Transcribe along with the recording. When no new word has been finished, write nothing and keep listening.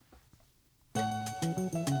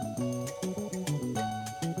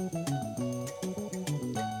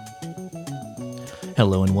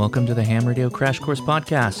Hello and welcome to the Ham Radio Crash Course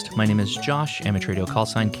Podcast. My name is Josh, amateur radio call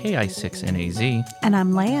sign KI6NAZ. And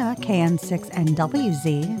I'm Leia,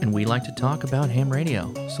 KN6NWZ. And we like to talk about ham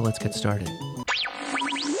radio, so let's get started.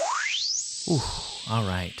 Ooh, all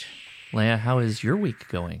right. Leia, how is your week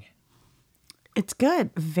going? It's good.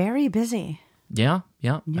 Very busy. Yeah.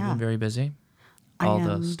 I've been very busy. All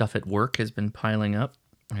the stuff at work has been piling up.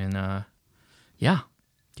 And,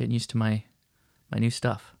 getting used to my new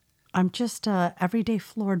stuff. I'm just every day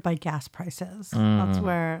floored by gas prices. That's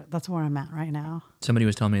where I'm at right now. Somebody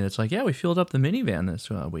was telling me that's like, yeah, we filled up the minivan this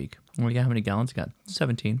week. How many gallons it got?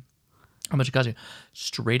 17. How much it cost you?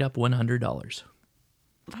 Straight up $100.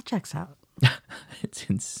 That checks out. It's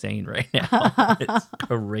insane right now. It's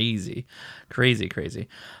crazy.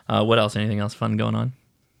 What else? Anything else fun going on?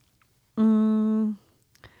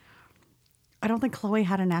 I don't think Chloe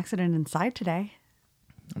had an accident inside today.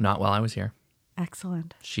 Not while I was here.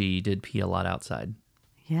 Excellent. She did pee a lot outside.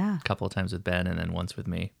 Yeah. A couple of times with Ben and then once with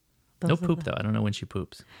me. No poop, though. I don't know when she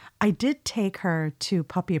poops. I did take her to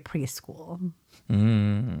puppy preschool.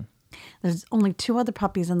 Mm. There's only 2 other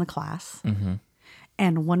puppies in the class. Mm-hmm.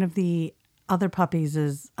 And one of the other puppies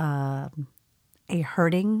is a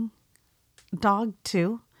herding dog,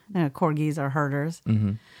 too. Corgis are herders.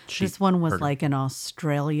 Mm-hmm. This one was like an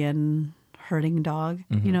Australian herding dog.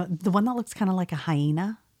 Mm-hmm. You know, the one that looks kind of like a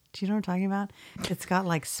hyena. Do you know what I'm talking about? It's got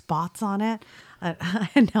like spots on it. Now I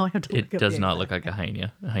have to look It does not look like a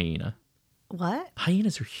hyena. What?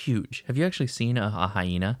 Hyenas are huge. Have you actually seen a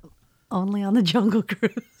hyena? Only on the Jungle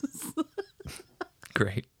Cruise.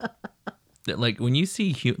 Great. Like when you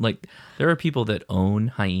see, there are people that own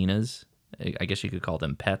hyenas. I guess you could call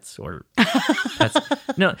them pets or pets.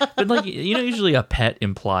 No, but usually a pet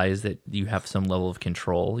implies that you have some level of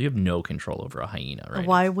control. You have no control over a hyena, right?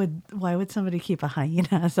 Why would somebody keep a hyena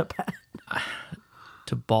as a pet?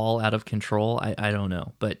 To bawl out of control, I don't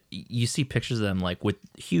know. But you see pictures of them like with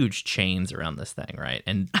huge chains around this thing, right?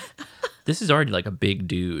 And this is already like a big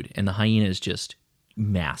dude, and the hyena is just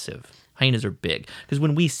massive. Hyenas are big because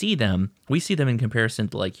when we see them in comparison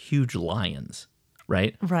to like huge lions.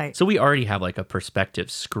 Right? Right. So we already have like a perspective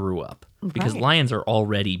screw up because lions are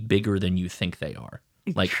already bigger than you think they are.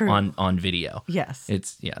 Like True. on video. Yes.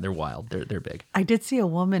 They're wild. They're big. I did see a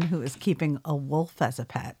woman who was keeping a wolf as a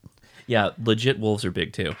pet. Yeah, legit wolves are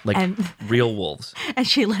big too. Like real wolves. And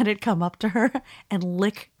she let it come up to her and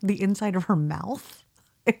lick the inside of her mouth.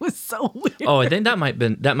 It was so weird. Oh, I think that might have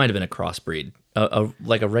been a crossbreed.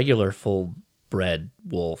 Like a regular full bred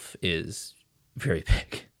wolf is very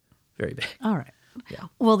big. Very big. All right. Yeah.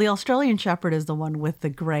 Well, the Australian Shepherd is the one with the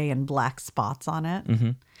gray and black spots on it. Mm-hmm.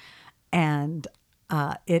 And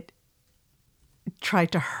it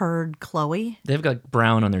tried to herd Chloe. They've got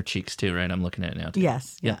brown on their cheeks too, right? I'm looking at it now too.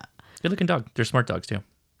 Yes. Yeah. Good looking dog. They're smart dogs too.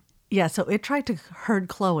 Yeah, so it tried to herd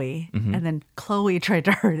Chloe, and then Chloe tried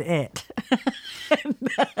to herd it. and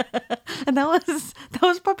that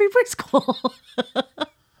was puppy preschool.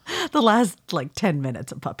 The last 10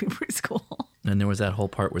 minutes of puppy preschool. And there was that whole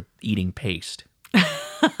part with eating paste.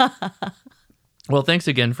 Well, thanks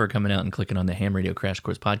again for coming out and clicking on the Ham Radio Crash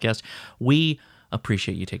Course Podcast. We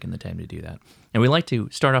appreciate you taking the time to do that. And we like to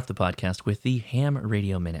start off the podcast with the Ham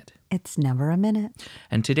Radio Minute. It's never a minute.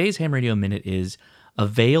 And today's Ham Radio Minute is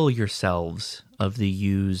avail yourselves of the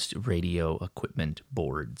used radio equipment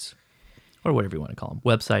boards, or whatever you want to call them,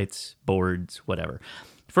 websites, boards, whatever.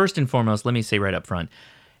 First and foremost, let me say right up front,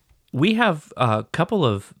 we have a couple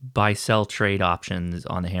of buy-sell trade options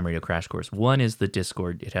on the Ham Radio Crash Course. One is the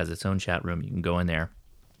Discord. It has its own chat room. You can go in there,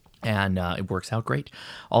 and it works out great.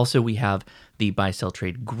 Also, we have the buy-sell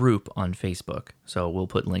trade group on Facebook. So we'll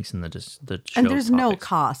put links in the show And there's topics. no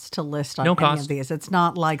cost to list on any of these. It's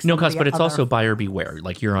not like no cost, but it's also buyer beware.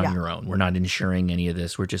 Like you're on your own. We're not insuring any of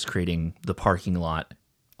this. We're just creating the parking lot.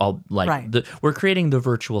 We're creating the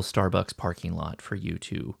virtual Starbucks parking lot for you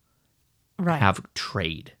to have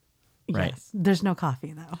trade. Right. Yes. There's no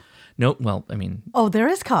coffee, though. No, well, I mean... Oh, there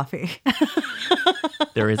is coffee.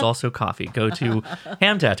 There is also coffee. Go to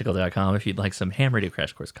hamtactical.com if you'd like some Ham Radio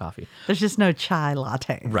Crash Course coffee. There's just no chai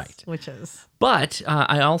lattes. Right. Which is... But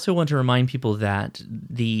I also want to remind people that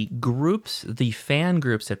the fan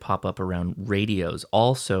groups that pop up around radios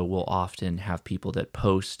also will often have people that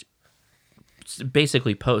post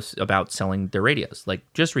about selling their radios. Like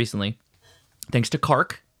just recently, thanks to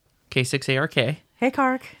Kark, K6ARK. Hey,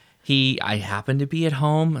 Kark. I happened to be at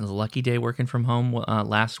home. It was a lucky day working from home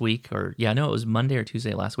last week. It was Monday or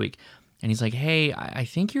Tuesday last week. And he's like, hey, I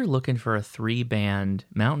think you're looking for a 3-band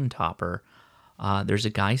mountain topper. There's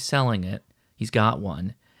a guy selling it. He's got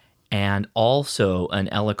one. And also an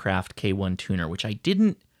Elecraft K1 tuner, which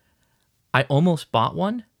I almost bought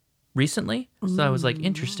one, recently. So I was like,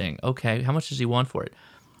 interesting. Okay, how much does he want for it?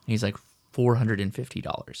 And he's like,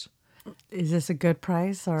 $450. Is this a good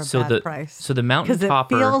price or a So bad price? So the Mountain Because it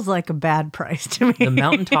Topper feels like a bad price to me. the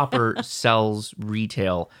Mountain Topper sells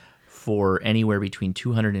retail for anywhere between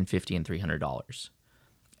 $250 and $300.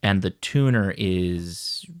 And the tuner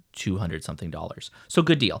is $200 something. So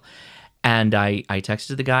good deal. And I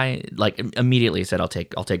texted the guy, like immediately I said, I'll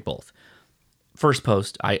take both. First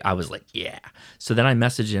post, I was like, yeah. So then I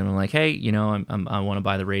messaged him. I'm like, hey, I want to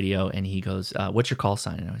buy the radio. And he goes, what's your call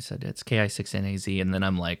sign? And I said, it's KI6NAZ. And then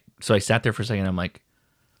I'm like, so I sat there for a second. I'm like,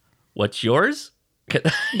 what's yours?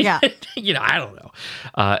 Yeah. I don't know.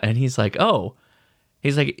 And he's like,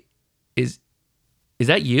 is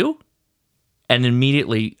that you? And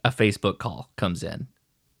immediately a Facebook call comes in.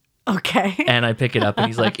 Okay. And I pick it up and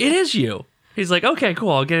he's like, it is you. He's like, okay, cool.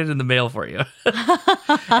 I'll get it in the mail for you.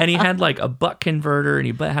 And he had like a buck converter and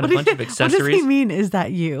he had a bunch of accessories. What does he mean? Is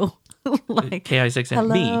that you? Like, KI6 and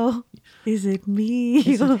hello, me. is it me?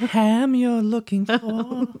 Is it Ham you're looking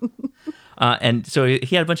for? And so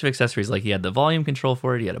he had a bunch of accessories. Like he had the volume control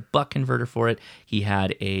for it. He had a buck converter for it. He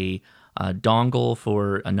had a dongle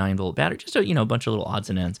for a 9-volt battery. Just a bunch of little odds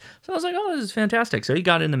and ends. So I was like, oh, this is fantastic. So he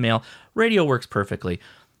got it in the mail. Radio works perfectly.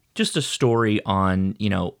 Just a story on,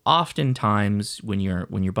 oftentimes when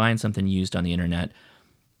you're buying something used on the internet,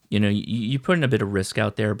 you put in a bit of risk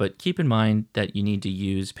out there, but keep in mind that you need to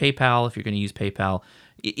use PayPal if you're going to use PayPal,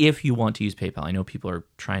 if you want to use PayPal. I know people are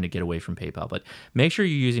trying to get away from PayPal, but make sure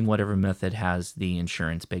you're using whatever method has the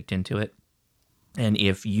insurance baked into it. And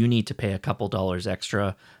if you need to pay a couple dollars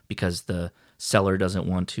extra because the seller doesn't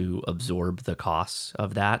want to absorb the costs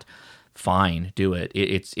of that, fine, do it.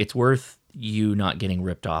 It's worth you not getting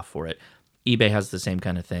ripped off for it. eBay has the same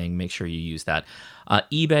kind of thing. Make sure you use that.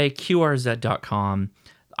 eBay, QRZ.com.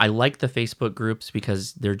 I like the Facebook groups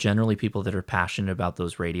because they're generally people that are passionate about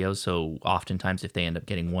those radios. So oftentimes if they end up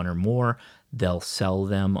getting one or more, they'll sell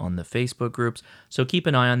them on the Facebook groups. So keep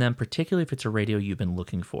an eye on them, particularly if it's a radio you've been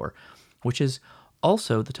looking for, which is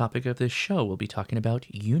also the topic of this show. We'll be talking about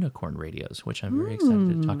unicorn radios, which I'm very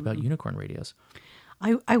excited to talk about unicorn radios.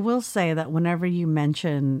 I will say that whenever you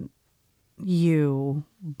mention you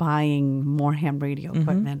buying more ham radio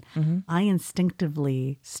equipment, I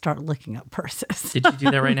instinctively start looking up purses. Did you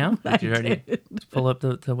do that right now? Did you already pull up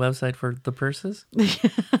the website for the purses? Did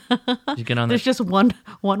you get on There's just one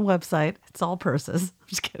website. It's all purses. I'm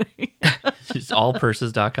just kidding. It's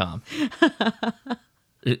allpurses.com.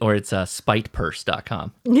 Or it's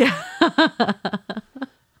spitepurse.com. Yeah.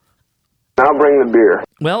 Now bring the beer.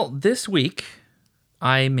 Well, this week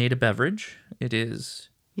I made a beverage. It is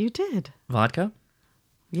You did. vodka,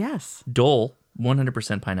 Yes. Dole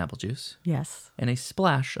 100% pineapple juice, Yes. and a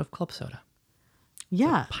splash of club soda.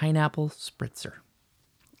 Yeah. Pineapple spritzer.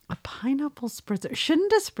 A pineapple spritzer.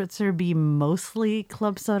 Shouldn't a spritzer be mostly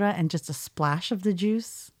club soda and just a splash of the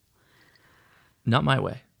juice? Not my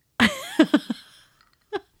way.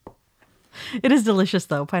 It is delicious,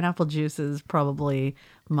 though. Pineapple juice is probably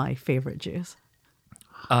my favorite juice.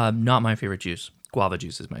 Not my favorite juice. Guava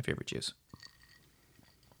juice is my favorite juice.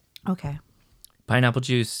 Okay. Pineapple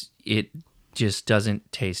juice, it just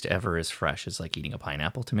doesn't taste ever as fresh as like eating a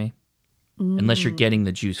pineapple to me. Unless you're getting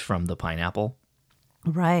the juice from the pineapple.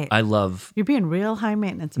 Right. I love... You're being real high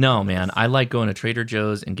maintenance. No, man. I like going to Trader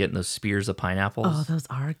Joe's and getting those spears of pineapples. Oh, those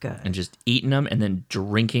are good. And just eating them and then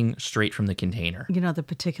drinking straight from the container. You know, they're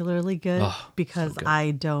particularly good because good. I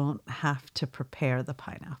don't have to prepare the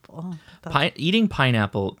pineapple. Eating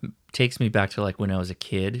pineapple takes me back to like when I was a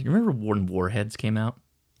kid. You remember when Warheads came out?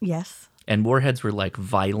 Yes. And Warheads were like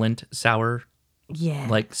violent sour, Yeah.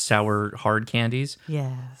 like sour hard candies.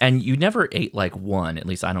 Yes. And you never ate like one. At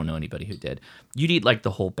least I don't know anybody who did. You'd eat like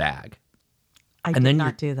the whole bag. I And did then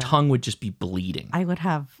not your do that. tongue would just be bleeding. I would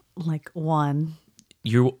have like one,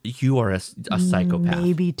 You are a psychopath.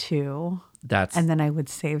 maybe two, That's and then I would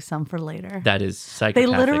save some for later. that is They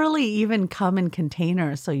psychopathic. literally even come in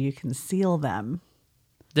containers so you can seal them.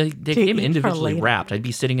 They to came eat for individually later. wrapped. I'd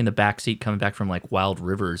be sitting in the back seat coming back from like Wild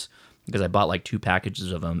Rivers because I bought like 2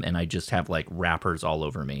 packages of them and I just have like wrappers all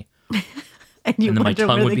over me. And you And then my wonder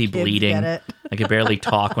tongue where would the be kids bleeding. get it. I could barely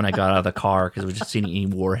talk when I got out of the car because I was just sitting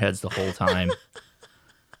eating Warheads the whole time.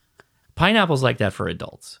 Pineapple's like that for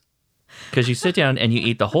adults because you sit down and you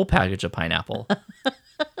eat the whole package of pineapple.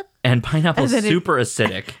 And pineapple's And then super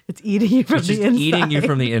acidic. It's eating you from It's the just inside. eating you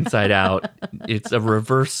from the inside out. It's a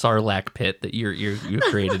reverse Sarlacc pit that you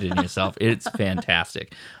created in yourself. It's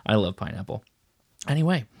fantastic. I love pineapple.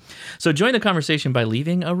 Anyway, so join the conversation by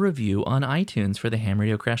leaving a review on iTunes for the Ham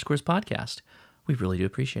Radio Crash Course podcast. We really do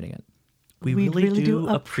appreciate it. We really do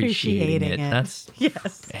appreciating it. That's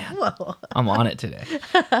yes. man, Whoa. I'm on it today.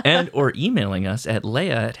 And or emailing us at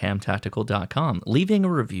leah@hamtactical.com. Leaving a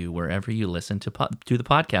review wherever you listen to the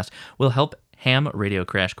podcast will help Ham Radio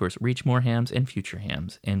Crash Course reach more hams and future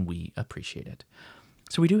hams, and we appreciate it.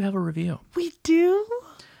 So we do have a review. We do?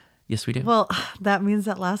 Yes, we do. Well, that means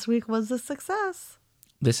that last week was a success.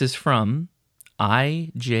 This is from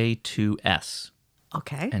IJ2S,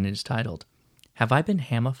 Okay. and it is titled, Have I Been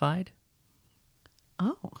Hamified?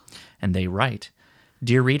 Oh. And they write,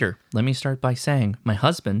 Dear reader, let me start by saying my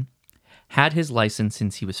husband had his license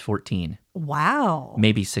since he was 14, Wow.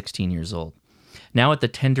 maybe 16 years old. Now at the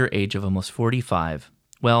tender age of almost 45,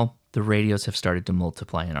 well, the radios have started to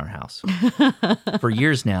multiply in our house. For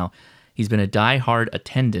years now, he's been a die-hard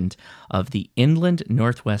attendant of the Inland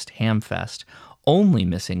Northwest Hamfest, only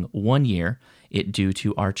missing 1 year, it due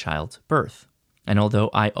to our child's birth. And although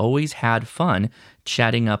I always had fun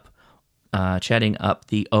chatting up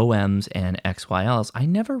the OMs and XYLs, I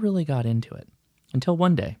never really got into it. Until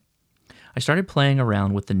one day, I started playing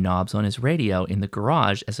around with the knobs on his radio in the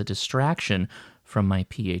garage as a distraction from my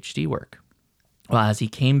PhD work. Well, as he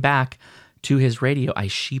came back to his radio, I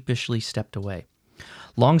sheepishly stepped away.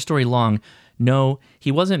 Long story long, no,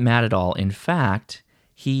 he wasn't mad at all. In fact,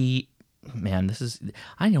 I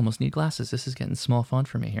almost need glasses. This is getting small font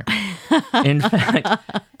for me here. In fact,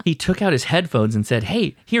 he took out his headphones and said,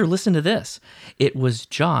 hey, here, listen to this. It was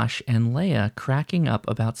Josh and Leah cracking up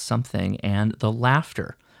about something, and the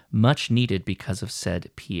laughter, much needed because of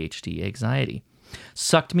said PhD anxiety,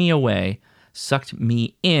 sucked me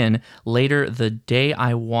in later the day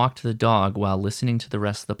I walked the dog while listening to the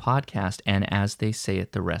rest of the podcast, and as they say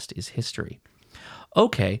it, the rest is history.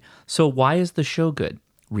 Okay, so why is the show good?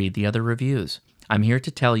 Read the other reviews. I'm here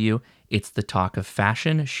to tell you it's the talk of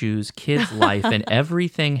fashion, shoes, kids, life, and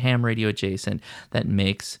everything ham radio adjacent that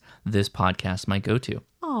makes this podcast my go-to.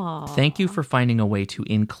 Aww. Thank you for finding a way to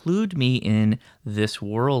include me in this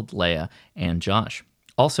world, Leah and Josh.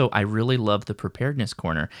 Also, I really love the preparedness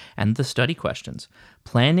corner and the study questions.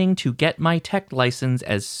 Planning to get my tech license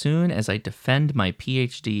as soon as I defend my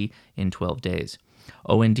PhD in 12 days.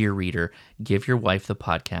 Oh, and dear reader, give your wife the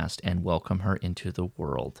podcast and welcome her into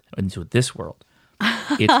this world.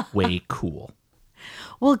 It's way cool.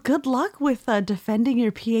 Well, good luck with defending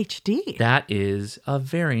your PhD. That is a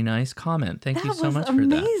very nice comment. Thank you so much for that.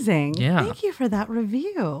 That was amazing. Yeah. Thank you for that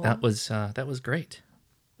review. That was great.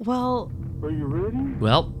 Well, Are you ready?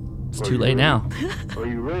 Well, it's too late now. Are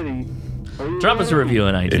you ready? Drop us a review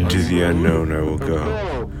on iTunes. Into the unknown I will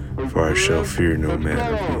go, for I shall fear no man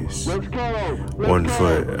of peace. Let's go. 1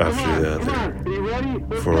 foot after the other, Are you ready?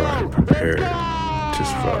 for I am prepared to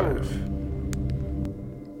survive.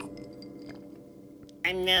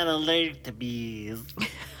 I'm not allergic to bees.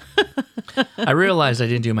 I realized I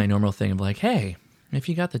didn't do my normal thing of like, hey, if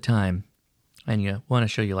you got the time and you want to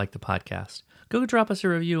show you like the podcast, go drop us a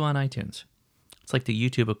review on iTunes. It's like the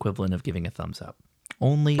YouTube equivalent of giving a thumbs up.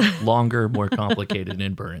 Only longer, more complicated,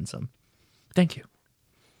 and burdensome. Thank you.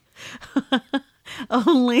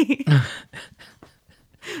 only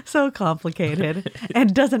so complicated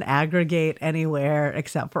and doesn't aggregate anywhere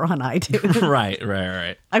except for on iTunes.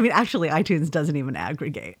 Right. I mean, actually, iTunes doesn't even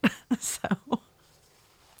aggregate. So,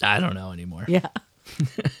 I don't know anymore. yeah.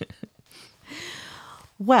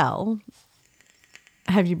 Well,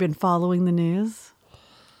 have you been following the news?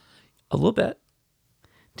 A little bit.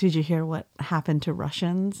 Did you hear what happened to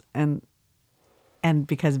Russians and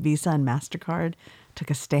because Visa and MasterCard took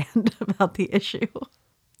a stand about the issue?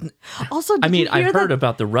 Also, I've heard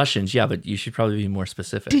about the Russians, yeah, but you should probably be more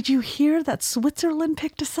specific. Did you hear that Switzerland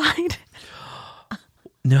picked a side?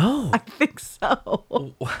 No. I think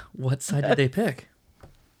so. What side did they pick?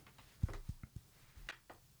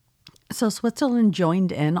 So Switzerland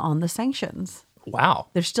joined in on the sanctions. Wow.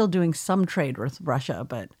 They're still doing some trade with Russia,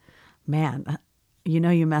 but man,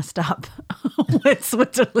 you messed up when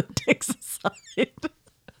Switzerland takes a side.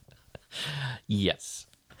 Yes.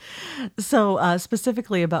 So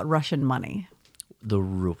specifically about Russian money. The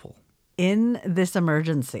ruble. In this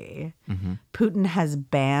emergency, Putin has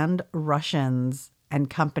banned Russians and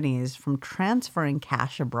companies from transferring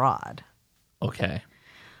cash abroad. Okay.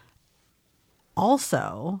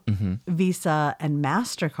 Also, Visa and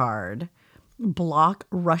MasterCard block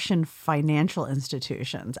Russian financial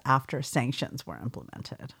institutions after sanctions were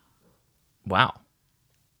implemented. Wow.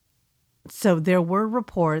 So there were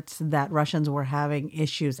reports that Russians were having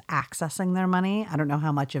issues accessing their money. I don't know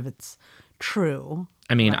how much of it's true.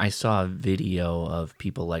 I mean, I saw a video of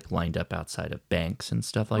people like lined up outside of banks and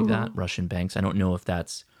stuff like that, Russian banks. I don't know if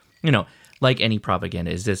that's Like any propaganda,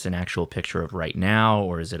 is this an actual picture of right now,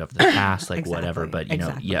 or is it of the past? Like Exactly, whatever. But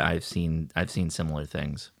exactly. I've seen similar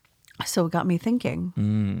things. So it got me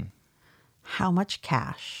thinking, how much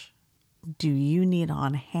cash do you need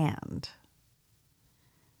on hand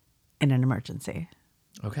in an emergency?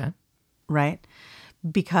 Okay. Right?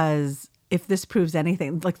 Because if this proves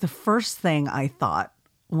anything, like the first thing I thought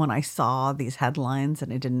when I saw these headlines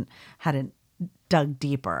and I hadn't dug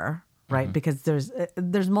deeper, right? Because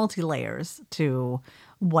there's multi-layers to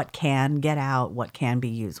what can get out, what can be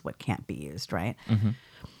used, what can't be used, right?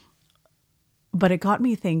 But it got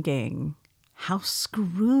me thinking how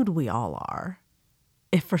screwed we all are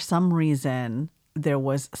if for some reason there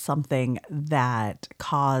was something that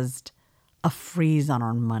caused a freeze on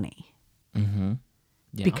our money. Yeah.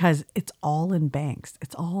 Because it's all in banks.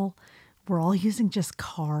 We're all using just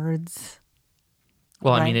cards.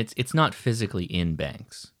 Well, I right? mean, it's not physically in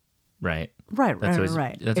banks, right? Right, That's right, always,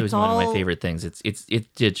 right. That's always It's one of my all- favorite things. It's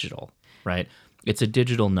digital, right? It's a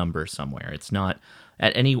digital number somewhere. It's not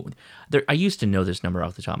at any. I used to know this number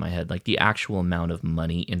off the top of my head. Like the actual amount of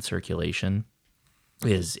money in circulation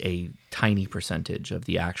is a tiny percentage of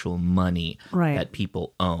the actual money Right. that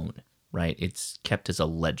people own. Right? It's kept as a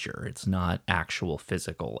ledger. It's not actual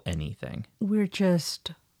physical anything. We're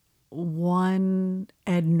just one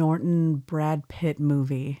Ed Norton, Brad Pitt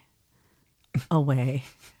movie away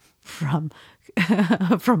from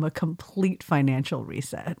a complete financial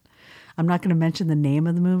reset. I'm not going to mention the name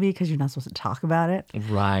of the movie because you're not supposed to talk about it.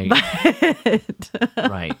 Right.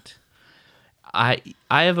 Right. I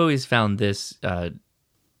have always found this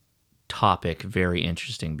topic very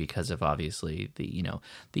interesting because of obviously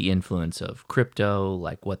the influence of crypto,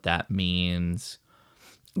 like what that means.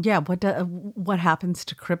 Yeah, what happens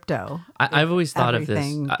to crypto? I've always thought of this.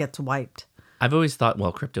 Everything gets wiped. I've always thought,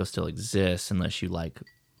 well, crypto still exists unless you like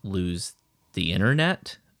lose the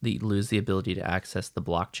internet, lose the ability to access the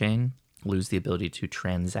blockchain, lose the ability to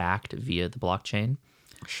transact via the blockchain.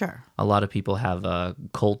 Sure. A lot of people have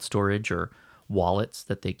cold storage or wallets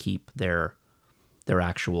that they keep their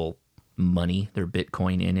actual money, their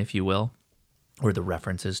Bitcoin in, if you will, or the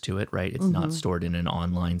references to it, right? It's not stored in an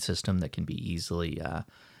online system that can be easily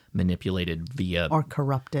manipulated via, Or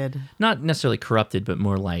corrupted. not necessarily corrupted, but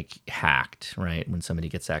more like hacked, right? When somebody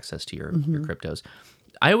gets access to your cryptos.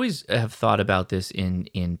 I always have thought about this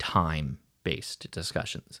in time-based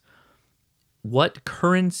discussions. What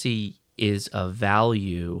currency is of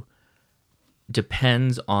value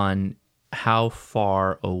depends on how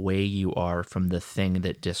far away you are from the thing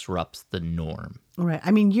that disrupts the norm. Right.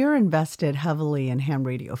 I mean, you're invested heavily in ham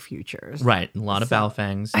radio futures. Right. A lot of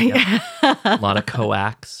Baofangs, a lot of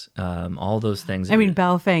coax, all those things. I mean,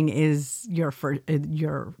 Baofeng is your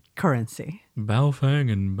currency. Baofeng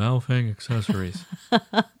and Baofeng accessories.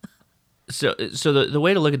 So the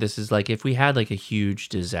way to look at this is like if we had like a huge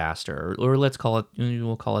disaster, or we'll call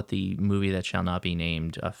it the movie that shall not be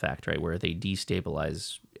named effect, right, where they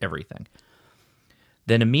destabilize everything.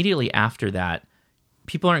 Then immediately after that,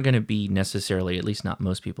 people aren't going to be necessarily, at least not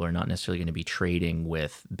most people are not necessarily going to be trading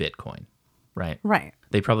with Bitcoin, right? Right.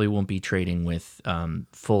 They probably won't be trading with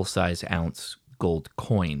full-size ounce gold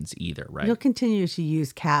coins either, right? You'll continue to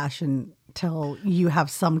use cash until you have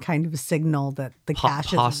some kind of a signal that the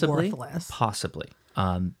cash is worthless. Possibly.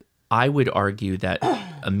 I would argue that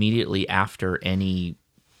immediately after any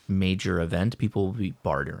major event, people will be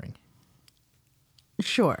bartering.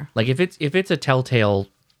 Sure. Like if it's a telltale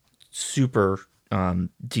super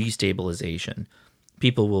destabilization,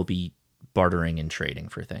 people will be bartering and trading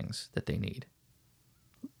for things that they need.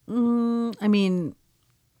 I mean,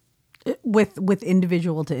 with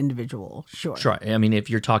individual to individual, sure. Sure. I mean, if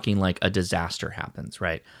you're talking like a disaster happens,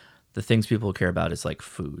 right? The things people care about is like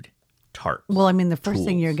food, tarps. Well, I mean, the first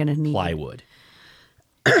thing tools, you're going to need plywood.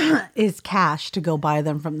 is cash to go buy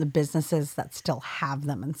them from the businesses that still have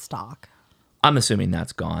them in stock. I'm assuming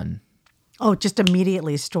that's gone. Oh, just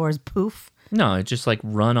immediately stores poof. No, it's just like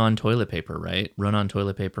run on toilet paper, right? Run on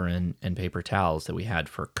toilet paper and paper towels that we had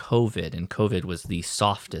for COVID. And COVID was the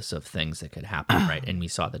softest of things that could happen, right? And we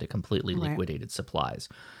saw that it completely Right. liquidated supplies.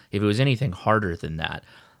 If it was anything harder than that,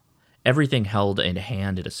 everything held in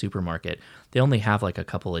hand at a supermarket, they only have like a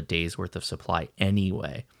couple of days worth of supply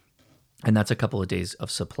anyway. And that's a couple of days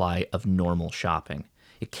of supply of normal shopping.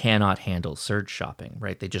 It cannot handle surge shopping,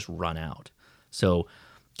 right? They just run out. So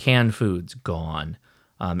canned foods, gone.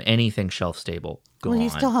 Anything shelf stable, gone. Well, you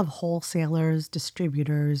still have wholesalers,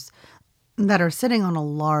 distributors that are sitting on a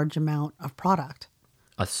large amount of product.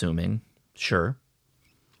 Assuming, sure.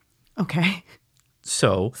 Okay.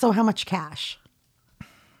 So So how much cash?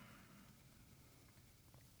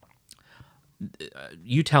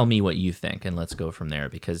 you tell me what you think, and let's go from there,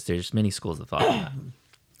 because there's many schools of thought on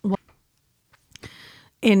that.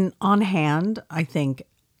 In on hand, I think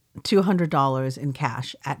 $200 in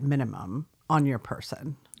cash at minimum on your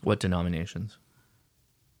person. What denominations?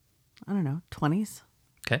 I don't know, 20s.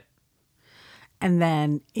 Okay. And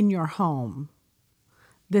then in your home,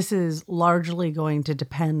 this is largely going to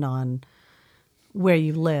depend on where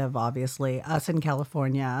you live, obviously. Us in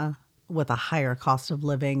California, with a higher cost of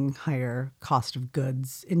living, higher cost of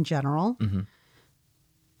goods in general,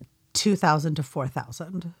 2,000 to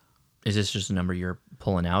 4,000. Is this just a number you're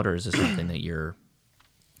pulling out, or is this something that you're...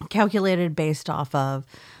 Calculated based off of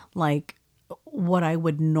like what I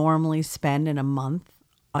would normally spend in a month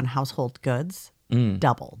on household goods,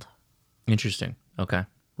 doubled, Interesting. Okay.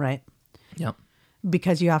 right? Yep.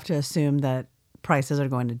 Because you have to assume that prices are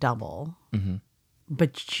going to double,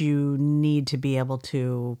 but you need to be able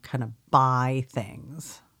to kind of buy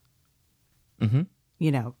things,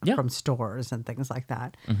 you know, Yeah. from stores and things like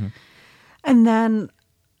that. And then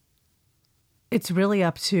it's really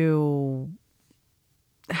up to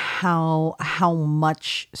how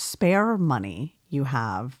much spare money you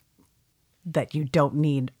have that you don't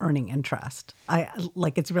need earning interest.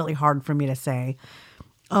 It's really hard for me to say,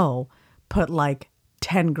 oh, put like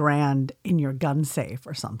 10 grand in your gun safe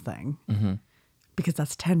or something. Because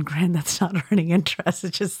that's 10 grand. That's not earning interest.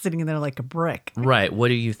 It's just sitting there like a brick. Right. What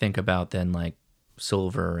do you think about then, like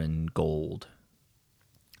silver and gold?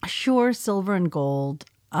 Sure, silver and gold,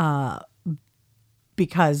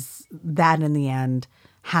 because that in the end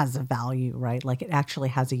has a value, right? Like it actually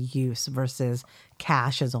has a use versus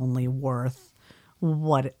cash is only worth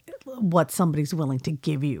what somebody's willing to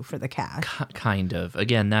give you for the cash. Kind of.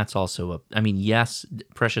 Again, that's also yes,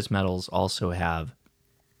 precious metals also have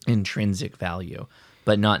intrinsic value,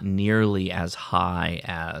 but not nearly as high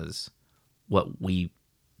as what we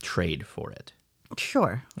trade for it.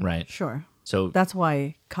 Sure. Right. Sure. So That's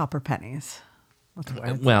why copper pennies. That's why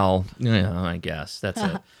it's well, I guess that's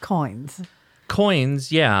a coins.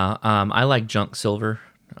 coins. Yeah. I like junk silver.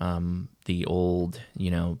 The old,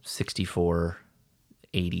 64,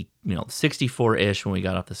 80, 64-ish when we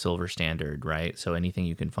got off the silver standard, right? So anything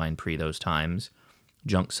you can find pre those times,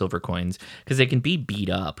 junk silver coins, because they can be beat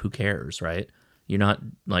up. Who cares, right? You're not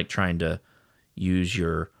like trying to use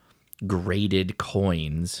your graded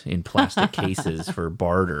coins in plastic cases for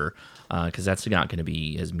barter, because that's not going to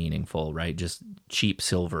be as meaningful, right? Just cheap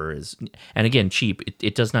silver is, and again, cheap,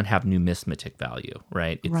 it does not have numismatic value,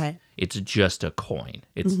 right? Right. It's just a coin.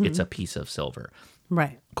 It's a piece of silver.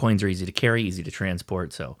 Right. Coins are easy to carry, easy to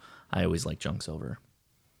transport, so I always like junk silver.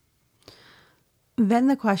 Then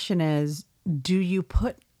the question is, do you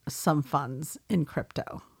put some funds in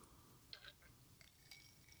crypto?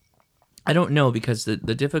 I don't know, because the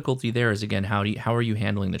difficulty there is, again, how are you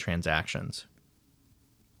handling the transactions?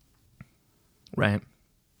 Right.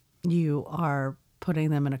 You are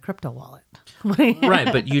putting them in a crypto wallet.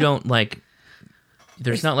 Right, but you don't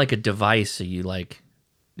there's not like a device, so you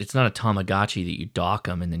it's not a Tamagotchi that you dock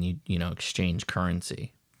them and then you exchange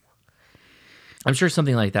currency. I'm sure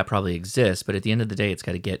something like that probably exists, but at the end of the day, it's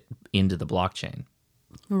got to get into the blockchain.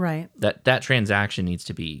 Right. That transaction needs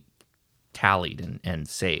to be tallied and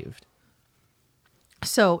saved.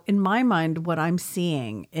 So in my mind, what I'm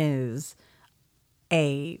seeing is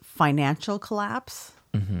a financial collapse,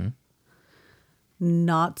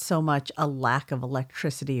 not so much a lack of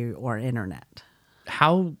electricity or internet.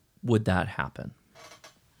 How would that happen?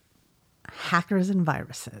 Hackers and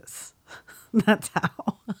viruses. That's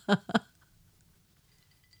how.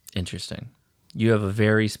 Interesting. You have a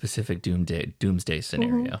very specific doomsday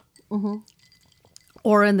scenario.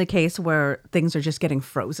 Or in the case where things are just getting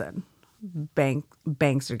frozen.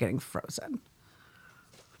 Banks are getting frozen.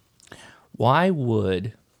 Why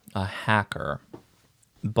would a hacker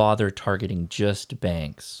bother targeting just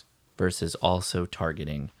banks versus also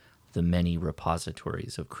targeting the many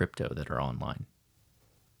repositories of crypto that are online?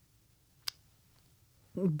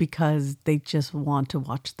 Because they just want to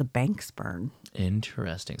watch the banks burn.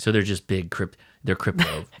 Interesting. So they're just they're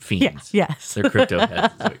crypto fiends. Yes. They're crypto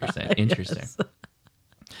heads, is what you're saying. Interesting. Yes.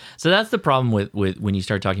 So that's the problem with when you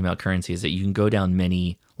start talking about currency, is that you can go down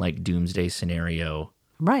many like doomsday scenario,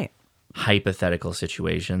 Right. hypothetical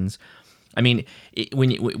situations. I mean,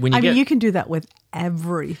 when you You can do that with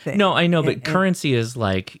everything. No, I know, but currency is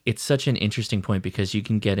it's such an interesting point, because you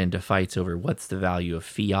can get into fights over what's the value of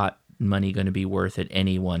fiat money going to be worth at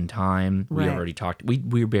any one time. Right. We already talked, we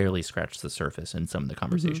barely scratched the surface in some of the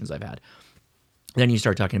conversations I've had. Then you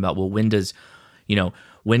start talking about, well, when does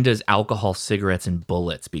alcohol, cigarettes, and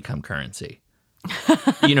bullets become currency?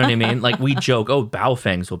 You know what I mean? Like we joke, oh,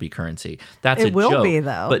 Baofangs will be currency. That's a It will joke. be,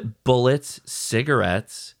 though. But bullets,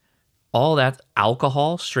 cigarettes, all that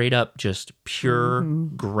alcohol, straight up just pure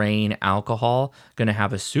grain alcohol, going to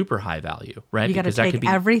have a super high value, right? You got to Because that take could be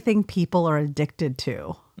everything people are addicted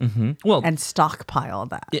to well. and stockpile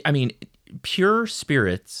that. I mean, pure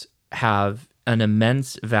spirits have an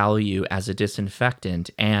immense value as a disinfectant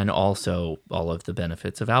and also all of the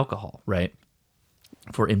benefits of alcohol, right?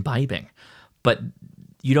 For imbibing. But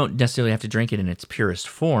you don't necessarily have to drink it in its purest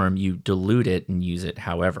form. You dilute it and use it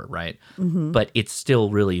however, right? But it's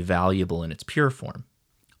still really valuable in its pure form.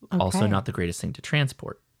 Also Okay. not the greatest thing to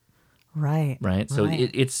transport, Right. right? So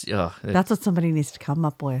right. it's That's what somebody needs to come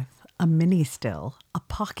up with. A mini still, a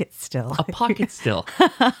pocket still. a pocket still.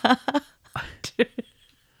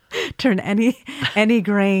 Turn any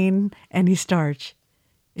grain, any starch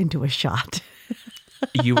into a shot.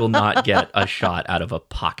 You will not get a shot out of a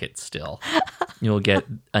pocket still. You'll get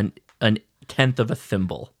an tenth of a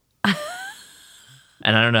thimble.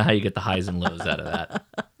 And I don't know how you get the highs and lows out of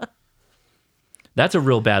that. That's a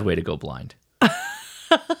real bad way to go blind.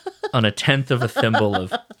 On a tenth of a thimble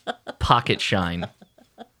of pocket shine.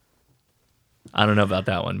 I don't know about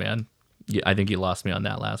that one, man. I think you lost me on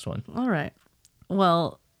that last one. All right.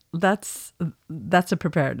 Well, that's a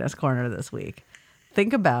preparedness corner this week.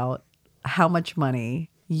 Think about how much money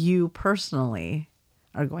you personally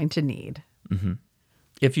are going to need.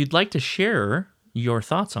 If you'd like to share your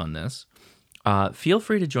thoughts on this, feel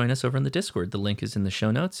free to join us over in the Discord. The link is in the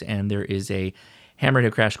show notes, and there is a Ham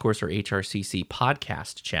Radio Crash Course or HRCC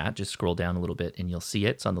podcast chat. Just scroll down a little bit and you'll see it.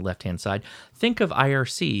 It's on the left-hand side. Think of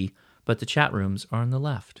IRC, but the chat rooms are on the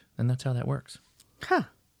left, and that's how that works. Huh.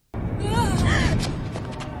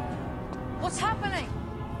 What's happening?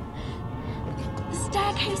 The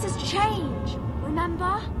staircase has changed,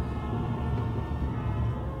 remember?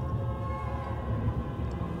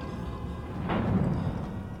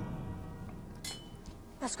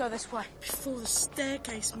 Let's go this way. Before the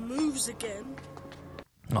staircase moves again.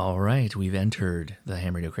 All right, we've entered the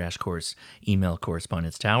Ham Radio Crash Course email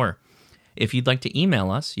correspondence tower. If you'd like to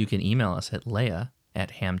email us, you can email us at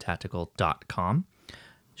leia@hamtactical.com.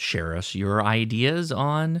 Share us your ideas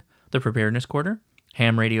on the Preparedness Quarter,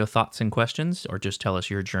 ham radio thoughts and questions, or just tell us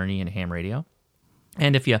your journey in ham radio.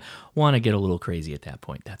 And if you want to get a little crazy at that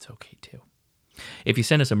point, that's okay too. If you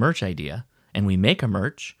send us a merch idea and we make a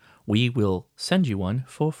merch, we will send you one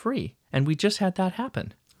for free. And we just had that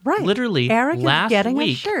happen. Right. Literally, Eric is last getting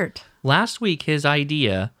week, a shirt. Last week, his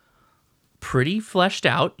idea, pretty fleshed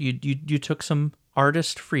out. You took some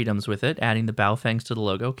artist freedoms with it, adding the Baofangs to the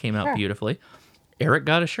logo. Came out beautifully. Eric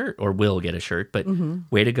got a shirt, or will get a shirt. But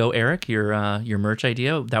way to go, Eric! Your merch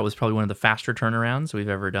idea, that was probably one of the faster turnarounds we've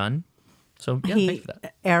ever done. So yeah, thanks for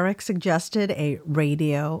that. Eric suggested a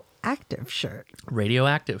radioactive shirt.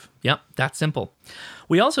 Radioactive. Yep, that's simple.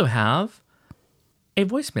 We also have a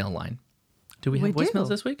voicemail line. Do we have voicemails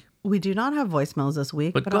this week? We do not have voicemails this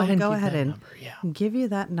week, But but go I'll ahead and go give ahead that and number, yeah. give you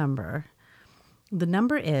that number. The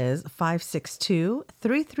number is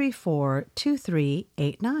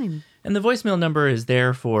 562-334-2389. And the voicemail number is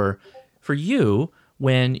there for you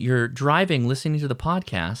when you're driving, listening to the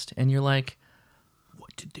podcast, and you're like,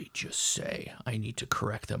 what did they just say? I need to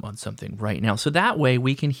correct them on something right now. So that way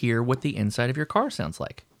we can hear what the inside of your car sounds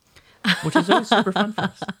like, which is always super fun for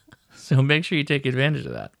us. So make sure you take advantage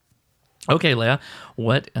of that. Okay, Leia,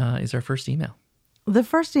 what is our first email? The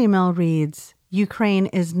first email reads, Ukraine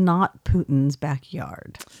is not Putin's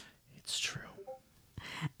backyard. It's true.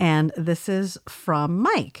 And this is from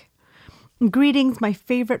Mike. Greetings, my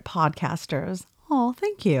favorite podcasters. Oh,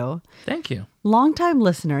 thank you. Thank you. Longtime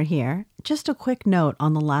listener here. Just a quick note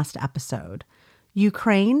on the last episode.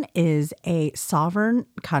 Ukraine is a sovereign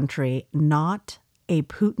country, not a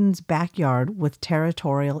Putin's backyard with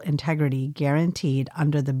territorial integrity guaranteed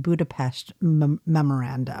under the Budapest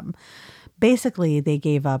Memorandum. Basically, they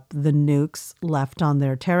gave up the nukes left on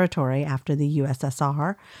their territory after the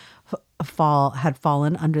USSR had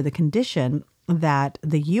fallen under the condition that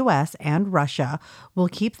the U.S. and Russia will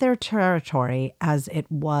keep their territory as it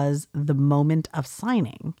was the moment of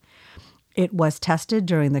signing. It was tested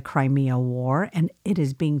during the Crimea War, and it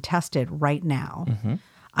is being tested right now.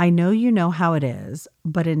 I know you know how it is,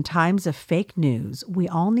 but in times of fake news, we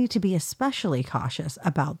all need to be especially cautious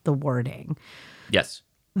about the wording. Yes.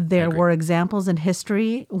 There were examples in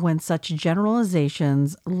history when such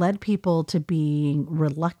generalizations led people to being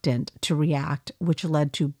reluctant to react, which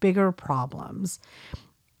led to bigger problems.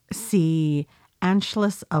 See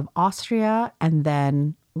Anschluss of Austria, and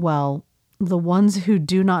then, well, the ones who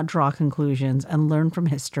do not draw conclusions and learn from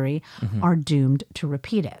history are doomed to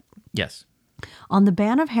repeat it. Yes. On the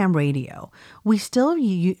ban of ham radio, we still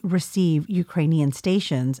receive Ukrainian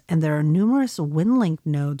stations, and there are numerous WinLink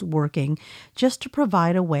nodes working just to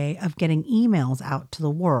provide a way of getting emails out to the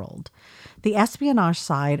world. The espionage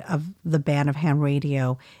side of the ban of ham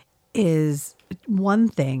radio is one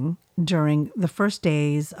thing. During the first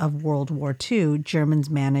days of World War II, Germans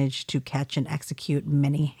managed to catch and execute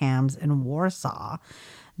many hams in Warsaw.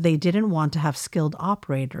 They didn't want to have skilled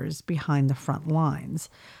operators behind the front lines.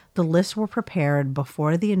 The lists were prepared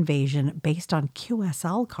before the invasion based on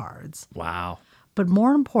QSL cards. Wow. But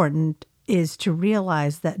more important is to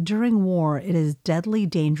realize that during war, it is deadly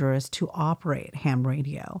dangerous to operate ham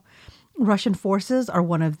radio. Russian forces are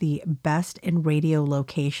one of the best in radio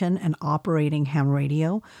location, and operating ham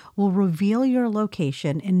radio will reveal your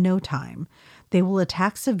location in no time. They will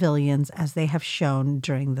attack civilians as they have shown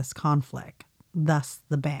during this conflict, thus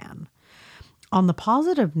the ban. On the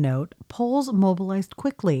positive note, Poles mobilized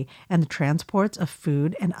quickly, and the transports of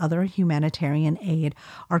food and other humanitarian aid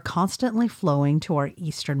are constantly flowing to our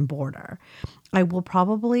eastern border. I will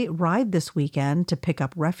probably ride this weekend to pick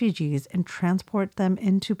up refugees and transport them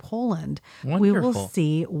into Poland. Wonderful. We will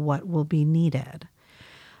see what will be needed.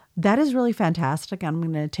 That is really fantastic. I'm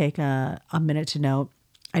going to take a minute to note.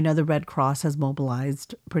 I know the Red Cross has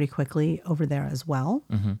mobilized pretty quickly over there as well.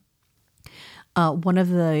 Mm-hmm. One of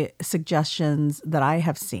the suggestions that I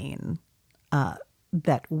have seen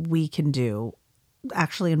that we can do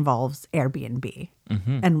actually involves Airbnb.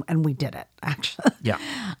 Mm-hmm. And we did it, actually. Yeah.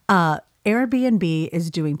 Airbnb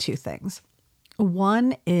is doing two things.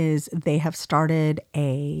 One is they have started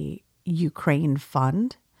a Ukraine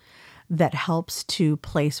fund that helps to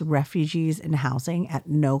place refugees in housing at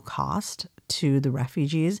no cost to the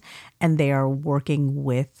refugees, and they are working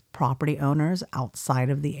with property owners outside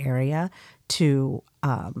of the area to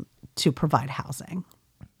provide housing.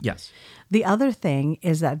 Yes. The other thing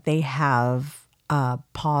is that they have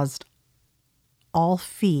paused all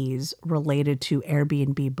fees related to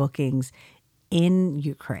Airbnb bookings in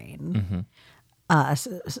Ukraine,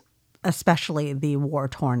 especially the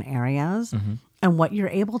war-torn areas. Mm-hmm. And what you're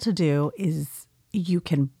able to do is you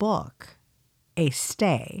can book a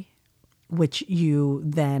stay, which you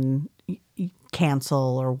then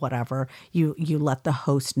cancel or whatever. You let the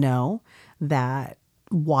host know that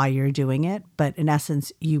why you're doing it, but in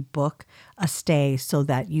essence, you book a stay so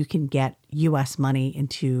that you can get U.S. money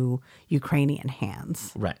into Ukrainian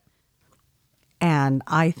hands. Right. And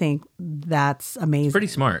I think that's amazing. Pretty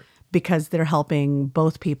smart. Because they're helping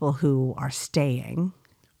both people who are staying,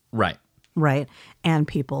 Right. right, and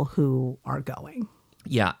people who are going.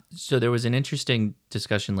 Yeah. So there was an interesting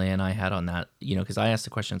discussion Leigh and I had on that, because I asked the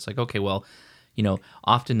question, it's like, okay, well,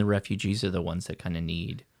 often the refugees are the ones that kind of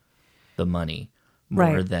need the money more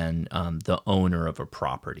Right. than the owner of a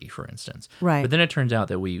property, for instance. Right. But then it turns out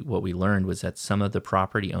that what we learned was that some of the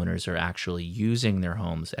property owners are actually using their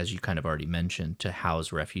homes, as you kind of already mentioned, to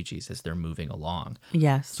house refugees as they're moving along.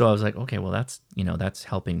 Yes. So I was like, okay, well, that's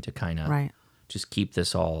helping to kind of Right. just keep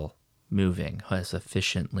this all moving as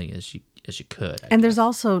efficiently as you could. And there's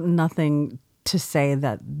also nothing to say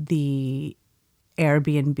that the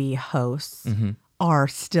Airbnb hosts are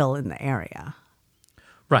still in the area.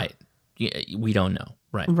 Right. Yeah, we don't know.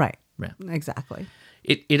 Right. Right. Yeah. Exactly.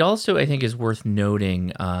 It also, I think, is worth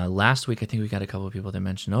noting. Last week, I think we got a couple of people that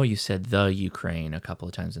mentioned, you said the Ukraine a couple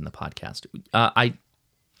of times in the podcast. I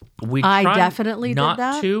tried definitely did not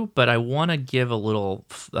that. to, but I want to give a little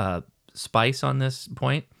spice on this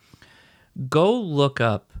point. Go look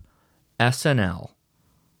up SNL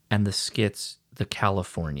and the skits The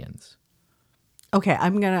Californians. Okay,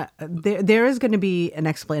 I'm gonna. There is going to be an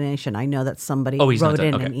explanation. I know that somebody Oh, he's not wrote done.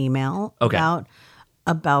 in Okay. an email Okay.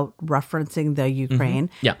 about referencing the Ukraine.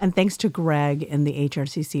 Yeah. And thanks to Greg in the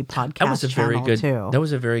HRCC podcast That was a very channel good. too. That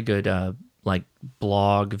was a very good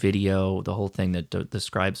blog video. The whole thing that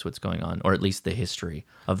describes what's going on, or at least the history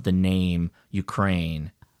of the name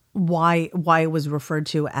Ukraine. why it was referred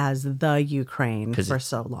to as the Ukraine for It's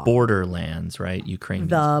so long. Borderlands, right? Ukraine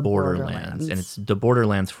The means borderlands, borderlands. and it's the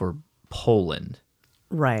borderlands for Poland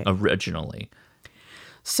Right. originally.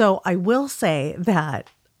 So I will say that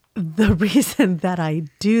the reason that I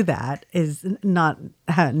do that is not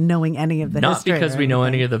knowing any of the Not history. because or we know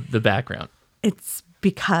any anything. of the background. It's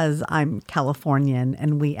because I'm Californian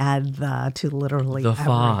and we add the to literally The everything.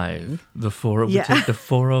 5, the 4, we Yeah. take the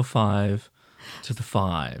 405 to the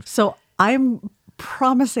 5. So I'm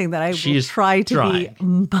promising that I She will is try to trying. be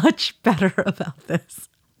much better about this.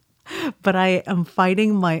 But I am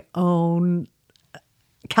fighting my own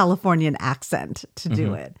Californian accent to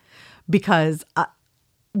do it. Because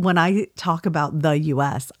when I talk about the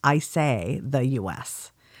U.S., I say the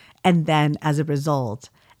U.S. And then as a result,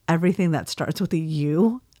 everything that starts with a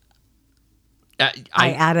U, I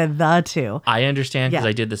I added the to. I understand because Yeah.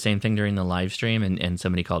 I did the same thing during the live stream and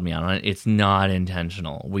somebody called me out on it. It's not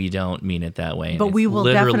intentional. We don't mean it that way. And But it's we will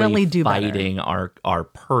literally definitely do better. fighting our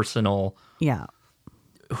personal Yeah.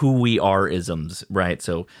 who we are isms, right?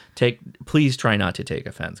 So please try not to take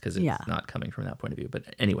offense because it's Yeah. not coming from that point of view. But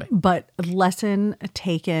anyway, But lesson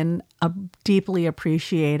taken, deeply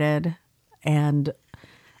appreciated, and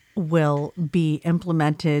will be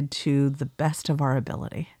implemented to the best of our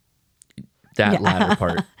ability. that latter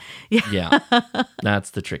part, yeah, that's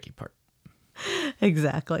the tricky part.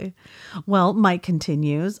 Exactly. Well, Mike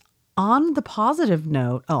continues. On the positive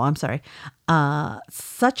note,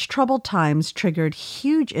 such troubled times triggered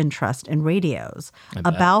huge interest in radios.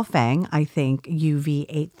 A Baofeng, I think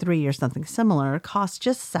UV83 or something similar, costs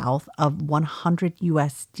just south of 100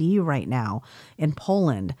 USD right now in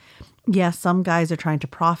Poland. Yes, some guys are trying to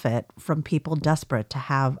profit from people desperate to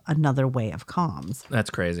have another way of comms. That's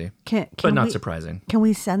crazy, Can but not we- surprising. Can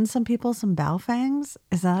we send some people some Baofangs?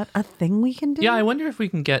 Is that a thing we can do? Yeah, I wonder if we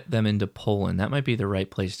can get them into Poland. That might be the right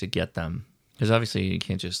place to get them because obviously you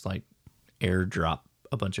can't just like airdrop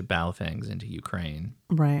a bunch of Baofangs into Ukraine,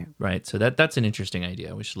 Right. right? So that's an interesting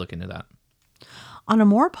idea. We should look into that. On a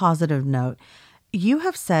more positive note, you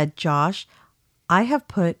have said, Josh, I have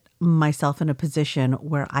put myself in a position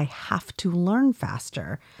where I have to learn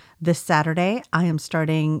faster. This Saturday, I am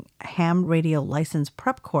starting ham radio license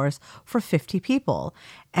prep course for 50 people.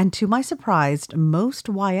 And to my surprise, most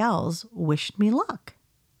YLs wished me luck.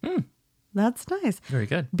 That's nice. Very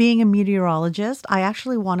good. Being a meteorologist, I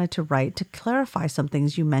actually wanted to write to clarify some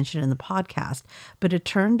things you mentioned in the podcast, but it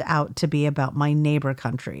turned out to be about my neighbor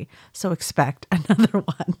country. So expect another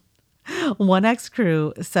one. 1X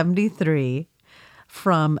Crew 73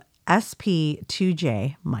 from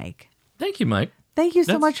SP2J Mike. Thank you, Mike. Thank you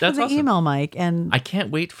so That's- much for that's the awesome. email, Mike. And I can't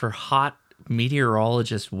wait for hot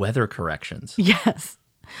meteorologist weather corrections. yes.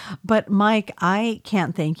 But Mike, I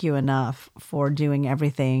can't thank you enough for doing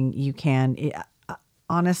everything you can.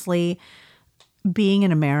 Honestly, being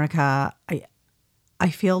in America, I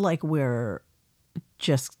feel like we're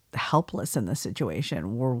just helpless in this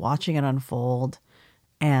situation. We're watching it unfold,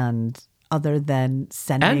 and other than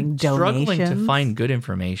sending And donations, struggling to find good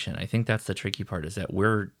information. I think that's the tricky part is that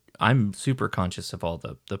I'm super conscious of all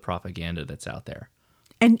the propaganda that's out there.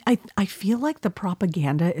 And I feel like the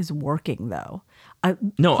propaganda is working, though.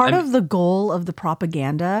 No, part I'm- of the goal of the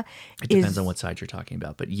propaganda It depends is on what side you're talking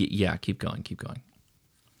about. But yeah, keep going.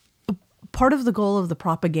 part of the goal of the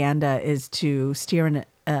propaganda is to steer an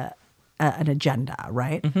agenda,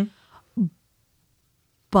 right? Mm-hmm.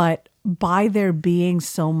 But by there being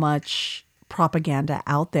so much propaganda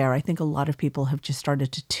out there, I think a lot of people have just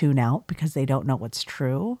started to tune out because they don't know what's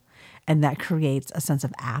true, and that creates a sense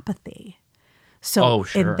of apathy. So Oh,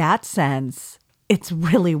 sure. in that sense, it's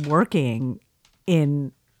really working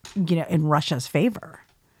in Russia's favor.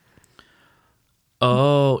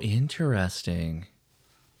 Oh, interesting.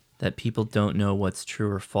 That people don't know what's true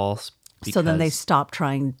or false. So then they because- stop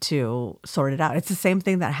trying to sort it out. It's the same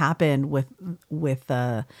thing that happened with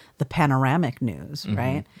the panoramic news, Mm-hmm,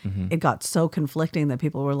 right? It got so conflicting that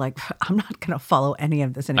people were like, "I'm not going to follow any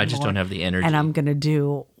of this anymore. I just don't have the energy. and I'm going to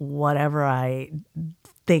do whatever I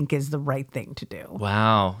think is the right thing to do."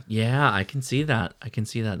 Wow. Yeah, I can see that.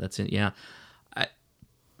 That's it. Yeah.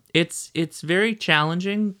 It's very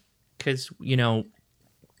challenging because,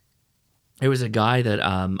 there was a guy that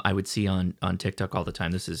I would see on TikTok all the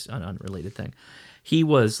time. This is an unrelated thing. He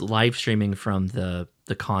was live streaming from the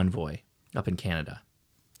convoy up in Canada.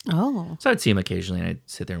 Oh, So I'd see him occasionally and I'd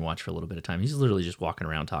sit there and watch for a little bit of time. He's literally just walking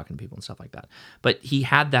around talking to people and stuff like that. But he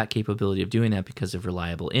had that capability of doing that because of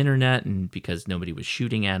reliable internet and because nobody was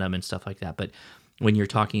shooting at him and stuff like that. But when you're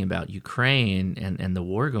talking about Ukraine and the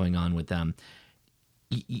war going on with them,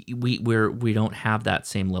 we don't have that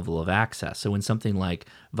same level of access. So when something like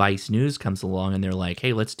Vice News comes along and they're like,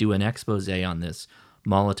 hey, let's do an expose on this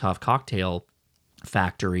Molotov cocktail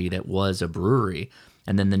factory that was a brewery,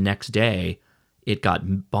 and then the next day it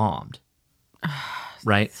got bombed,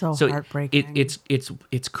 right? so it- heartbreaking.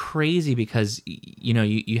 it's crazy because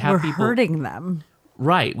you have we're people hurting them.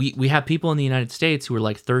 right. We have people in the United States who are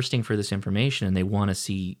like thirsting for this information and they want to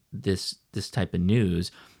see this type of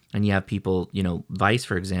news. And you have people, Vice,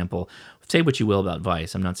 for example, say what you will about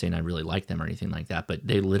Vice. I'm not saying I really like them or anything like that, but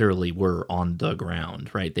they literally were on the ground,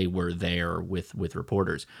 right? They were there with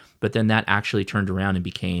reporters. But then that actually turned around and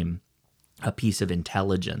became a piece of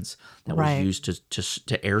intelligence that Right. was used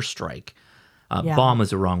to airstrike. Yeah. Bomb is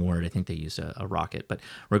the wrong word. I think they used a rocket, but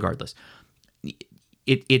regardless,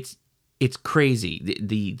 it's it's crazy.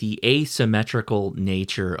 The asymmetrical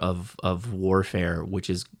nature of warfare, which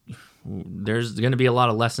is there's going to be a lot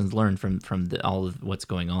of lessons learned from all of what's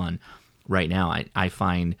going on right now. I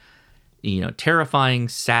find, terrifying,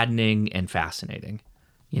 saddening, and fascinating,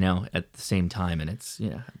 at the same time. And it's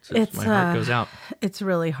my heart goes out. It's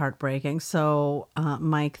really heartbreaking. So,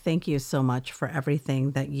 Mike, thank you so much for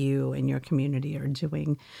everything that you and your community are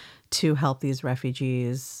doing to help these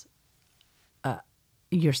refugees.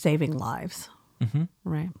 You're saving lives,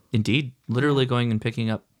 right? Indeed, literally going and picking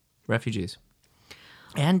up refugees,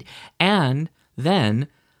 and then,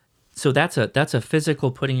 so that's a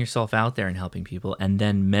physical putting yourself out there and helping people, and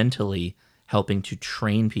then mentally helping to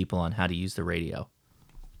train people on how to use the radio.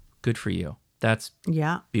 Good for you. That's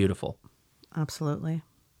beautiful. Absolutely.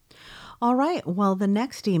 All right. Well, the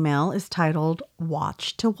next email is titled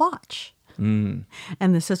 "Watch to Watch," and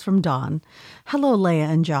this is from Dawn. Hello, Leia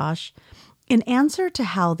and Josh. In answer to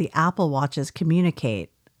how the Apple Watches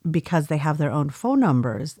communicate, because they have their own phone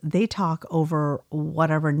numbers, they talk over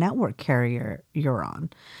whatever network carrier you're on.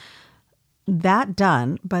 That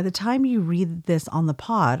done, by the time you read this on the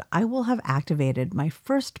pod, I will have activated my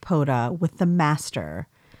first POTA with the master,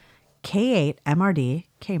 K8 MRD,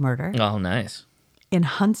 K-Murder. Oh, nice. In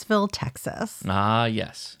Huntsville, Texas. Ah,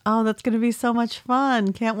 yes. Oh, that's going to be so much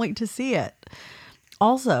fun. Can't wait to see it.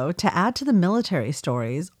 Also, to add to the military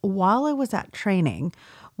stories, while I was at training,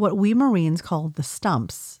 what we Marines called the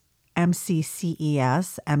stumps,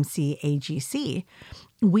 MCCES, MCAGC,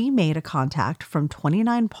 we made a contact from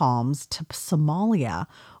 29 Palms to Somalia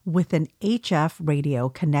with an HF radio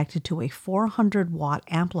connected to a 400-watt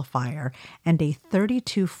amplifier and a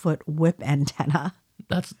 32-foot whip antenna.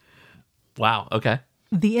 Wow, okay.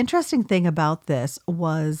 The interesting thing about this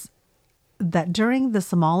was that during the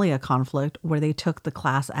Somalia conflict, where they took the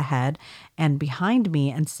class ahead and behind me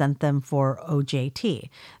and sent them for OJT.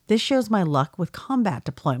 This shows my luck with combat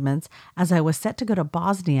deployments, as I was set to go to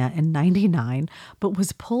Bosnia in '99, but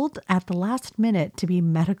was pulled at the last minute to be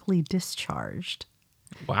medically discharged.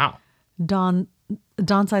 Wow. Don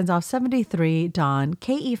signs off 73, Don,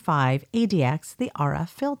 KE5, ADX, the RF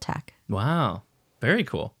Field Tech. Wow. Very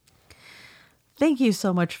cool. Thank you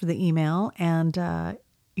so much for the email. And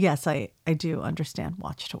yes, I do understand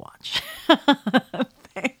watch to watch.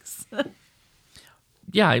 Thanks.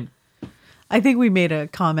 Yeah. I think we made a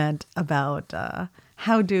comment about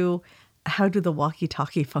how do the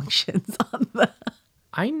walkie-talkie functions on the...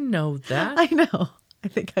 I know that. I know. I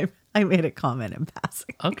think I made a comment in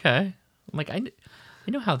passing. Okay. I'm like, I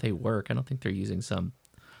know how they work. I don't think they're using they're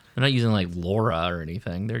not using like LoRa or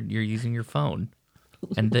anything. You're using your phone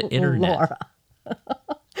and the internet. LoRa.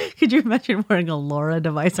 Could you imagine wearing a LoRa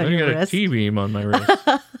device on your I got wrist? a T-beam on my wrist.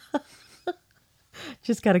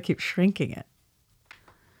 Just got to keep shrinking it.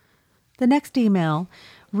 The next email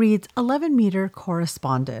reads 11-meter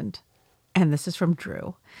correspondent. And this is from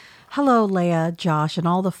Drew. Hello, Leia, Josh, and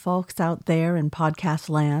all the folks out there in podcast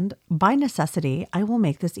land. By necessity, I will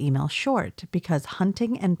make this email short because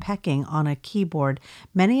hunting and pecking on a keyboard,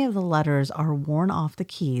 many of the letters are worn off the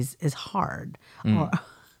keys, is hard.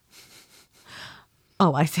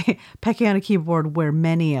 Oh, I see. Pecking on a keyboard where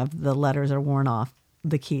many of the letters are worn off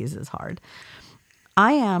the keys is hard.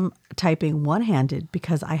 I am typing one-handed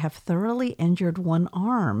because I have thoroughly injured one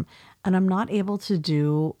arm and I'm not able to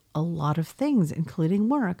do a lot of things, including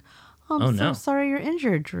work. I'm so sorry you're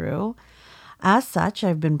injured, Drew. As such,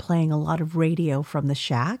 I've been playing a lot of radio from the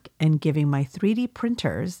shack and giving my 3D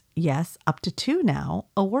printers, yes, up to 2 now,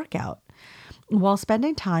 a workout. While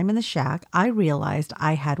spending time in the shack, I realized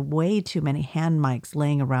I had way too many hand mics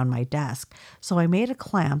laying around my desk, so I made a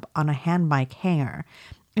clamp on a hand mic hanger.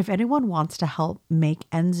 If anyone wants to help make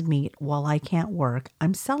ends meet while I can't work,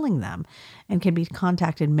 I'm selling them and can be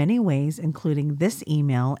contacted many ways, including this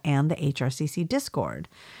email and the HRCC Discord.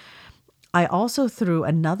 I also threw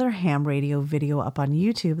another ham radio video up on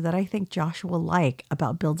YouTube that I think Josh will like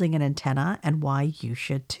about building an antenna and why you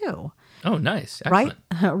should too. Oh, nice. Excellent.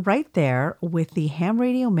 Right there with the Ham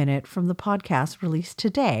Radio Minute from the podcast released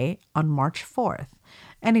today on March 4th.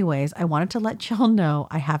 Anyways, I wanted to let y'all know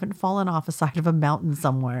I haven't fallen off a side of a mountain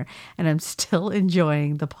somewhere and I'm still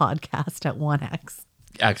enjoying the podcast at 1X.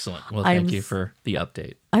 Excellent. Well, thank you for the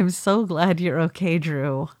update. I'm so glad you're okay,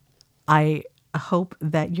 Drew. I hope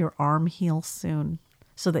that your arm heals soon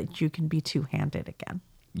so that you can be two-handed again.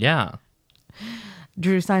 Yeah.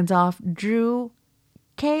 Drew signs off. Drew,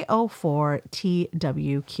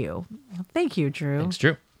 KO4TWQ. Thank you, Drew. Thanks,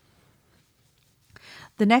 Drew.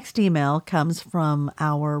 The next email comes from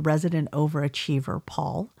our resident overachiever,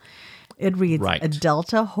 Paul. It reads, a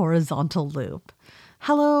delta horizontal loop.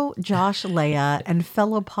 Hello, Josh, Leia, and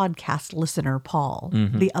fellow podcast listener Paul.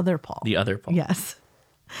 The other Paul. The other Paul. Yes.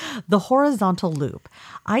 The horizontal loop.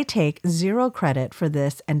 I take 0 credit for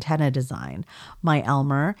this antenna design. My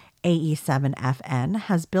Elmer, AE7FN,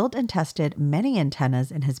 has built and tested many antennas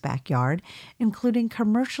in his backyard, including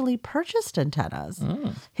commercially purchased antennas.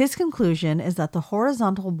 His conclusion is that the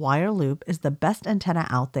horizontal wire loop is the best antenna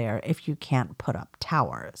out there if you can't put up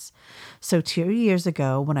towers. So 2 years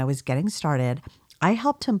ago, when I was getting started, I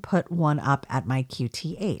helped him put one up at my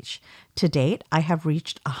QTH. To date, I have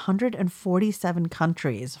reached 147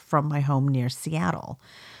 countries from my home near Seattle.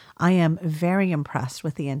 I am very impressed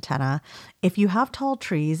with the antenna. If you have tall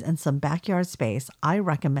trees and some backyard space, I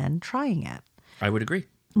recommend trying it. I would agree.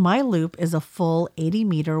 My loop is a full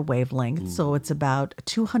 80-meter wavelength, so it's about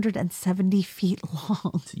 270 feet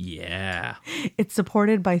long. Yeah. It's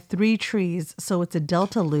supported by 3 trees, so it's a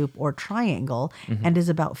delta loop or triangle and is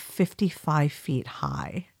about 55 feet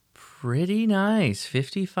high. Pretty nice.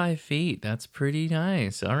 55 feet. That's pretty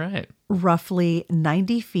nice. All right. Roughly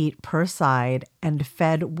 90 feet per side and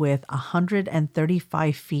fed with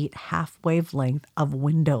 135 feet half wavelength of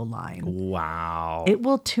window line. Wow. It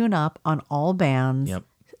will tune up on all bands. Yep.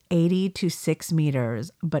 80 to 6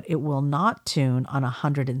 meters, but it will not tune on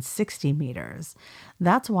 160 meters.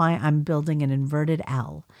 That's why I'm building an inverted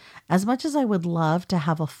L. As much as I would love to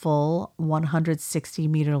have a full 160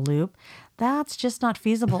 meter loop, that's just not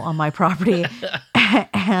feasible on my property.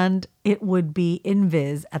 And it would be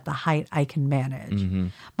invis at the height I can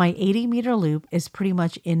manage. My 80 meter loop is pretty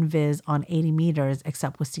much invis on 80 meters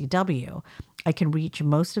except with CW. I can reach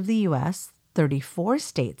most of the US, 34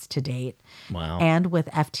 states to date. Wow. And with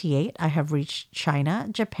FT8, I have reached China,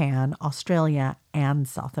 Japan, Australia, and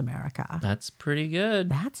South America. That's pretty good.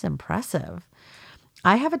 That's impressive.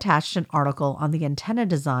 I have attached an article on the antenna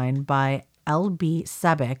design by LB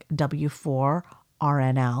Sebic W4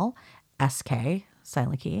 RNL SK,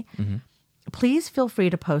 silent key. Please feel free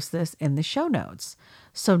to post this in the show notes.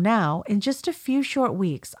 So now, in just a few short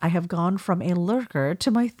weeks, I have gone from a lurker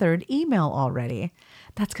to my 3rd email already.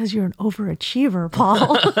 That's because you're an overachiever,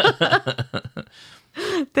 Paul.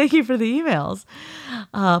 Thank you for the emails.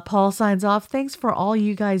 Paul signs off. Thanks for all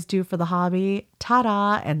you guys do for the hobby.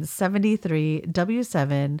 Ta-da and 73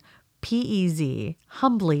 W7 PEZ.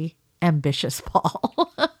 Humbly ambitious,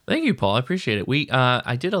 Paul. Thank you, Paul. I appreciate it.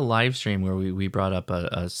 I did a live stream where we brought up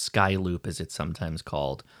a sky loop, as it's sometimes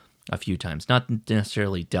called, a few times. Not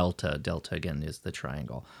necessarily delta. Delta, again, is the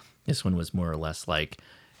triangle. This one was more or less like,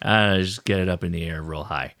 just get it up in the air real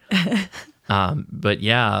high. But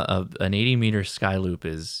yeah, an 80-meter sky loop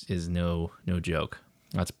is no joke.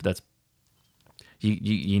 That's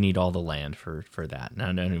you need all the land for that. Now,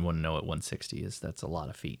 anyone know what 160 is? That's a lot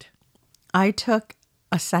of feet. I took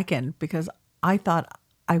a second because I thought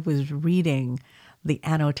I was reading the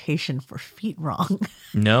annotation for feet wrong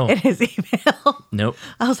No. in his email. Nope.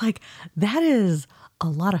 I was like, that is a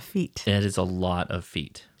lot of feet. It is a lot of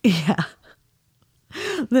feet. Yeah.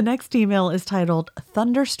 The next email is titled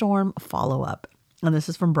Thunderstorm Follow-Up. And this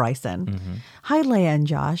is from Bryson. Hi, Leia and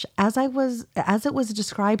Josh. As it was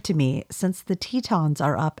described to me, since the Tetons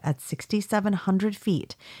are up at 6,700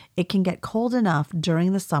 feet, it can get cold enough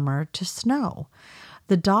during the summer to snow.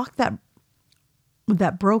 The dock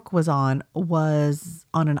that Broke was on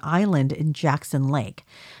an island in Jackson Lake.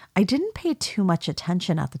 I didn't pay too much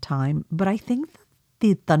attention at the time, but I think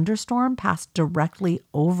the thunderstorm passed directly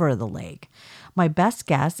over the lake. My best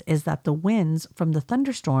guess is that the winds from the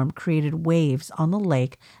thunderstorm created waves on the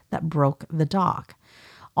lake that broke the dock.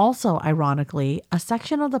 Also, ironically, a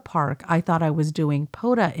section of the park I thought I was doing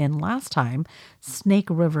POTA in last time, Snake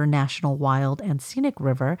River National Wild and Scenic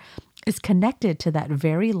River, is connected to that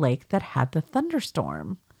very lake that had the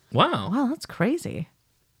thunderstorm. Wow. Wow, that's crazy.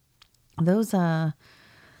 Those, all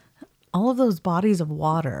of those bodies of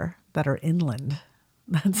water that are inland.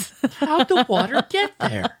 That's How'd the water get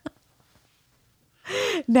there?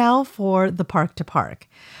 Now for the park to park.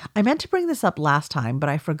 I meant to bring this up last time, but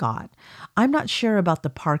I forgot. I'm not sure about the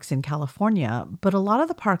parks in California, but a lot of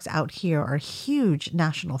the parks out here are huge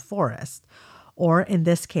national forests, or in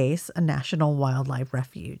this case, a national wildlife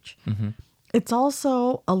refuge. It's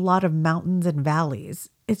also a lot of mountains and valleys.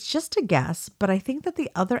 It's just a guess, but I think that the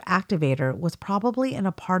other activator was probably in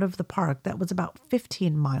a part of the park that was about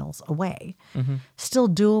 15 miles away. Still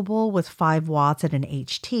doable with 5 watts at an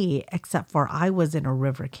HT, except for I was in a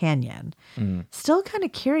river canyon. Still kind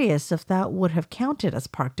of curious if that would have counted as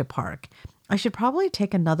park to park. I should probably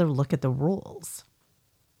take another look at the rules.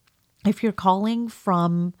 If you're calling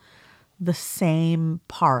from the same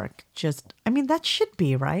park, that should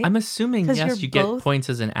be right. I'm assuming, 'Cause yes, you're you get both-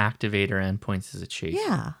 points as an activator and points as a chaser.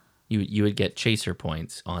 Yeah. You would get chaser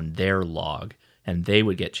points on their log, and they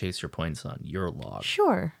would get chaser points on your log.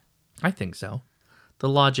 Sure. I think so. The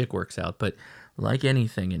logic works out, but like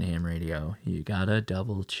anything in ham radio, you gotta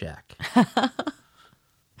double check.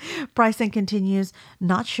 Bryson continues,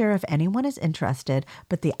 not sure if anyone is interested,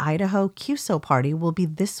 but the Idaho QSO party will be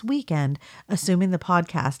this weekend, assuming the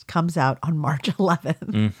podcast comes out on March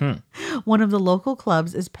 11th. One of the local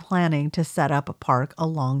clubs is planning to set up a park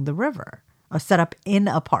along the river. Or set up in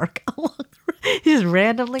a park along the river. He's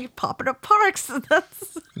randomly popping up parks.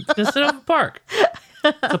 That's... Just set up a park.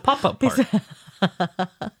 It's a pop-up park.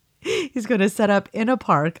 He's going to set up in a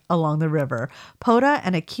park along the river. POTA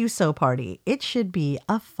and a QSO party. It should be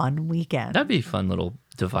a fun weekend. That'd be a fun little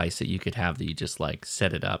device that you could have that you just like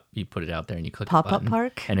set it up, you put it out there and you click Pop-up the button,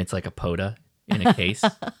 park? and it's like a POTA in a case.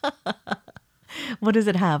 What does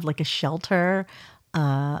it have? Like a shelter,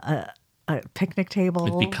 a picnic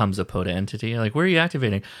table? It becomes a POTA entity. You're like, where are you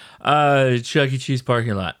activating? Chuck E. Cheese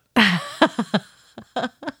parking lot.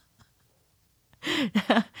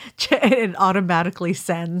 It automatically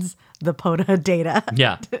sends the POTA data.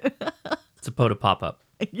 Yeah. It's a POTA pop-up.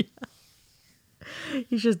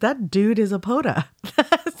 He's just, that dude is a POTA.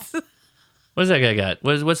 What's that guy got?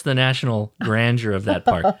 What's the national grandeur of that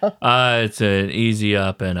park? It's an easy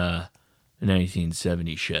up and a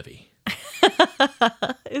 1970 Chevy.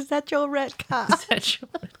 Is that Joe Redcott? Is that your-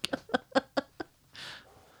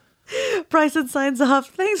 Bryson signs off.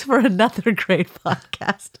 Thanks for another great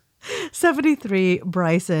podcast. 73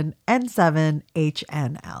 Bryson N7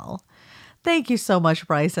 HNL. Thank you so much,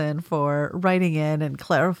 Bryson, for writing in and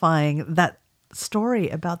clarifying that story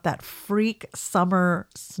about that freak summer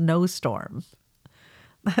snowstorm.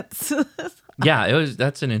 That's Yeah,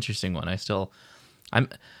 that's an interesting one. I'm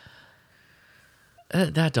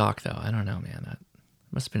that doc though. I don't know, man. That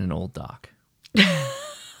must have been an old doc.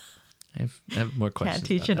 I have more questions. can't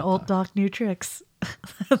teach about an that old doc new tricks.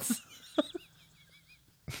 That's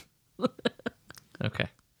Okay.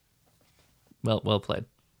 Well played.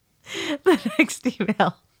 the next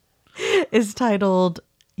email is titled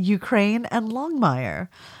Ukraine and Longmire.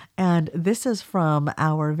 And this is from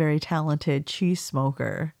our very talented cheese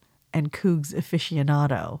smoker and Cougs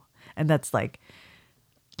aficionado. And that's like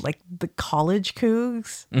the college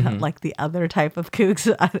Cougs, not like the other type of Cougs.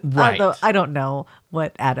 Right. Although I don't know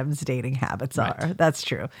what Adam's dating habits are. That's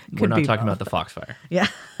true. We're not be talking both. about the Foxfire. Yeah.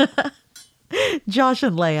 Josh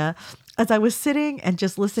and Leia, as I was sitting and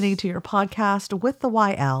just listening to your podcast with the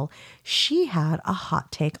YL, she had a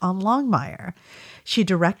hot take on Longmire. She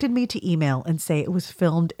directed me to email and say it was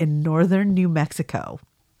filmed in northern New Mexico.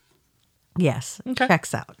 Yes, Okay.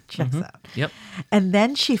 checks out. Yep. And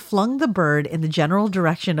then she flung the bird in the general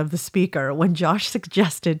direction of the speaker when Josh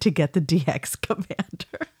suggested to get the DX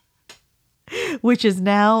Commander, which is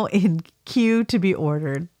now in queue to be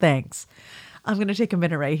ordered. Thanks. I'm going to take a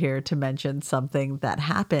minute right here to mention something that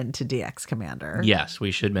happened to DX Commander. Yes,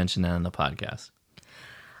 we should mention that on the podcast.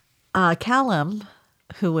 Callum,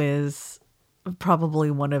 who is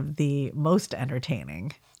probably one of the most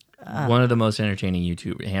entertaining. One of the most entertaining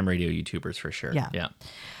ham radio YouTubers for sure. Yeah.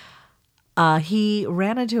 Yeah. He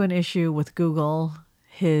ran into an issue with Google.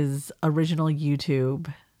 His original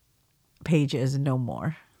YouTube page is no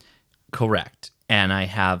more. Correct. And I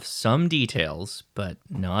have some details, but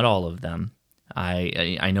not all of them.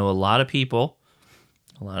 I know a lot of people,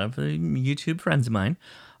 a lot of the YouTube friends of mine,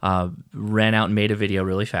 ran out and made a video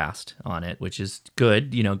really fast on it, which is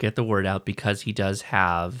good. Get the word out because he does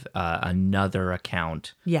have another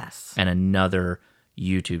account. Yes. And another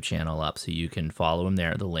YouTube channel up, so you can follow him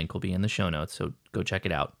there. The link will be in the show notes, so go check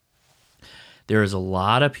it out. There is a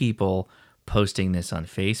lot of people posting this on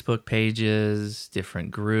Facebook pages,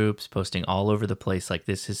 different groups, posting all over the place like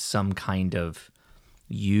this is some kind of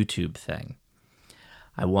YouTube thing.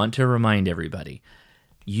 I want to remind everybody,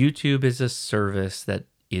 YouTube is a service that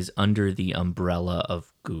is under the umbrella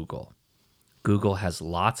of Google. Google has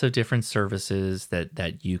lots of different services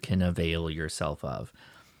that you can avail yourself of.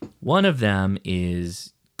 One of them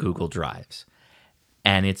is Google Drives.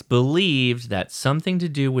 And it's believed that something to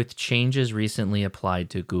do with changes recently applied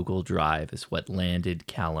to Google Drive is what landed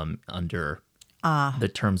Callum under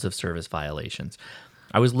the terms of service violations.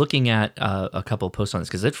 I was looking at a couple of posts on this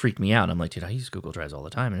because it freaked me out. I'm like, dude, I use Google Drives all the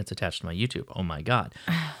time and it's attached to my YouTube. Oh my God.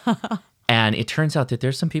 And it turns out that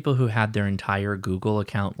there's some people who had their entire Google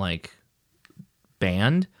account like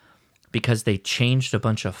banned because they changed a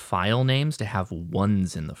bunch of file names to have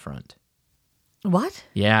ones in the front. What?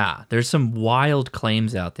 Yeah, there's some wild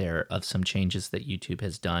claims out there of some changes that YouTube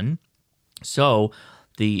has done. So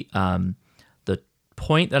the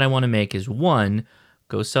point that I want to make is, one,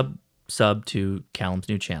 go sub to Callum's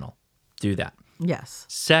new channel. Do that. Yes.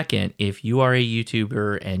 Second, if you are a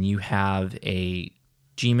YouTuber and you have a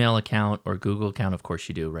Gmail account or Google account, of course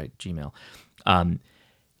you do, right? Gmail.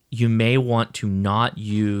 You may want to not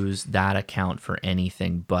use that account for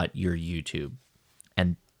anything but your YouTube.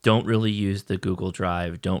 And don't really use the Google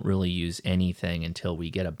Drive. Don't really use anything until we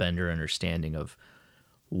get a better understanding of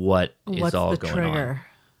what's all going on.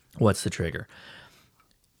 What's the trigger?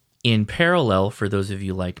 In parallel, for those of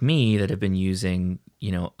you like me that have been using,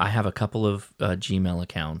 I have a couple of Gmail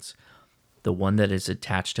accounts. The one that is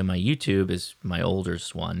attached to my YouTube is my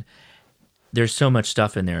oldest one. There's so much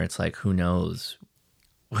stuff in there. It's like, who knows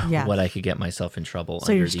what I could get myself in trouble.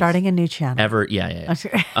 So you're starting a new channel.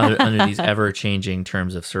 Under these ever-changing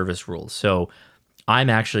terms of service rules. So I'm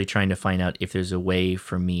actually trying to find out if there's a way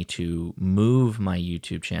for me to move my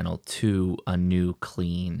YouTube channel to a new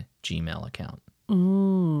clean Gmail account.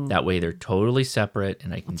 That way they're totally separate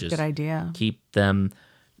and I can just good idea. Keep them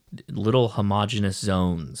little homogenous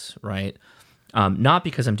zones, right? Not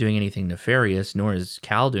because I'm doing anything nefarious, nor is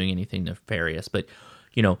Cal doing anything nefarious, but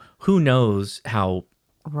who knows how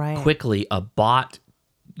quickly a bot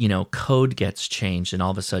code gets changed and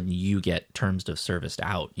all of a sudden you get terms of service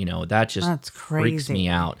out. That's freaks me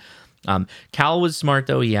out. Cal was smart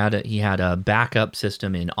though. He had a backup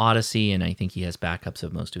system in Odyssey, and I think he has backups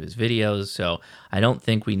of most of his videos. So I don't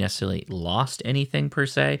think we necessarily lost anything per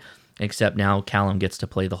se, except now Callum gets to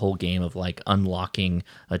play the whole game of like unlocking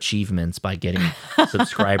achievements by getting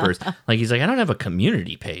subscribers. Like he's like, I don't have a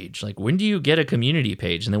community page. Like, when do you get a community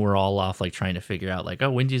page? And then we're all off like trying to figure out like, oh,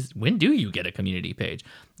 when do you get a community page?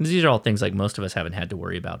 These are all things like most of us haven't had to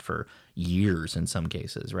worry about for years in some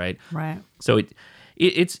cases, right? Right. So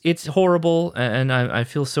it's horrible, and I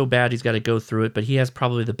feel so bad he's got to go through it, but he has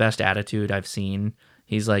probably the best attitude I've seen.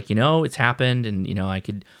 He's like, it's happened, and I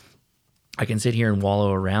can sit here and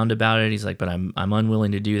wallow around about it. He's like, but I'm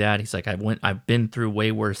unwilling to do that. He's like, I've been through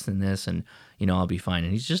way worse than this, and I'll be fine.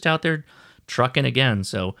 And he's just out there trucking again.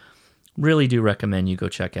 So really do recommend you go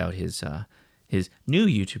check out his new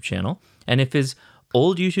YouTube channel. And if his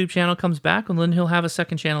old YouTube channel comes back, well, then he'll have a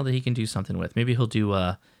second channel that he can do something with. Maybe he'll do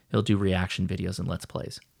reaction videos and Let's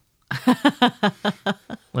Plays.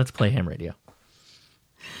 Let's Play Ham Radio.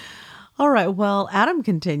 All right. Well, Adam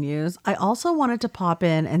continues. I also wanted to pop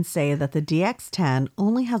in and say that the DX10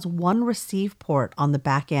 only has one receive port on the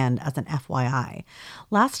back end as an FYI.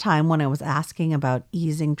 Last time when I was asking about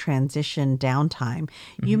easing transition downtime,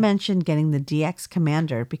 you mentioned getting the DX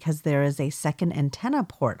Commander because there is a second antenna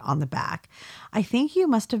port on the back. I think you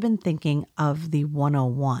must have been thinking of the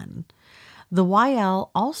 101. The YL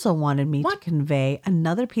also wanted me to convey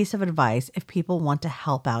another piece of advice if people want to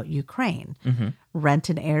help out Ukraine. Rent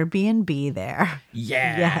an Airbnb there.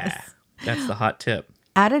 Yeah. Yes. That's the hot tip.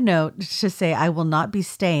 Add a note to say, I will not be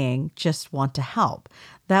staying, just want to help.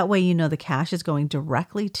 That way the cash is going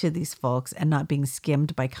directly to these folks and not being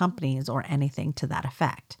skimmed by companies or anything to that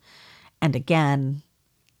effect. And again,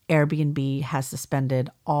 Airbnb has suspended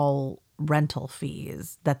all rental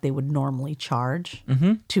fees that they would normally charge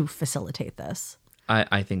to facilitate this.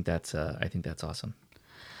 I think that's awesome.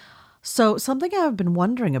 So something I've been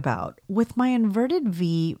wondering about with my inverted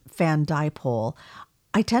V fan dipole,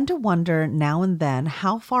 I tend to wonder now and then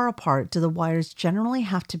how far apart do the wires generally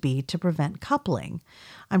have to be to prevent coupling.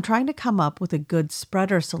 I'm trying to come up with a good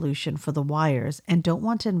spreader solution for the wires and don't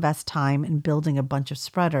want to invest time in building a bunch of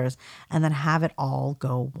spreaders and then have it all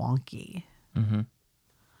go wonky.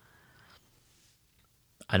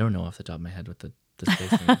 I don't know off the top of my head what the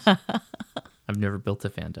spacing is. I've never built a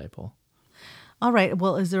fan dipole. All right.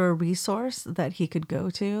 Well, is there a resource that he could go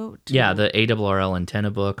to? Yeah, the ARRL antenna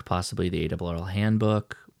book, possibly the ARRL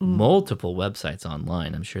handbook, multiple websites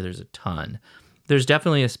online. I'm sure there's a ton. There's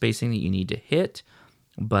definitely a spacing that you need to hit,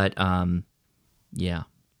 but yeah.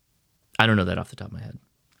 I don't know that off the top of my head.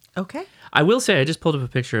 Okay. I will say I just pulled up a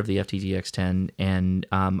picture of the FTDX10, and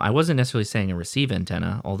I wasn't necessarily saying a receive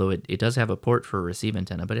antenna, although it does have a port for a receive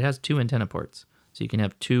antenna, but it has two antenna ports. So you can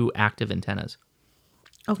have two active antennas.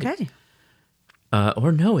 Okay.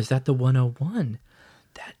 Or no, is that the 101?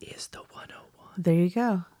 That is the 101. There you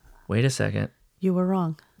go. Wait a second. You were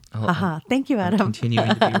wrong. Haha. Thank you, Adam. I'm continuing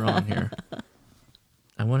to be wrong here.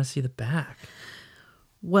 I want to see the back.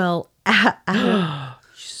 Well, Adam.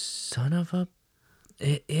 Son of a...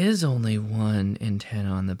 It is only one antenna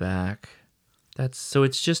on the back. So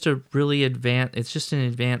it's just a really advanced... It's just an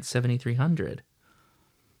advanced 7300.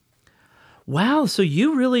 Wow, so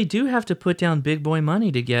you really do have to put down big boy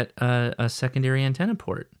money to get a secondary antenna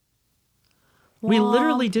port. We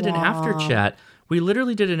literally did an after chat. We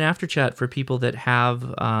literally did an after chat for people that have...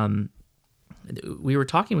 we were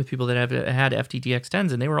talking with people that have had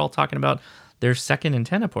FTDX10s, and they were all talking about their second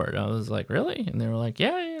antenna port. I was like, really? And they were like,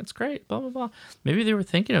 yeah, it's great, blah, blah, blah. Maybe they were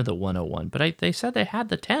thinking of the 101, but they said they had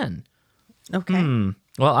the 10. Okay.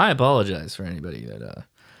 Well, I apologize for anybody that...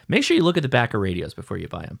 Make sure you look at the back of radios before you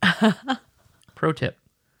buy them. Pro tip.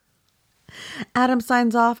 Adam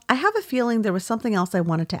signs off. I have a feeling there was something else I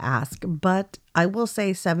wanted to ask, but I will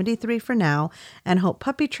say 73 for now and hope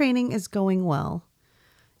puppy training is going well.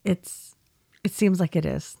 It seems like it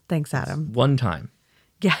is. Thanks, Adam. One time.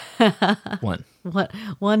 Yeah.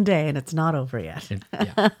 One day, and it's not over yet.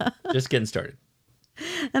 Yeah. Just getting started.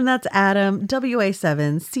 And that's Adam,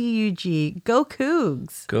 WA7CUG. Go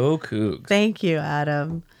Cougs. Go Cougs. Thank you,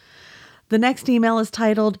 Adam. The next email is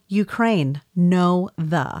titled Ukraine, No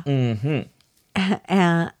The.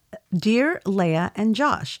 Dear Leia and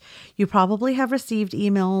Josh, you probably have received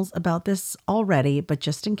emails about this already, but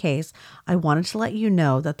just in case, I wanted to let you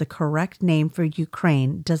know that the correct name for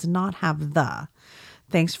Ukraine does not have the.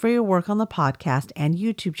 Thanks for your work on the podcast and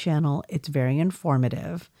YouTube channel. It's very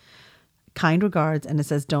informative. Kind regards, and it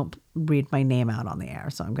says don't read my name out on the air,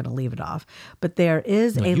 so I'm going to leave it off. But there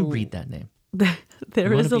is you read that name.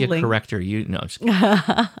 There is a link. Corrector. Just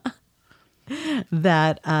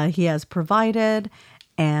that he has provided,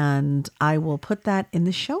 and I will put that in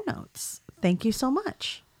the show notes. Thank you so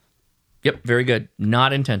much. Yep, very good.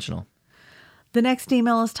 Not intentional. The next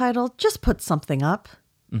email is titled Just Put Something Up,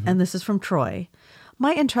 and this is from Troy.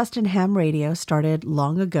 My interest in ham radio started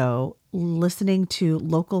long ago, listening to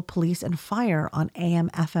local police and fire on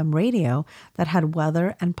AM/FM radio that had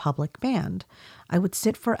weather and public band. I would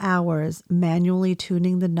sit for hours manually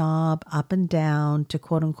tuning the knob up and down to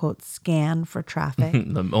quote unquote scan for traffic.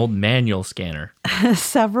 The old manual scanner.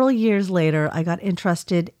 Several years later, I got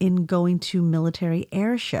interested in going to military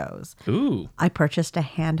air shows. Ooh. I purchased a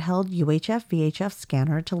handheld UHF VHF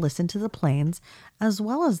scanner to listen to the planes as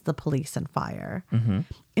well as the police and fire.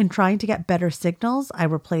 In trying to get better signals, I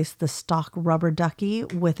replaced the stock rubber ducky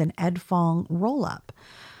with an Edfong roll-up.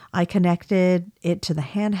 I connected it to the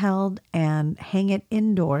handheld and hang it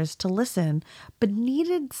indoors to listen, but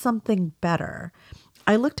needed something better.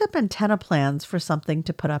 I looked up antenna plans for something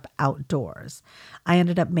to put up outdoors. I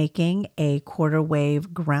ended up making a quarter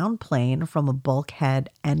wave ground plane from a bulkhead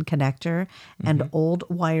end connector and old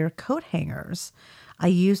wire coat hangers. I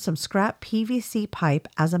used some scrap PVC pipe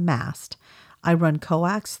as a mast. I run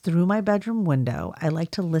coax through my bedroom window. I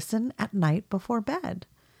like to listen at night before bed.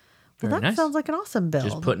 Well, Very that nice. sounds like an awesome build.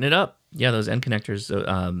 Just putting it up. Yeah, those end connectors,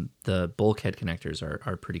 the bulkhead connectors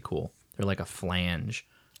are pretty cool. They're like a flange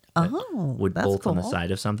that would that's bolt on the cool. side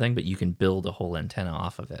of something, but you can build a whole antenna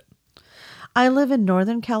off of it. I live in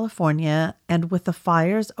Northern California, and with the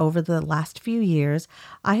fires over the last few years,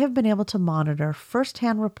 I have been able to monitor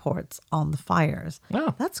firsthand reports on the fires.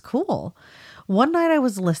 Wow. That's cool. One night I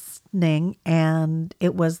was listening, and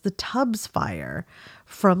it was the Tubbs fire.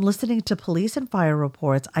 From listening to police and fire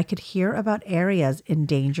reports, I could hear about areas in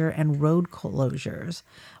danger and road closures.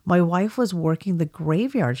 My wife was working the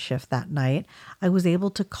graveyard shift that night. I was able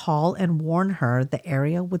to call and warn her the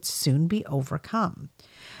area would soon be overcome.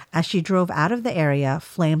 As she drove out of the area,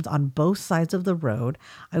 flames on both sides of the road,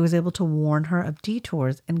 I was able to warn her of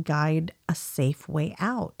detours and guide a safe way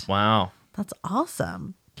out. Wow. That's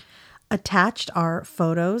awesome. Attached are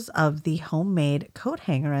photos of the homemade coat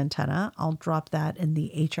hanger antenna. I'll drop that in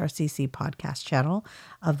the HRCC podcast channel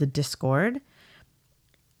of the Discord.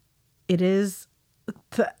 It is,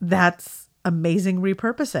 that's amazing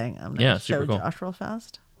repurposing. I'm going to Yeah, show super cool. Josh real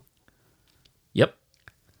fast. Yep.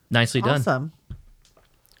 Nicely done. Awesome.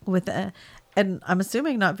 With and I'm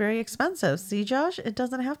assuming not very expensive. See, Josh, it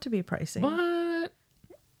doesn't have to be pricey. What?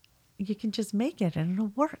 You can just make it and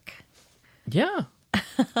it'll work. Yeah.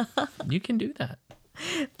 You can do that.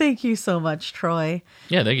 Thank you so much, Troy.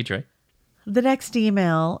 Yeah, thank you, Trey. The next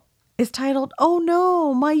email is titled, "Oh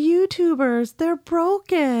no, my YouTubers, they're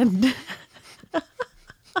broken."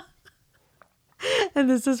 And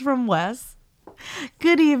this is from Wes.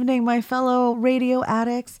 Good evening, my fellow radio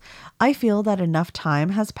addicts. I feel that enough time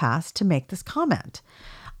has passed to make this comment.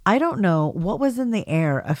 I don't know what was in the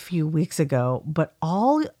air a few weeks ago, but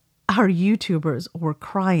all our YouTubers were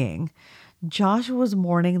crying. Josh was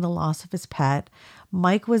mourning the loss of his pet.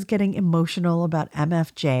 Mike was getting emotional about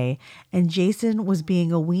MFJ, and Jason was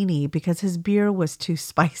being a weenie because his beer was too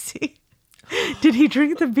spicy. Did he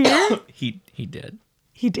drink the beer? He did.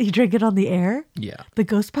 He drank it on the air? Yeah. The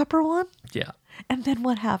ghost pepper one? Yeah. And then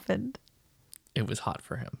what happened? It was hot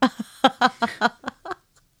for him.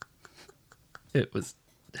 It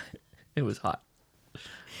was hot.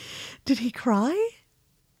 Did he cry?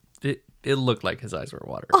 It looked like his eyes were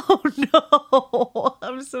watering. Oh no.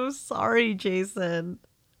 I'm so sorry, Jason.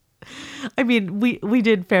 I mean, we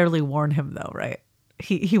did fairly warn him though, right?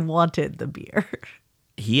 He wanted the beer.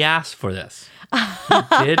 He asked for this.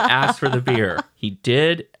 He did ask for the beer. He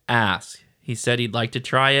did ask. He said he'd like to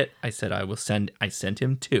try it. I said I sent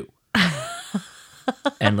him 2.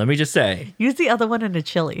 And let me just say, Use the other one in a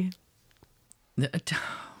chili.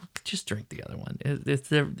 just drink the other one. Not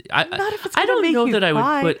if it's I gonna don't make know you that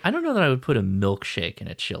cry. I don't know that I would put a milkshake in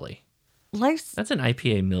a chili. Life's That's an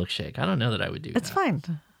IPA milkshake. I don't know that I would do It's that. fine.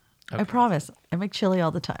 I Okay. promise. I make chili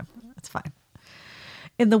all the time. It's fine.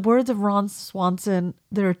 In the words of Ron Swanson,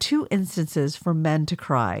 there are 2 instances for men to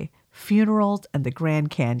cry: funerals and the Grand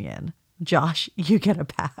Canyon. Josh, you get a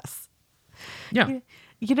pass. Yeah.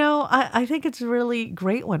 You know, I think it's really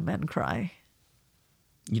great when men cry.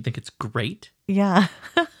 You think it's great? Yeah.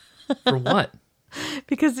 For what?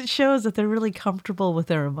 Because it shows that they're really comfortable with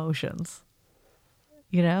their emotions.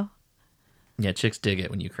 You know? Yeah, chicks dig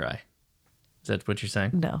it when you cry. Is that what you're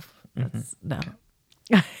saying? No. That's no.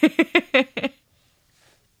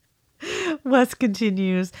 Wes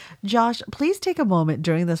continues, Josh, please take a moment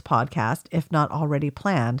during this podcast, if not already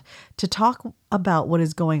planned, to talk about what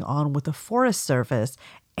is going on with the Forest Service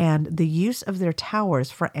and the use of their towers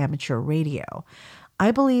for amateur radio. I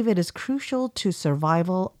believe it is crucial to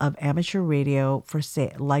survival of amateur radio for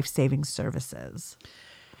life-saving services.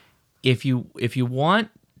 If you want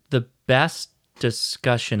the best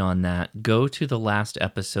discussion on that, go to the last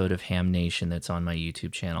episode of Ham Nation that's on my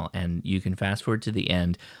YouTube channel, and you can fast forward to the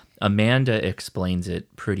end. Amanda explains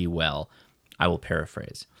it pretty well. I will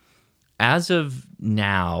paraphrase. As of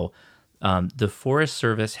now, the Forest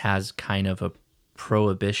Service has kind of a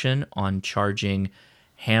prohibition on charging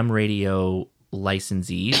ham radio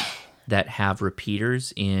licensees that have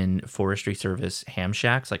repeaters in Forestry Service ham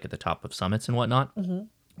shacks, like at the top of summits and whatnot,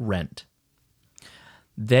 rent.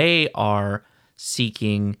 They are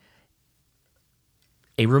seeking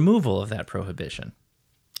a removal of that prohibition.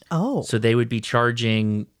 Oh. So they would be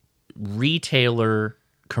charging retailer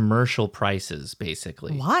commercial prices,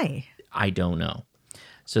 basically. Why? I don't know.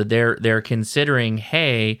 So they're considering,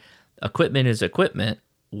 hey, equipment is equipment.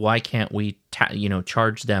 Why can't we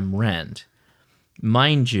charge them rent?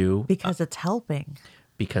 Mind you, Because it's helping.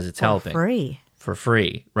 because it's For helping free. for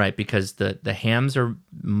free, right? Because the hams are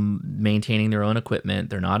maintaining their own equipment.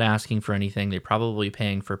 They're not asking for anything. They're probably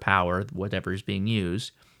paying for power, whatever is being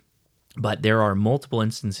used. But there are multiple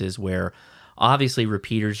instances where obviously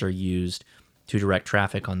repeaters are used to direct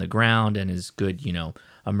traffic on the ground and is good,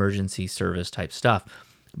 emergency service type stuff.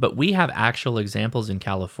 But we have actual examples in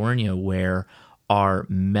California where our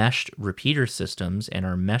meshed repeater systems and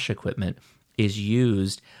our mesh equipment is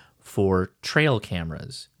used for trail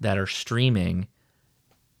cameras that are streaming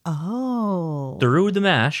through the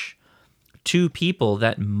mesh to people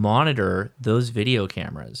that monitor those video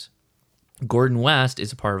cameras. Gordon West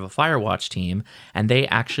is a part of a Firewatch team, and they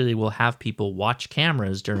actually will have people watch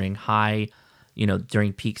cameras during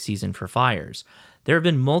during peak season for fires. There have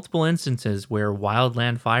been multiple instances where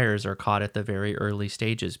wildland fires are caught at the very early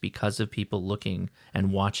stages because of people looking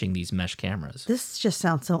and watching these mesh cameras. This just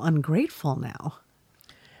sounds so ungrateful now.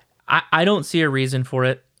 I don't see a reason for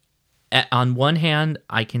it. On one hand,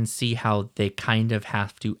 I can see how they kind of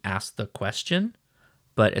have to ask the question,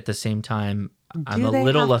 but at the same time, I'm a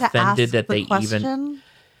little offended that they even.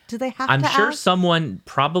 Do they have I'm to sure ask? someone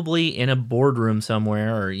probably in a boardroom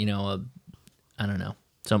somewhere, or I don't know,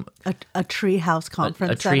 A treehouse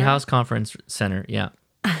conference a treehouse conference center, yeah,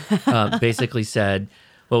 basically said,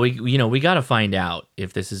 "Well, we got to find out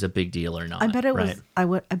if this is a big deal or not." I bet it right?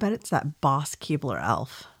 was. I bet it's that boss Keebler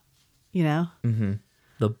elf. You know?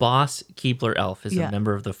 The boss Keebler Elf is Yeah. a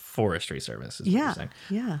member of the Forestry Service. Is what you're Yeah. saying.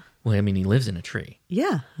 Yeah. Well, I mean, he lives in a tree.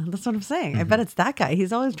 Yeah. That's what I'm saying. I bet it's that guy.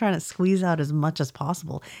 He's always trying to squeeze out as much as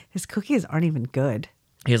possible. His cookies aren't even good.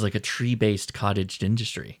 He has like a tree-based cottage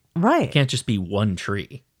industry. Right. It can't just be one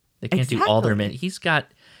tree. They can't do all their Exactly. He's got,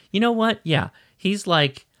 you know what? Yeah, he's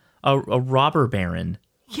like a robber baron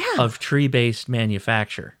Yeah. of tree-based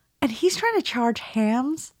manufacture. And he's trying to charge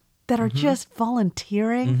hams that are just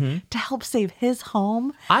volunteering to help save his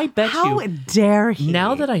home. I bet How you- dare he?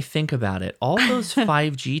 Now that I think about it, all those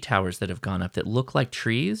 5G towers that have gone up that look like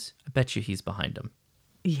trees, I bet you he's behind them.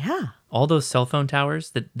 Yeah. All those cell phone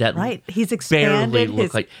towers that Right. He's barely expanded look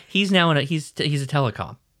his like he's now in a he's a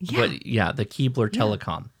telecom. Yeah. But yeah, the Keebler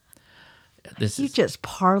Telecom. This He is just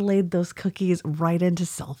parlayed those cookies right into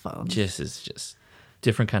cell phones. just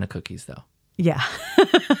different kind of cookies though. Yeah.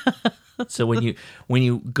 So when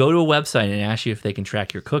you go to a website and ask you if they can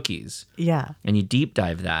track your cookies, Yeah. and you deep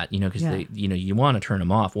dive that, because Yeah. they you want to turn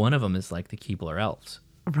them off. One of them is like the Keebler elves,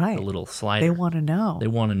 Right. the little slider. They want to know. They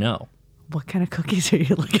want to know. What kind of cookies are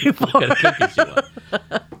you looking for? What kind of cookies you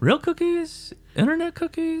want? Real cookies? Internet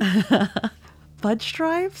cookies? Fudge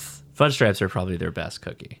stripes? Fudge Stripes are probably their best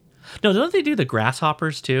cookie. No, don't they do the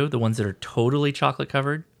grasshoppers too? The ones that are totally chocolate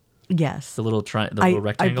covered? Yes. The little I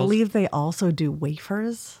rectangles? believe they also do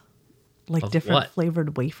wafers, like Of different what?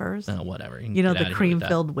 flavored wafers. Oh, whatever. can You know, get the outta here with that.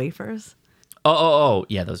 cream-filled wafers? Oh.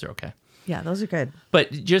 Yeah, those are okay. Yeah, those are good.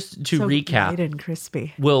 But just to So recap, light and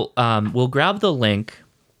crispy. we'll grab the link.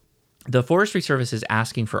 The Forestry Service is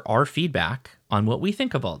asking for our feedback on what we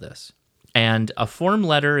think of all this. And a form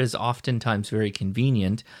letter is oftentimes very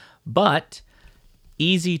convenient, but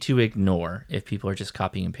easy to ignore if people are just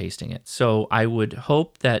copying and pasting it. So I would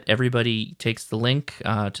hope that everybody takes the link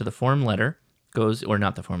to the form letter,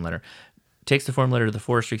 takes the form letter to the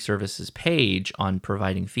Forestry Service's page on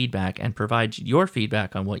providing feedback and provides your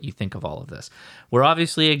feedback on what you think of all of this. We're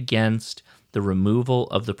obviously against the removal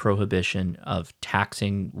of the prohibition of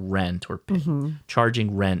taxing rent or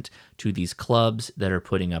charging rent to these clubs that are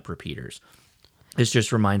putting up repeaters. This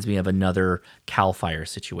just reminds me of another CAL FIRE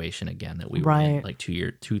situation again that we were in Right. like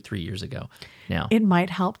 3 years ago now. It might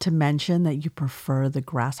help to mention that you prefer the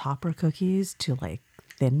grasshopper cookies to like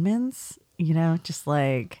Thin Mints, you know, just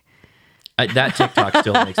like That TikTok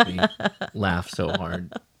still makes me laugh so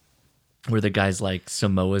hard. Where the guy's like,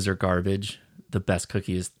 Samoas are garbage. The best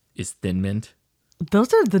cookie is Thin Mint.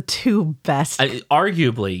 those are the two best.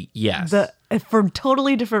 Arguably, yes. For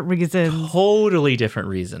totally different reasons. Totally different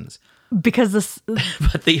reasons. Because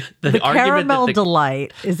But the argument caramel that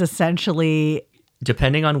delight is essentially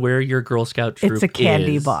depending on where your Girl Scout troop It's a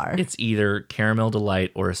candy is, bar. It's either Caramel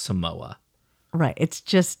Delight or a Samoa. right. It's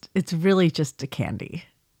really just a candy.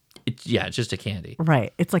 It's just a candy.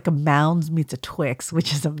 Right. It's like a Mounds meets a Twix,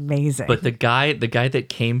 which is amazing. But the guy that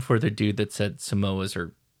came for the dude that said Samoas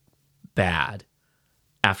are bad,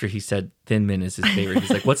 after he said Thin Mint is his favorite,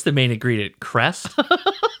 he's like, "What's the main ingredient? Crest?"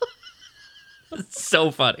 It's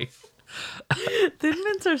so funny. Thin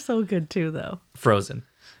Mints are so good too, though. Frozen.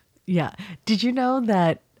 Yeah. Did you know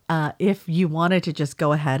that if you wanted to just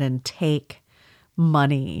go ahead and take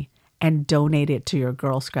money and donate it to your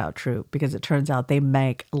Girl Scout troop, because it turns out they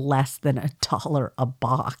make less than $1 a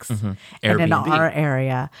box. And in Airbnb. our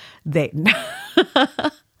area,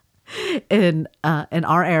 in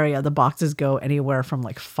our area, the boxes go anywhere from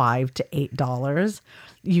like $5 to $8.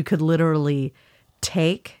 You could literally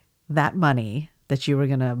take that money that you were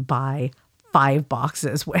going to buy 5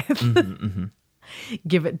 boxes with,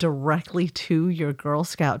 give it directly to your Girl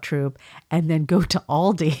Scout troop, and then go to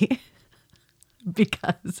Aldi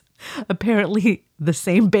because apparently the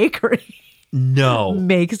same bakery No.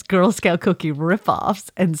 makes Girl Scout cookie ripoffs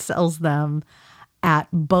and sells them at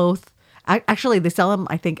both. Actually, they sell them,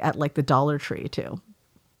 I think, at like the Dollar Tree too.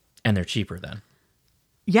 And they're cheaper then.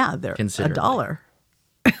 Yeah, they're Considerably. $1.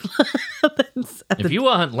 If you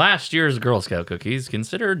want last year's Girl Scout cookies,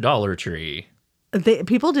 consider Dollar Tree.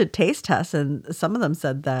 People did taste tests, and some of them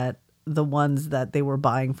said that the ones that they were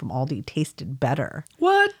buying from Aldi tasted better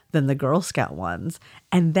What? than the Girl Scout ones.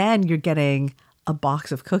 And then you're getting a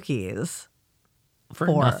box of cookies. For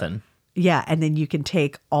Or- nothing. Yeah, and then you can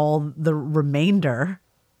take all the remainder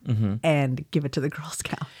Mm-hmm. and give it to the Girl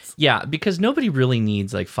Scouts. Yeah, because nobody really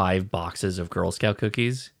needs like 5 boxes of Girl Scout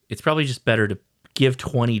cookies. It's probably just better to give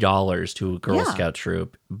 $20 to a Girl Yeah. Scout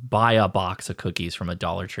troop, buy a box of cookies from a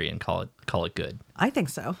Dollar Tree, and call it good. I think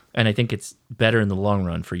so. And I think it's better in the long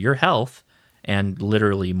run for your health and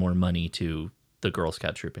literally more money to the Girl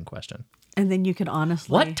Scout troop in question. And then you can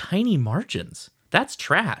honestly... What tiny margins? That's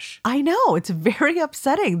trash. I know. It's very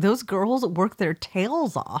upsetting. Those girls work their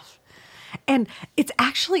tails off. And it's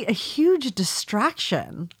actually a huge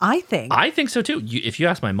distraction, I think. I think so too. If you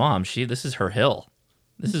ask my mom, this is her hill.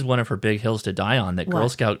 This is one of her big hills to die on. That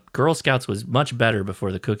What? Girl Scouts was much better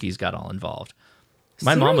before the cookies got all involved.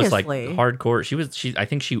 My mom was like Seriously? hardcore. I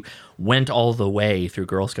think she went all the way through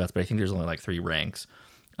Girl Scouts, but I think there's only like 3 ranks.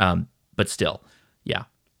 But still, yeah.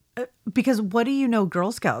 Because what do you know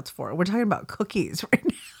Girl Scouts for? We're talking about cookies right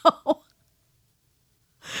now.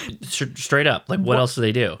 Straight up, like what else do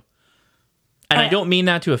they do? And I don't mean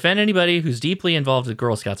that to offend anybody who's deeply involved with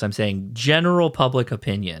Girl Scouts. I'm saying general public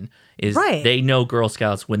opinion is Right. they know Girl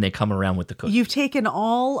Scouts when they come around with the cookies. You've taken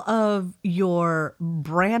all of your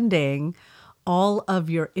branding, all of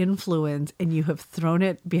your influence, and you have thrown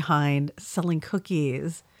it behind selling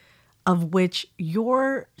cookies, of which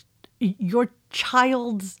your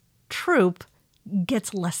child's troop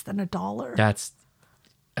gets less than $1. That's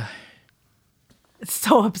It's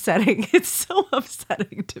so upsetting. It's so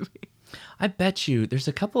upsetting to me. I bet you there's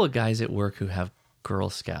a couple of guys at work who have Girl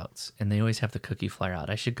Scouts and they always have the cookie flyer out.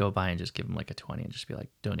 I should go by and just give them like a 20 and just be like,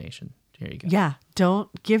 donation to Here you go. Yeah, don't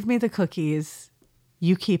give me the cookies.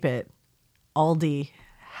 You keep it. Aldi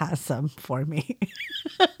has some for me.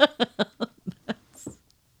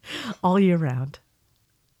 All year round.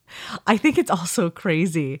 I think it's also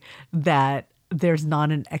crazy that there's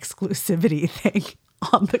not an exclusivity thing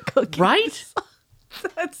on the cookies. Right?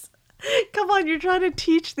 Come on, you're trying to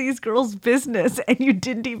teach these girls business and you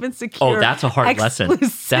didn't even secure. Oh, that's a hard lesson. That's a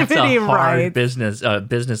exclusivity hard rights.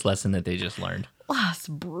 business lesson that they just learned. Oh, it's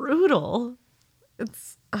brutal.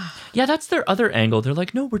 It's Yeah, that's their other angle. They're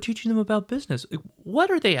like, no, we're teaching them about business. What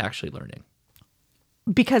are they actually learning?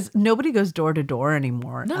 because nobody goes door to door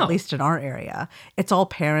anymore, No. at least in our area. It's all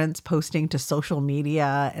parents posting to social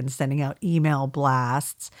media and sending out email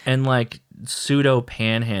blasts. And like pseudo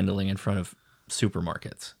panhandling in front of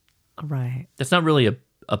supermarkets. Right. That's not really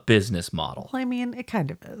a business model. Well, I mean, it kind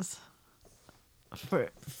of is.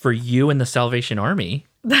 For you and the Salvation Army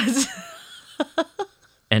That's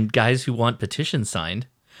and guys who want petitions signed,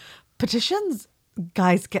 petitions.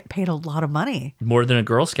 Guys get paid a lot of money. more than a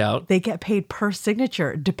Girl Scout. They get paid per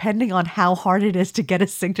signature, depending on how hard it is to get a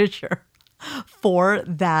signature for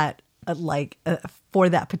that, for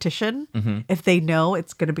that petition. Mm-hmm. If they know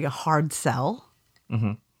it's going to be a hard sell,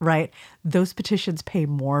 right? Those petitions pay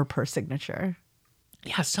more per signature.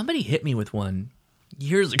 Yeah, somebody hit me with one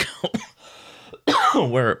years ago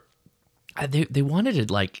where they wanted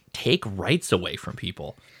to like take rights away from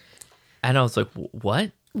people. And I was like,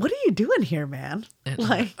 what? What are you doing here, man?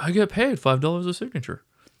 Like, I get paid $5 a signature.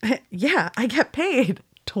 yeah, I get paid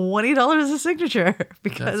 $20 a signature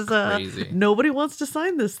because That's crazy. nobody wants to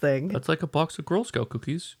sign this thing. That's like a box of Girl Scout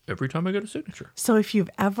cookies every time I get a signature. So if you've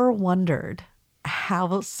ever wondered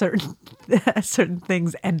how certain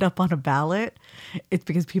things end up on a ballot, it's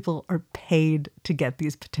because people are paid to get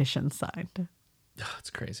these petitions signed. Oh, it's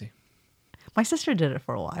crazy. My sister did it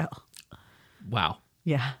for a while. Wow.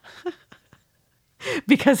 Yeah.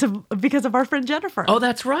 because of our friend Jennifer. Oh,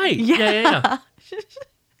 that's right. Yeah.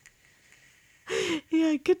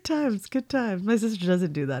 Yeah, good times, good times. My sister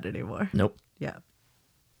doesn't do that anymore. Nope. Yeah.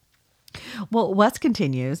 Well, Wes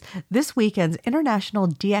continues. This weekend's International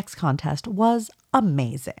DX contest was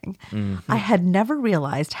amazing. I had never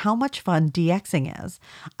realized how much fun DXing is.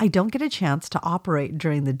 I don't get a chance to operate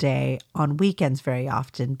during the day on weekends very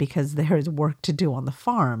often because there is work to do on the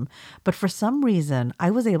farm. But for some reason,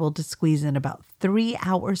 I was able to squeeze in about 3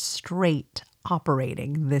 hours straight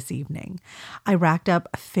operating this evening. I racked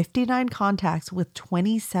up 59 contacts with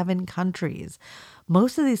 27 countries.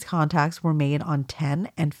 Most of these contacts were made on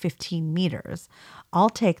 10 and 15 meters.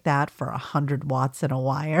 I'll take that for 100 watts in a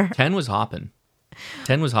wire. 10 was hopping.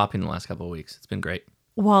 10 was hopping the last couple of weeks. It's been great.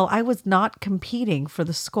 While I was not competing for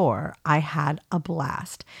the score, I had a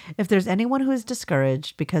blast. If there's anyone who is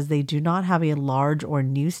discouraged because they do not have a large or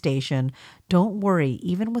new station, don't worry.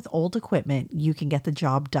 Even with old equipment, you can get the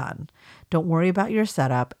job done. Don't worry about your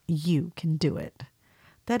setup. You can do it.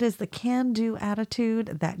 That is the can-do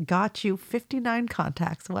attitude that got you 59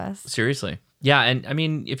 contacts, Wes. Seriously. Yeah, and I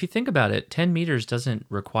mean, if you think about it, 10 meters doesn't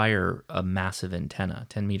require a massive antenna.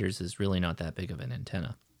 10 meters is really not that big of an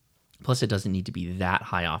antenna. Plus, it doesn't need to be that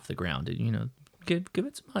high off the ground. You know, give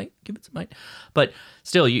it some height. Give it some height. But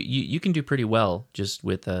still, you can do pretty well just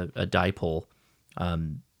with a dipole.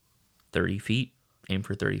 30 feet. Aim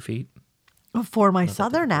for 30 feet. For my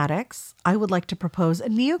southern addicts, I would like to propose a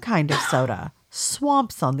new kind of soda.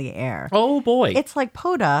 Swamps on the air. Oh, boy. It's like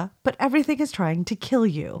Poda, but everything is trying to kill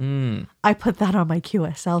you. I put that on my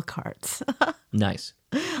QSL cards. Nice.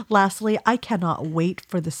 Lastly, I cannot wait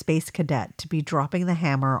for the Space Cadet to be dropping the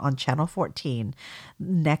hammer on Channel 14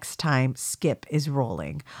 next time Skip is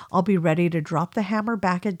rolling. I'll be ready to drop the hammer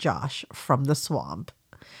back at Josh from the swamp.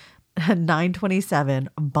 927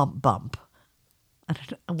 bump bump. I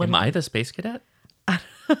don't know. Am I the space cadet? I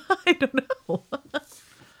don't know.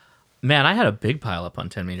 Man, I had a big pile up on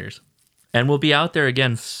 10 meters. And we'll be out there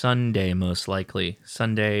again Sunday, most likely.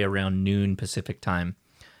 Sunday around noon Pacific time.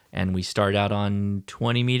 And we start out on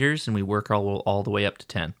 20 meters and we work all the way up to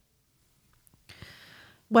 10.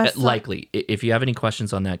 Wes, Likely. If you have any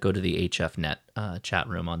questions on that, go to the HFNet chat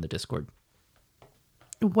room on the Discord.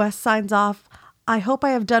 Wes signs off. I hope I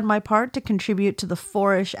have done my part to contribute to the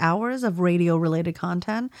 4-ish hours of radio-related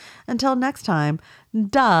content. Until next time,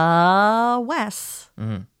 duh, Wes.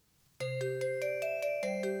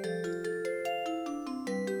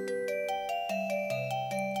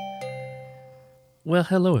 Well,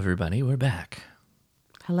 hello, everybody. We're back.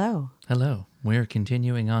 Hello. Hello. We're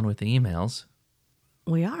continuing on with the emails.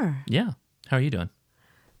 We are. Yeah. How are you doing?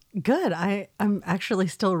 Good. I'm actually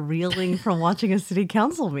still reeling from watching a city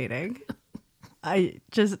council meeting.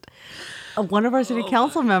 One of our city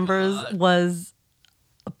council members was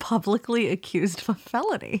publicly accused of a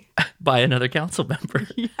felony. by another council member.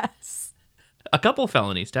 Yes. A couple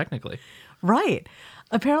felonies, technically. Right.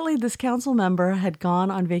 Apparently, this council member had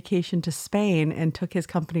gone on vacation to Spain and took his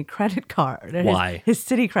company credit card. Why? His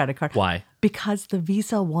city credit card. Why? Because the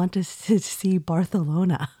visa wanted to see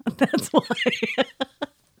Barcelona. That's why.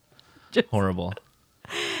 Horrible.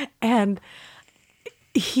 And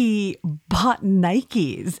he bought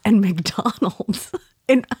Nikes and McDonald's.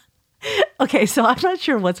 And okay, so I'm not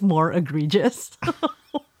sure what's more egregious.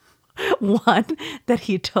 One, that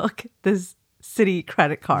he took this city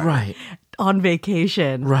credit card Right. on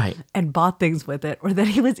vacation Right. and bought things with it, or that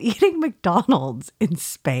he was eating McDonald's in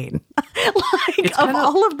Spain. Like, of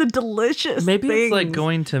all of the delicious Maybe things it's like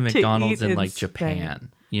going to McDonald's eat in like Spain.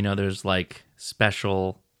 Japan. You know, there's like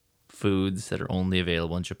special foods that are only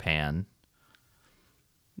available in Japan.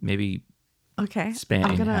 Maybe Okay. Spain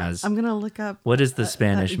I'm has- gonna look up. what is the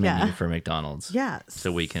Spanish menu yeah. for McDonald's? Yeah.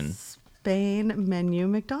 So we can. Spain menu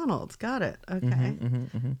McDonald's. Got it. Okay.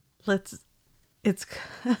 Let's. It's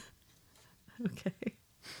okay.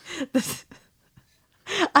 This.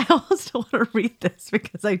 I almost don't want to read this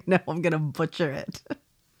because I know I'm gonna butcher it.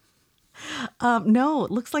 No,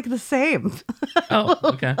 it looks like the same. Oh,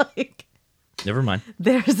 okay. Like, Never mind.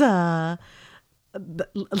 there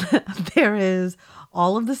is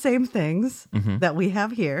all of the same things that we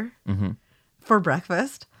have here for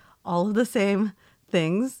breakfast. All of the same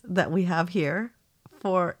things that we have here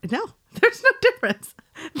for no. There's no difference.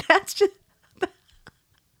 That's just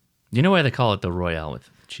You know why they call it the Royale with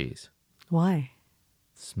cheese? why.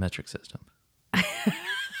 It's a metric system.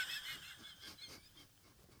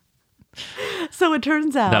 So it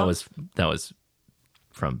turns out That was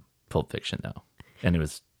from Pulp Fiction, though, and it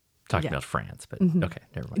was talking Yeah. about France. But okay,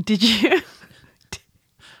 never mind. Did you?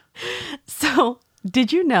 So,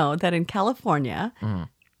 did you know that in California,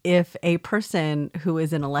 if a person who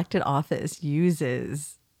is in elected office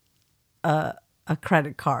uses a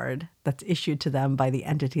credit card that's issued to them by the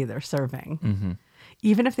entity they're serving,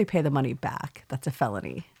 even if they pay the money back, that's a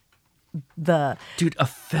felony. Dude, a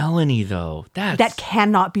felony though. That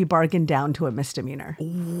cannot be bargained down to a misdemeanor.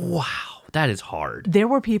 Wow, that is hard. There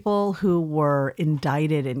were people who were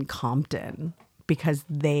indicted in Compton because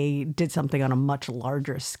they did something on a much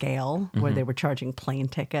larger scale where they were charging plane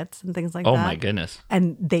tickets and things like Oh that. my goodness.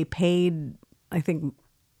 And they paid, I think,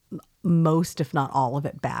 most, if not all of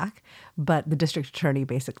it back. But the district attorney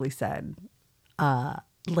basically said, on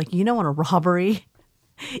a robbery,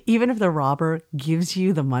 even if the robber gives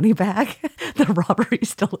you the money back, the robbery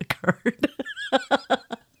still occurred.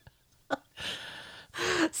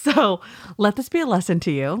 So let this be a lesson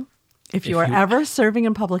to you. If you are ever serving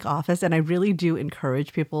in public office, and I really do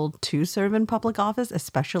encourage people to serve in public office,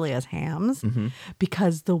 especially as hams,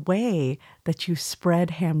 because the way that you spread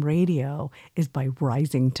ham radio is by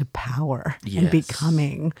rising to power and Yes.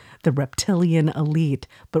 becoming the reptilian elite,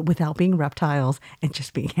 but without being reptiles and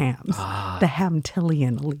just being hams. The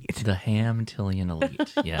hamtillion elite. The Hamtillion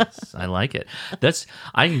elite. Yes, I like it.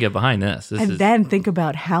 I can get behind this. And then think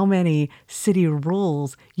about how many city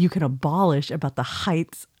rules you can abolish about the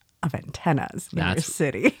heights of antennas in your That's-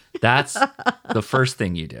 city. That's the first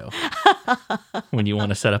thing you do when you want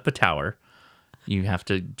to set up a tower. You have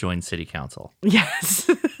to join city council. Yes.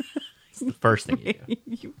 It's the first thing you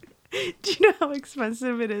do. Do you know how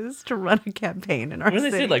expensive it is to run a campaign in our What did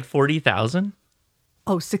they city? say? Like 40,000?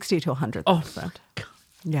 60 to 100%. Oh,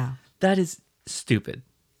 Yeah. that is stupid.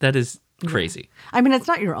 That is crazy. I mean, it's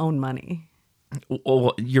not your own money.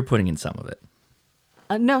 Well, you're putting in some of it.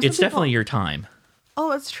 No, some It's people- definitely your time.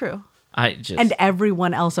 Oh, it's true. And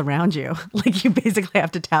everyone else around you. Like, you basically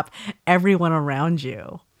have to tap everyone around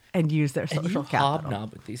you and use their social you capital.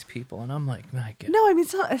 hobnob with these people, and I'm like, my God. No, I mean,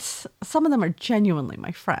 some of them are genuinely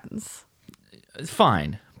my friends. It's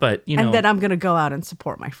fine, but you know, And then I'm going to go out and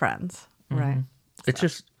support my friends. Right.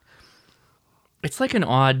 it's like an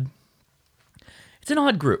odd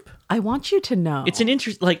group. I want you to know. It's an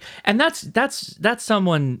interest, like, and that's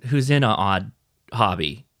someone who's in an odd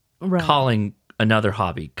hobby, Right. calling another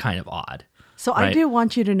hobby kind of odd. So I right? do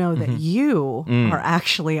want you to know that you are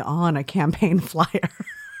actually on a campaign flyer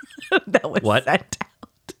that was What? sent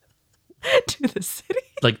out to the city.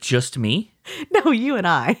 Like just me? No, you and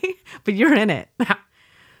I, but you're in it.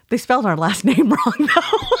 They spelled our last name wrong,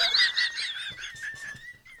 though.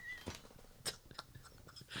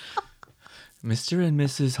 Mr. and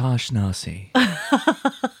Mrs. Hashnasi.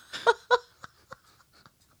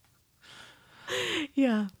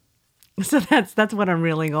 Yeah. So that's what I'm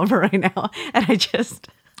reeling over right now, and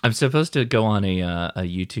I'm supposed to go on a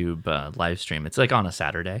YouTube live stream. It's like on a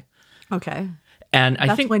Saturday, okay. and I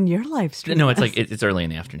That's think when your live stream. no, it's is. like it's early in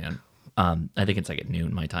the afternoon. I think it's like at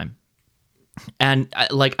noon my time. And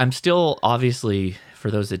I'm still, obviously,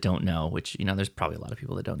 for those that don't know, which, there's probably a lot of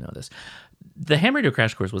people that don't know this, the Ham Radio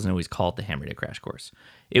Crash Course wasn't always called the Ham Radio Crash Course.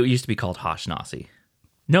 It used to be called Hoshnasi.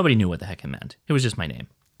 Nobody knew what the heck it meant. It was just my name.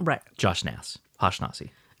 Right. Josh Nass. Hoshnasi.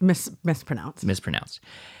 Mispronounced.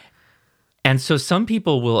 And so some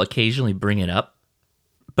people will occasionally bring it up,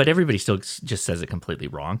 but everybody still just says it completely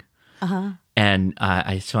wrong. Uh-huh. And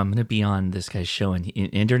so I'm going to be on this guy's show, and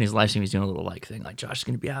during his live stream, he's doing a little thing like, Josh is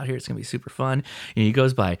going to be out here. It's going to be super fun. And he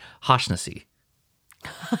goes by Hoshnasi.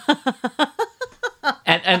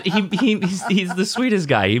 and he's the sweetest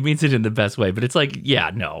guy. He means it in the best way. But it's like,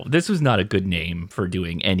 yeah, no, this was not a good name for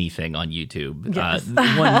doing anything on YouTube. Yes.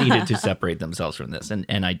 One needed to separate themselves from this,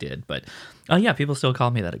 and I did. But yeah, people still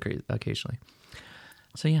call me that occasionally.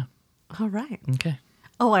 So yeah. All right. Okay.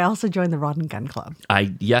 Oh, I also joined the Rod and Gun Club.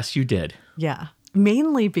 Yes, you did. Yeah.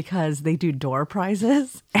 Mainly because they do door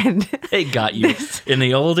prizes, and they got you in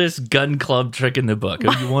the oldest gun club trick in the book.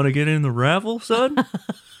 If you want to get in the raffle, son,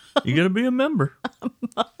 you got to be a member.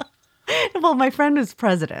 Well, my friend was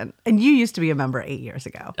president, and you used to be a member 8 years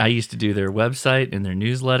ago. I used to do their website and their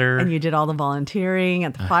newsletter. And you did all the volunteering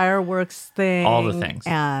at the fireworks thing. All the things.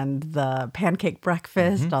 And the pancake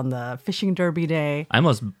breakfast on the fishing derby day. I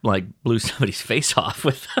almost blew somebody's face off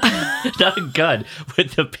with, not a gun,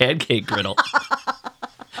 with the pancake griddle.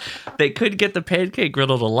 They couldn't get the pancake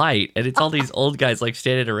griddle to light, and it's all these old guys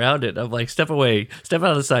standing around it. I'm like, step away, step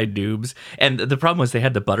out of the side, noobs. And the problem was they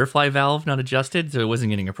had the butterfly valve not adjusted, so it wasn't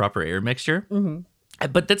getting a proper air mixture. Mm-hmm.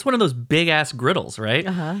 But that's one of those big ass griddles, right?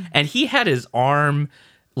 Uh-huh. And he had his arm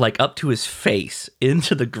up to his face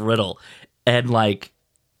into the griddle, and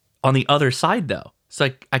on the other side though, so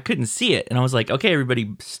I couldn't see it. And I was like, okay,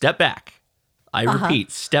 everybody, step back. I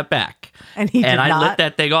repeat, step back. And he did I not. lit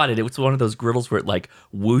that thing on, and it was one of those griddles where it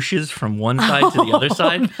whooshes from one side to the other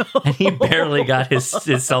side, no. And he barely got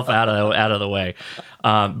himself out of the way.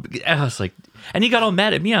 I was like, and he got all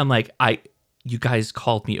mad at me. I'm like, you guys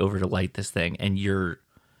called me over to light this thing, and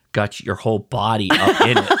got your whole body up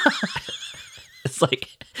in it. It's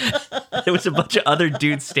there was a bunch of other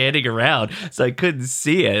dudes standing around, so I couldn't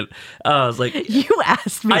see it. I was like, you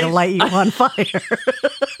asked me to light you on fire.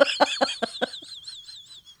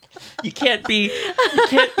 You can't be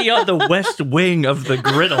on the west wing of the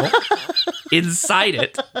griddle inside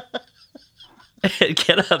it and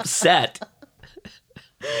get upset.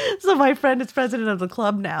 So my friend is president of the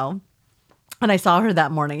club now. And I saw her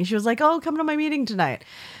that morning. She was like, oh, come to my meeting tonight.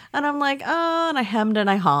 And I'm like, oh, and I hemmed and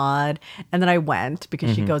I hawed. And then I went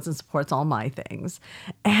because she goes and supports all my things.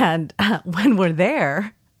 And when we're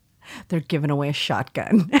there, they're giving away a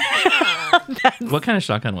shotgun. What kind of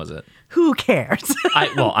shotgun was it? Who cares?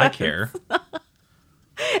 I care.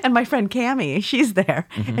 And my friend Cammie, she's there.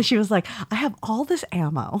 Mm-hmm. And she was like, I have all this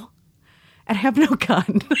ammo and I have no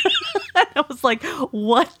gun. And I was like,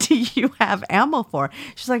 what do you have ammo for?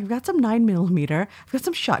 She's like, I've got some 9mm. I've got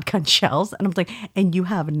some shotgun shells. And I'm like, and you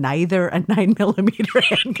have neither a 9mm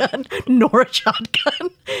handgun nor a shotgun?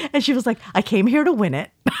 And she was like, I came here to win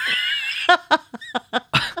it.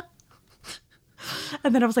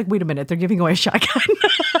 And then I was like, wait a minute, they're giving away a shotgun.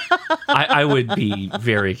 I would be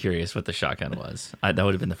very curious what the shotgun was. That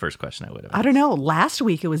would have been the first question I would have asked. I don't know. Last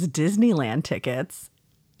week it was Disneyland tickets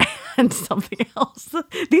and something else.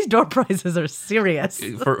 These door prizes are serious.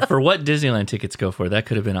 For what Disneyland tickets go for, that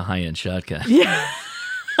could have been a high-end shotgun. Yeah.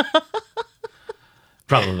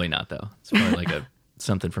 Probably not, though. It's more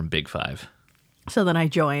something from Big Five. So then I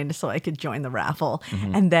joined so I could join the raffle.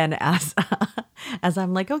 Mm-hmm. And then as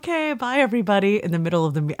I'm like, okay, bye everybody, in the middle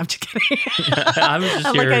of the I'm just kidding. I was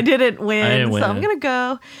just here. I didn't win, so I'm going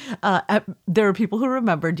to go. There were people who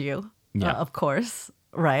remembered you, of course,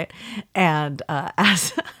 right? And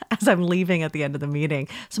as I'm leaving at the end of the meeting,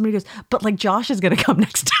 somebody goes, but Josh is going to come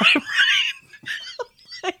next time,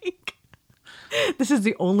 right? This is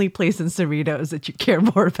the only place in Cerritos that you care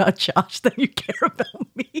more about Josh than you care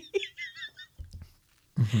about me.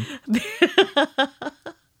 Mm-hmm.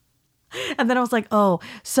 And then I was like, oh,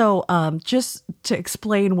 so just to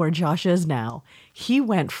explain where Josh is now, he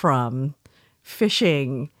went from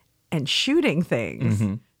fishing and shooting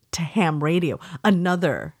things to ham radio,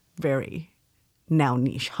 another very now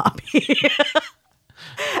niche hobby.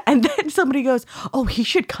 And then somebody goes, oh, he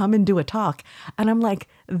should come and do a talk. And I'm like,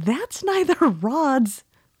 that's neither rods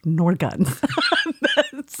nor guns.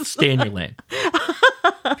 Stay in your lane.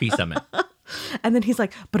 Peace, I'm in. And then he's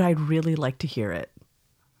like, but I'd really like to hear it.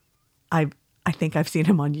 I think I've seen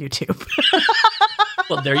him on YouTube.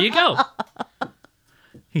 Well, there you go.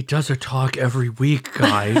 He does a talk every week,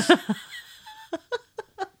 guys.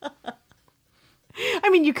 I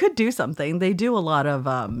mean, you could do something. They do a lot of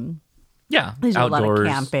Yeah, There's outdoors. a lot of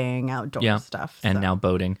camping, outdoor stuff. And so now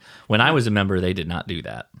boating. When I was a member, they did not do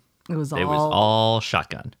that. it was It was all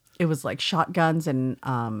shotgun, it was like shotguns and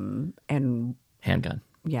handgun.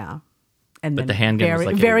 yeah. And But then the handgun very, was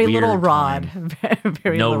like a very weird little rod.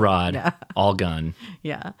 Very No little, rod, Yeah. all gun,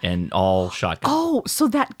 Yeah. and all shotgun. Oh, so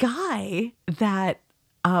that guy that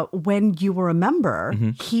when you were a member,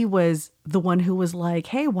 Mm-hmm. he was the one who was like,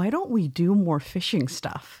 "Hey, why don't we do more fishing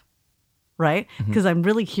stuff?" Right? Mm-hmm. Because I'm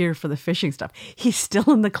really here for the fishing stuff. He's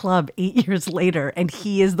still in the club 8 years later, and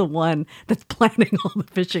he is the one that's planning all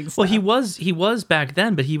the fishing stuff. Well, he was back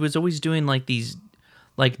then, but he was always doing like these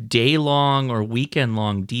like day-long or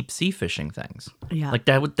weekend-long deep sea fishing things. Yeah. Like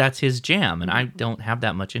that's his jam, and I don't have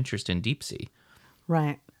that much interest in deep sea.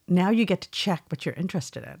 Right. Now you get to check what you're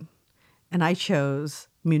interested in. And I chose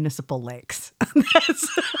municipal lakes. I'm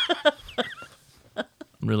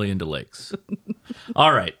really into lakes.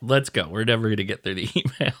 All right, let's go. We're never going to get through the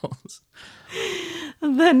emails.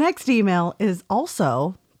 The next email is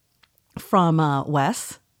also from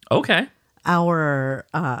Wes, Okay. our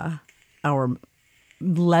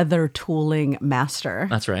leather tooling master.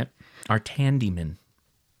 That's right. Our Tandyman.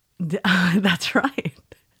 That's right.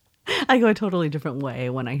 I go a totally different way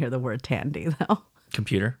when I hear the word tandy, though.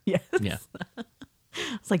 Computer? Yes. Yeah.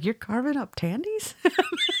 It's like, you're carving up tandies?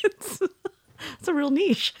 It's a real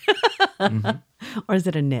niche. Or is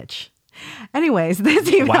it a niche? Anyways, this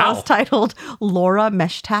email Wow. is titled Laura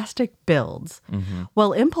Meshtastic Builds.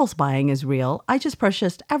 Well, impulse buying is real. I just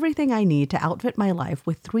purchased everything I need to outfit my life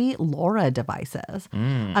with 3 Laura devices.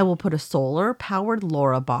 I will put a solar-powered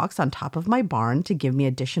Laura box on top of my barn to give me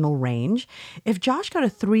additional range. If Josh got a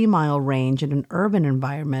 3-mile range in an urban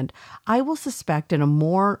environment, I will suspect in a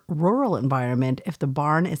more rural environment if the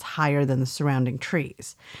barn is higher than the surrounding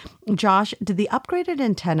trees. Josh, did the upgraded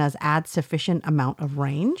antennas add sufficient amount of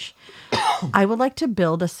range? I would like to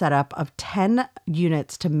build a setup of 10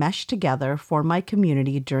 units to mesh together for my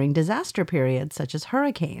community during disaster periods such as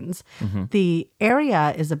hurricanes. The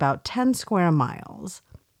area is about 10 square miles.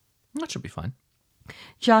 That should be fine.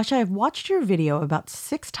 Josh, I have watched your video about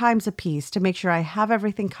 6 times a piece to make sure I have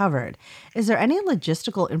everything covered. Is there any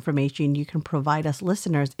logistical information you can provide us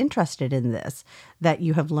listeners interested in this that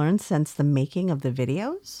you have learned since the making of the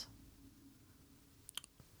videos?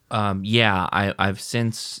 Yeah, I've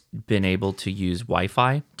since been able to use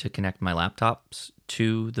Wi-Fi to connect my laptops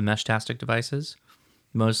to the Meshtastic devices.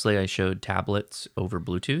 Mostly I showed tablets over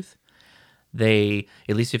Bluetooth. They,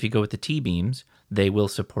 at least if you go with the T-Beams, they will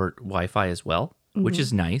support Wi-Fi as well, which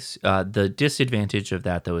is nice. The disadvantage of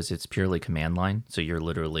that, though, is it's purely command line. So you're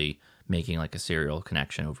literally making like a serial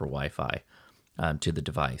connection over Wi-Fi to the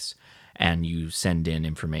device. And you send in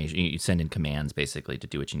information, you send in commands basically to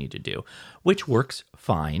do what you need to do, which works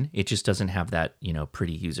fine. It just doesn't have that,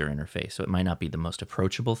 pretty user interface. So it might not be the most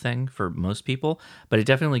approachable thing for most people, but it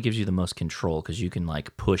definitely gives you the most control because you can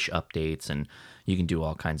like push updates and you can do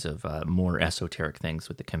all kinds of more esoteric things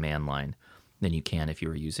with the command line than you can if you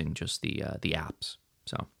were using just the apps.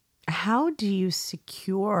 So How do you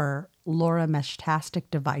secure LoRa Meshtastic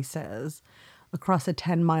devices across a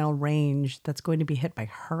 10-mile range that's going to be hit by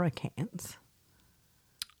hurricanes?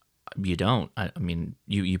 you don't. I mean,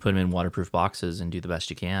 you put them in waterproof boxes and do the best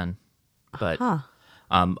you can. But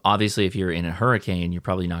obviously, if you're in a hurricane, you're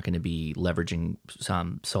probably not going to be leveraging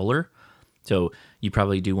some solar. So you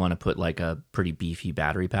probably do want to put like a pretty beefy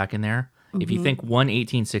battery pack in there. If you think one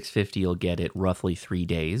 18650 will get it roughly 3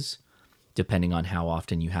 days, depending on how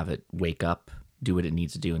often you have it wake up, do what it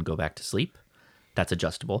needs to do, and go back to sleep. That's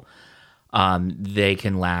adjustable. They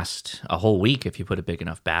can last a whole week if you put a big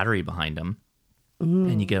enough battery behind them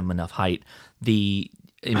and you give them enough height. The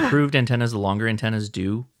improved antennas, the longer antennas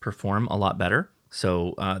do perform a lot better.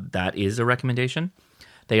 So that is a recommendation.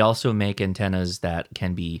 They also make antennas that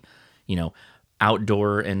can be,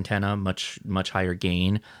 outdoor antenna, much higher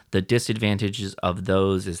gain. The disadvantages of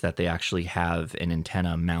those is that they actually have an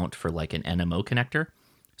antenna mount for like an NMO connector.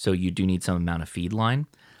 So you do need some amount of feed line.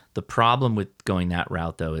 The problem with going that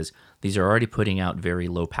route, though, is these are already putting out very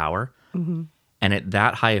low power. And at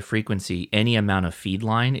that high a frequency, any amount of feed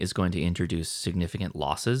line is going to introduce significant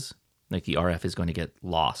losses. Like the RF is going to get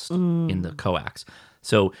lost in the coax.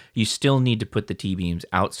 So you still need to put the T-beams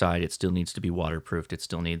outside. It still needs to be waterproofed. It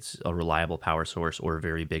still needs a reliable power source or a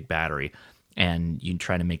very big battery. And you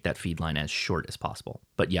try to make that feed line as short as possible.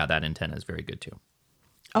 But yeah, that antenna is very good too.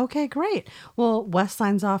 Okay, great. Well, Wes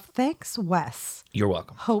signs off. Thanks, Wes. You're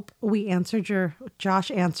welcome. Hope Josh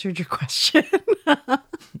answered your question.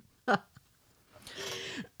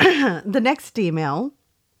 The next email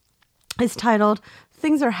is titled,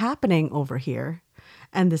 Things Are Happening Over Here.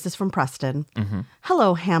 And this is from Preston.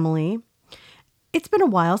 Hello, Hamily. It's been a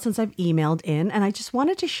while since I've emailed in, and I just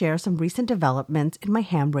wanted to share some recent developments in my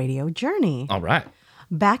ham radio journey. All right.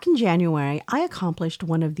 Back in January, I accomplished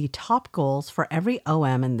one of the top goals for every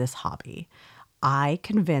OM in this hobby. I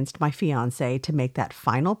convinced my fiance to make that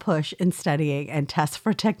final push in studying and test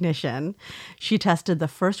for technician. She tested the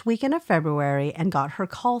first weekend of February and got her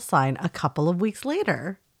call sign a couple of weeks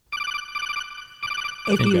later.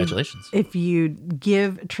 Congratulations. If you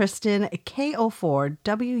give Tristan a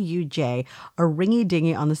KO4WUJ a ringy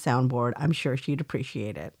dingy on the soundboard, I'm sure she'd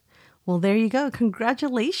appreciate it. Well, there you go.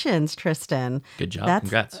 Congratulations, Tristan. Good job.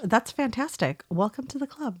 Congrats. Congrats. That's fantastic. Welcome to the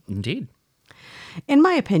club. Indeed. In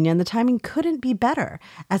my opinion, the timing couldn't be better.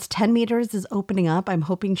 As 10 meters is opening up, I'm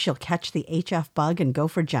hoping she'll catch the HF bug and go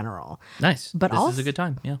for general. Nice. But this is a good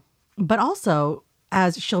time. Yeah. But also,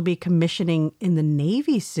 as she'll be commissioning in the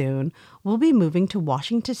Navy soon, we'll be moving to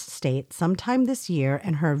Washington State sometime this year,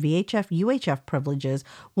 and her VHF UHF privileges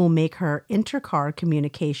will make her intercar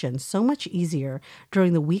communication so much easier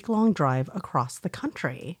during the week-long drive across the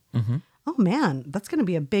country. Mm-hmm. Oh man, that's going to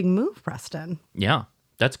be a big move, Preston. Yeah.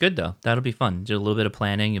 That's good, though. That'll be fun. Do a little bit of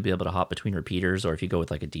planning. You'll be able to hop between repeaters, or if you go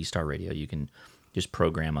with like a D-Star radio, you can just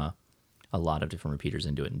program a lot of different repeaters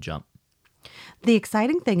into it and jump. The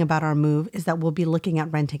exciting thing about our move is that we'll be looking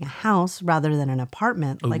at renting a house rather than an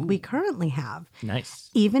apartment like we currently have. Nice.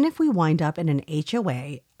 Even if we wind up in an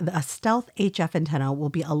HOA, a stealth HF antenna will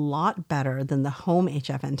be a lot better than the home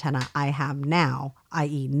HF antenna I have now,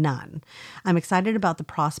 i.e. none. I'm excited about the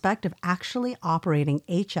prospect of actually operating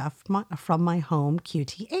HF from my home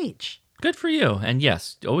QTH. Good for you. And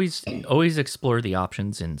yes, always explore the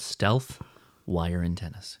options in stealth wire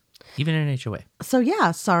antennas, even in an HOA. So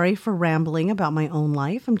yeah, sorry for rambling about my own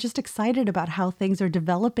life. I'm just excited about how things are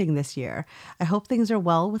developing this year. I hope things are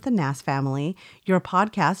well with the NAS family. Your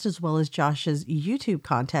podcast, as well as Josh's YouTube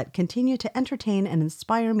content, continue to entertain and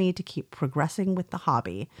inspire me to keep progressing with the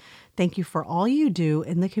hobby. Thank you for all you do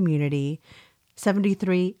in the community.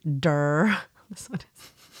 73 Durr. This one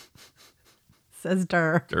says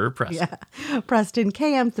Durr. Durr Preston. Yeah. Preston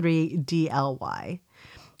KM3DLY.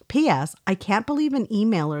 P.S. I can't believe an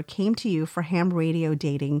emailer came to you for ham radio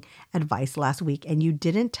dating advice last week and you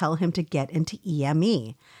didn't tell him to get into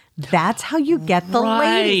EME. That's how you get the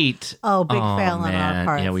lady. Oh, big fail on our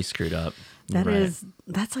part. Yeah, we screwed up.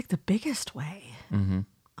 That's like the biggest way. Mm-hmm.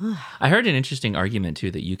 I heard an interesting argument,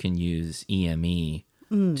 too, that you can use EME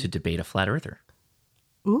to debate a flat earther.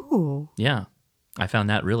 Ooh. Yeah. I found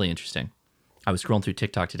that really interesting. I was scrolling through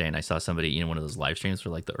TikTok today and I saw somebody, one of those live streams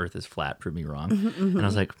where like the earth is flat, prove me wrong. And I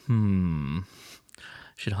was like,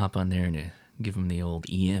 should hop on there and give them the old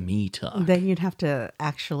EME talk. Then you'd have to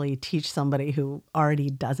actually teach somebody who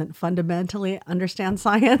already doesn't fundamentally understand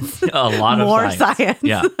science. A lot of more science.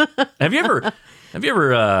 Yeah. Have you ever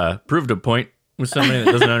proved a point with somebody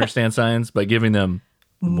that doesn't understand science by giving them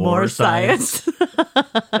more science?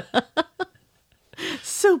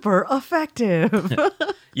 Super effective.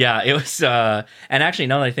 Yeah, it was, and actually,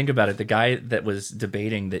 now that I think about it, the guy that was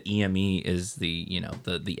debating that EME is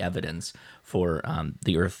the evidence for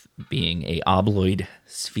the Earth being an oblate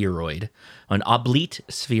spheroid.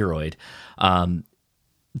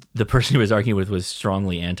 The person he was arguing with was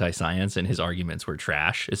strongly anti-science, and his arguments were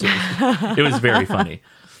trash. It was very funny.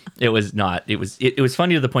 It was not. It was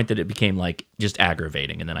funny to the point that it became like just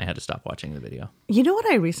aggravating, and then I had to stop watching the video. You know what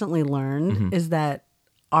I recently learned is that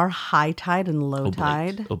our high tide and low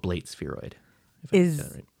tide oblate spheroid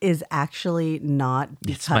is actually not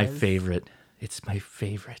because... It's my favorite. It's my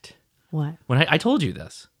favorite. What? When I told you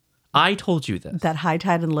this. That high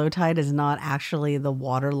tide and low tide is not actually the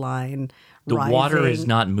water line rising. The water is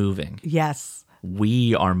not moving. Yes.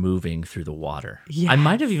 We are moving through the water. Yes. I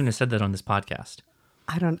might have even said that on this podcast.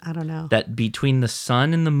 I don't know. That between the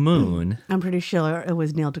sun and the moon... I'm pretty sure it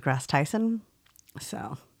was Neil deGrasse Tyson.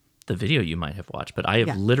 So... The video you might have watched, but I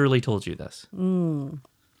have literally told you this. It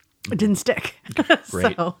didn't stick.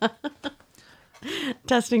 Great. So,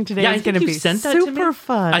 testing today is going to be super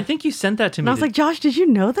fun. I think you sent that to me. And I was like, Josh, did you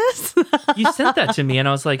know this? You sent that to me, and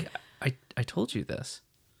I was like, I told you this.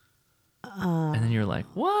 And then you're like,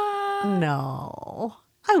 what? No,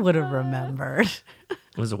 I would have remembered.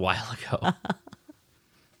 It was a while ago.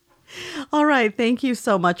 All right. Thank you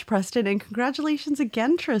so much, Preston. And congratulations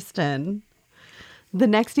again, Tristan. The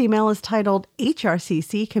next email is titled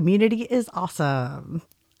HRCC Community is Awesome.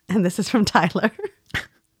 And this is from Tyler.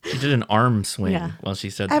 She did an arm swing while she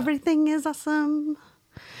said that. Everything is awesome.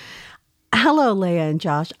 Hello, Leia and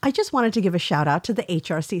Josh. I just wanted to give a shout out to the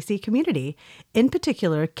HRCC community, in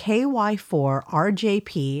particular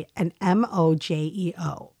KY4RJP and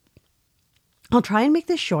MOJEO. I'll try and make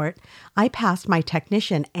this short. I passed my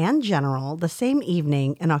technician and general the same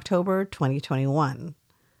evening in October 2021.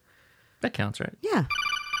 That counts, right? Yeah.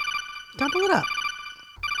 Double it up.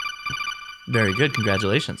 Very good.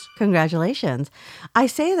 Congratulations. Congratulations. I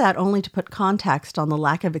say that only to put context on the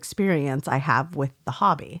lack of experience I have with the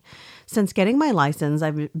hobby. Since getting my license,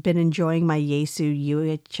 I've been enjoying my Yaesu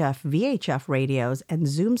UHF VHF radios and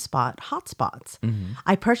ZoomSpot hotspots.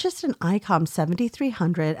 I purchased an ICOM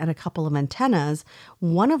 7300 and a couple of antennas,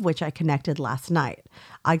 one of which I connected last night.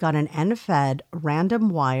 I got an end-fed random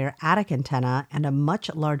wire attic antenna and a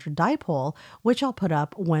much larger dipole, which I'll put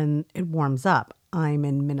up when it warms up. I'm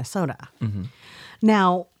in Minnesota.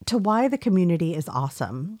 Now, to why the community is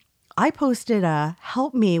awesome. I posted a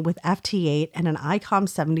help me with FT8 and an ICOM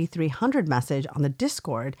 7300 message on the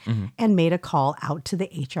Discord and made a call out to the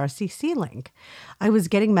HRCC link. I was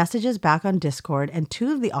getting messages back on Discord, and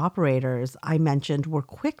two of the operators I mentioned were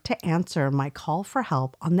quick to answer my call for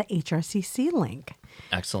help on the HRCC link.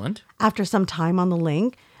 Excellent. After some time on the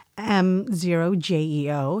link,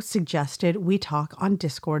 M0JEO suggested we talk on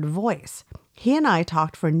Discord voice. He and I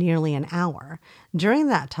talked for nearly an hour. During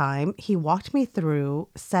that time, he walked me through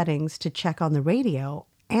settings to check on the radio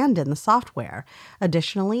and in the software.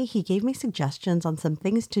 Additionally, he gave me suggestions on some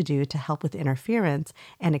things to do to help with interference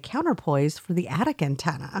and a counterpoise for the attic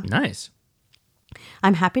antenna. Nice.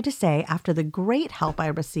 I'm happy to say, after the great help I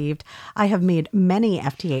received, I have made many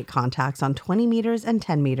FT8 contacts on 20 meters and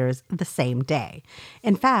 10 meters the same day.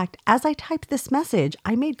 In fact, as I typed this message,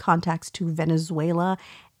 I made contacts to Venezuela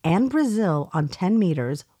and Brazil on 10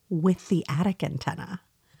 meters with the attic antenna.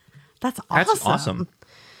 That's awesome. That's awesome.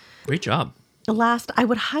 Great job. Last, I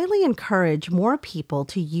would highly encourage more people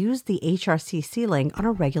to use the HRCC link on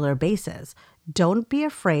a regular basis. Don't be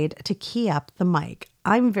afraid to key up the mic.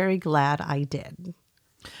 I'm very glad I did.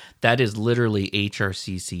 That is literally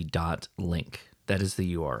hrcc.link. That is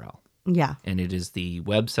the URL. Yeah. And it is the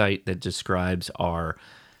website that describes our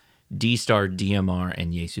D-Star, DMR,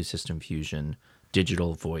 and Yaesu System Fusion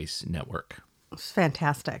digital voice network. It's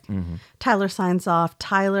fantastic. Tyler signs off.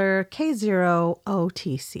 Tyler,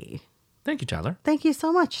 K0OTC. Thank you, Tyler. Thank you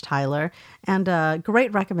so much, Tyler. And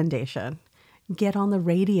great recommendation. Get on the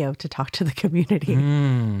radio to talk to the community.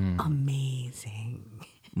 Amazing.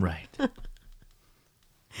 Right.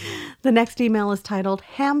 The next email is titled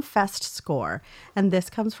Hamfest Score, and this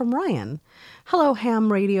comes from Ryan. Hello, ham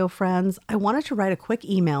radio friends. I wanted to write a quick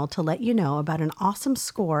email to let you know about an awesome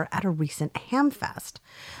score at a recent Hamfest.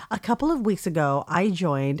 A couple of weeks ago, I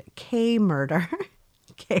joined K-Murder.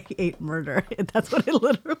 K8 Murder. That's what it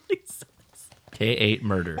literally says. K8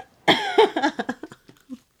 Murder.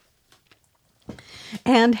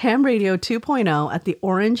 And Ham Radio 2.0 at the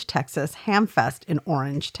Orange, Texas Hamfest in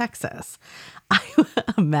Orange, Texas. I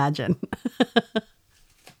imagine.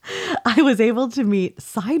 I was able to meet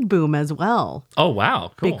Side Boom as well. Oh,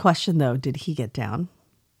 wow. Cool. Big question, though. Did he get down?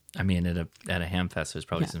 I mean, at a Hamfest, there's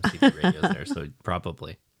probably some CB radios there, so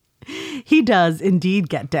probably. He does indeed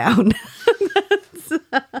get down.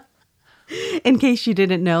 In case you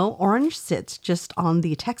didn't know, Orange sits just on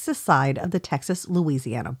the Texas side of the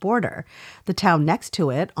Texas-Louisiana border. The town next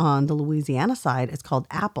to it on the Louisiana side is called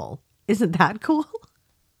Apple. Isn't that cool?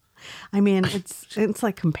 I mean, it's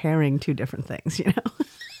like comparing two different things, you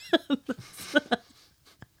know?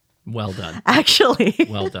 Well done. Actually,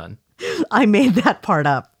 Well done. I made that part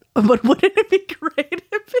up. But wouldn't it be great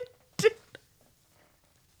if it did?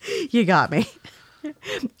 You got me.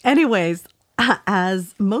 Anyways,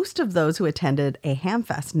 as most of those who attended a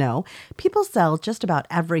Hamfest know, people sell just about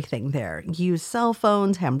everything there. Used cell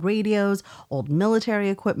phones, ham radios, old military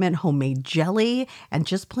equipment, homemade jelly, and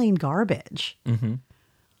just plain garbage.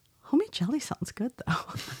 Homemade jelly sounds good, though.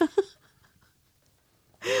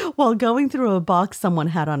 While going through a box someone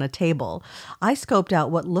had on a table, I scoped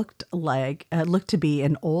out what looked to be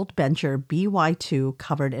an old Bencher BY2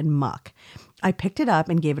 covered in muck. I picked it up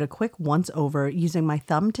and gave it a quick once-over using my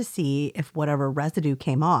thumb to see if whatever residue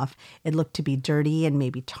came off, it looked to be dirty and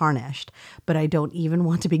maybe tarnished, but I don't even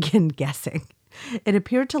want to begin guessing. It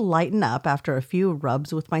appeared to lighten up after a few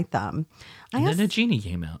rubs with my thumb. And then a genie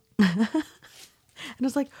came out. And I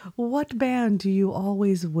was like, what band do you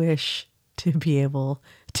always wish to be able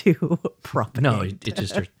to propagate? No, it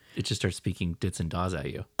just starts speaking dits and daws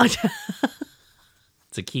at you. It's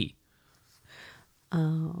a key.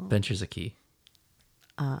 Oh. Bencher's a key.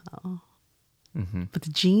 But the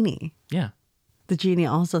genie. Yeah. The genie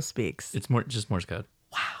also speaks. It's just Morse code.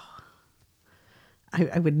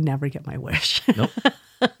 I would never get my wish. Nope.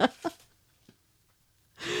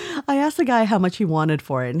 I asked the guy how much he wanted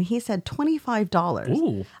for it, and he said $25.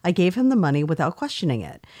 Ooh. I gave him the money without questioning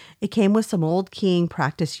it. It came with some old keying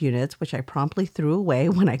practice units, which I promptly threw away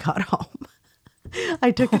when I got home.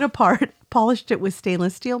 I took it apart, polished it with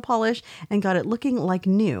stainless steel polish, and got it looking like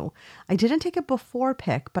new. I didn't take a before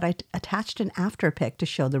pic, but I attached an after pic to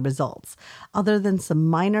show the results. Other than some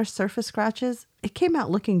minor surface scratches, it came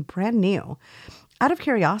out looking brand new. Out of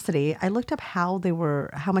curiosity, I looked up how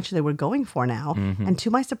much they were going for now, and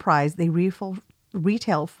to my surprise, they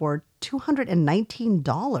retail for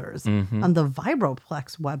 $219 on the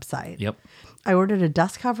Vibroplex website. Yep. I ordered a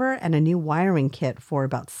dust cover and a new wiring kit for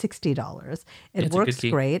about $60. It It's a works good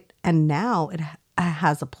key. great, and now it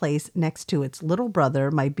has a place next to its little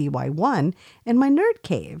brother, my BY1, in my nerd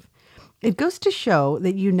cave. It goes to show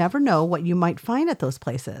that you never know what you might find at those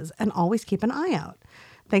places, and always keep an eye out.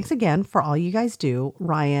 Thanks again for all you guys do,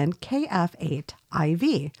 Ryan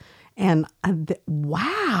KF8IV. And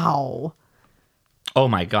wow. Oh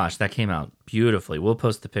my gosh, that came out beautifully. We'll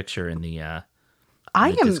post the picture in the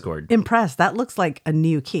I am Discord. impressed. That looks like a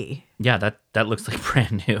new key. Yeah, that looks like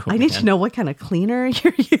brand new. I need to man. know what kind of cleaner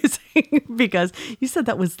you're using because you said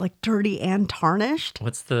that was like dirty and tarnished.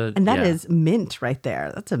 What's the And that yeah, is mint right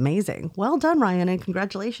there. That's amazing. Well done, Ryan, and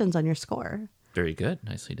congratulations on your score. very good.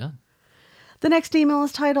 Nicely done. The next email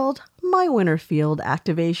is titled My Winterfield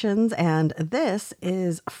Activations, and this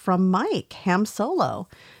is from Mike, Ham Solo.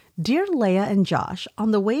 Dear Leia and Josh,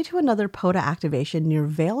 on the way to another POTA activation near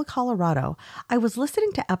Vail, Colorado, I was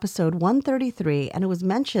listening to episode 133, and it was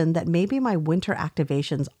mentioned that maybe my winter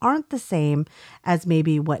activations aren't the same as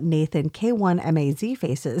maybe what Nathan K1MAZ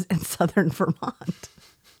faces in southern Vermont.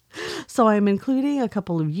 So I'm including a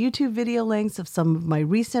couple of YouTube video links of some of my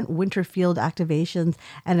recent Winterfield activations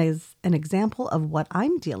and as an example of what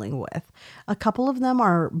I'm dealing with. A couple of them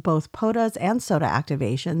are both POTAs and SOTA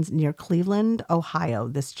activations near Cleveland, Ohio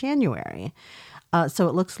this January. So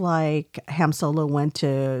it looks like Ham Solo went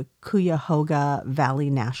to Cuyahoga Valley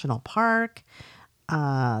National Park.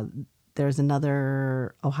 There's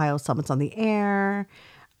another Ohio Summits on the Air,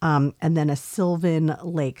 and then a Sylvan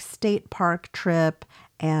Lake State Park trip,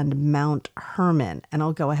 and Mount Herman. And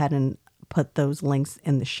I'll go ahead and put those links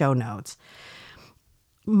in the show notes.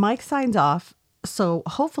 Mike signs off. So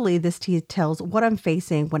hopefully this details what I'm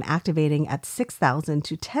facing when activating at 6,000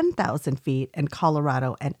 to 10,000 feet in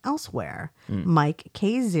Colorado and elsewhere. Mike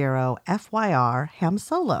K0 FYR Ham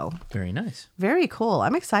Solo. Very nice. Very cool.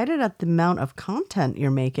 I'm excited at the amount of content you're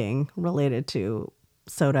making related to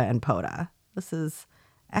SOTA and POTA. This is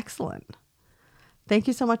excellent. Thank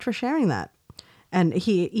you so much for sharing that. And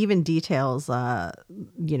he even details,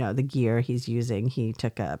 the gear he's using. He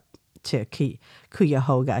took to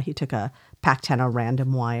Cuyahoga, he took a Pactena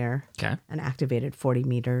random wire Okay. and activated 40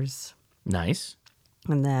 meters. Nice.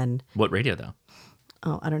 And then, What radio though?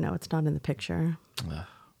 I don't know, it's not in the picture. Ugh.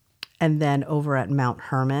 And then over at Mount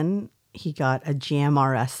Herman, he got a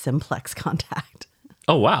GMRS simplex contact.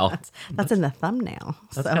 Oh wow. That's in the thumbnail.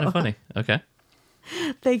 That's kind of funny. Okay.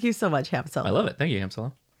 Thank you so much, Ham Solo. I love it. Thank you,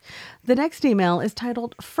 Hamsolo. The next email is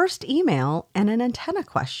titled First Email and an Antenna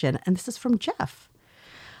Question, and this is from Jeff.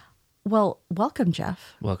 Well, welcome,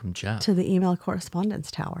 Jeff, Welcome, Jeff. to the Email Correspondence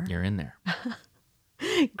Tower. You're in there.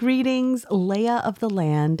 Greetings, Leia of the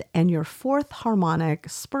Land, and your fourth harmonic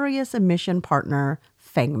spurious emission partner,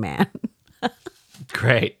 Fangman.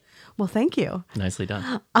 Great. Well, thank you. Nicely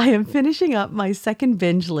done. I am finishing up my second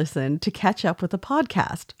binge listen to catch up with the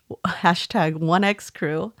podcast. Hashtag 1X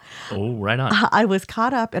crew. Oh, right on. I was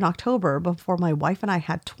caught up in October before my wife and I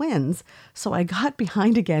had twins, so I got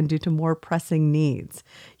behind again due to more pressing needs.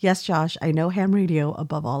 Yes, Josh, I know ham radio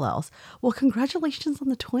above all else. Well, congratulations on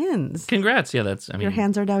the twins. Congrats. Yeah, that's, I mean, Your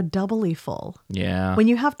hands are now doubly full. yeah. When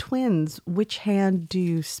you have twins, which hand do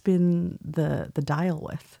you spin the dial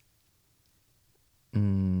with?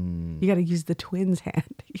 You got to use the twins' hand.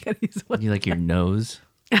 You got to use one. You like your nose?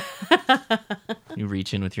 You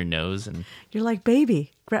reach in with your nose and You're like,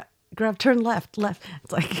 baby, grab, turn left.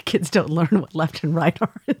 It's like kids don't learn what left and right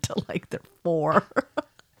are until like they're 4.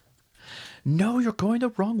 no, you're going the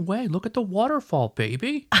wrong way. Look at the waterfall,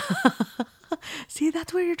 baby. See,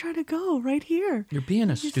 that's where you're trying to go, right here. You're being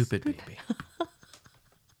a stupid baby.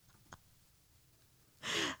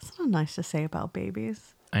 It's not nice to say about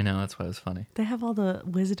babies. I know, that's why it was funny. They have all the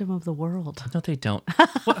wisdom of the world. No, they don't.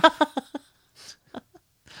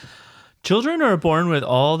 Children are born with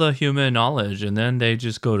all the human knowledge, and then they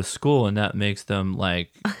just go to school, and that makes them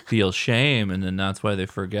like feel shame, and then that's why they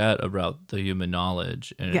forget about the human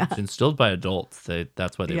knowledge, and Yeah. it's instilled by adults.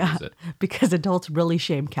 That's why they Yeah, lose it. because adults really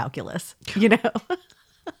shame calculus, you know?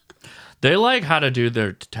 They like how to do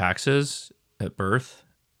their taxes at birth.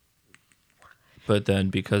 But then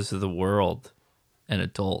because of the world and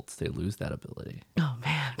adults, they lose that ability. Oh,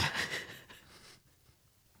 man.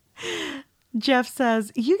 Jeff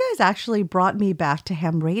says, you guys actually brought me back to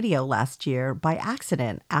ham radio last year by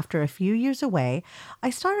accident. After a few years away, I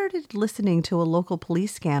started listening to a local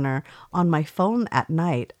police scanner on my phone at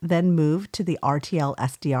night, then moved to the RTL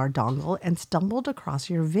SDR dongle and stumbled across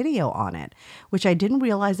your video on it, which I didn't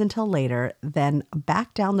realize until later. Then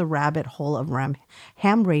back down the rabbit hole of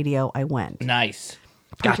ham radio I went. Nice.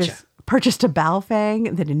 Gotcha. Purchased a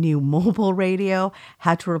Baofeng, then a new mobile radio,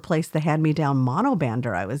 had to replace the hand-me-down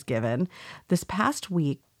monobander I was given. This past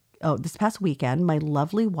weekend, my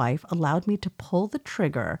lovely wife allowed me to pull the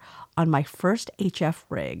trigger on my first HF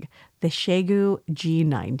rig, the Shegu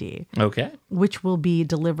G90. Okay. Which will be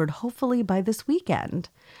delivered hopefully by this weekend.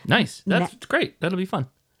 Nice. That's great. That'll be fun.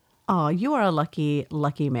 Oh, you are a lucky,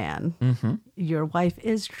 lucky man. Mm-hmm. Your wife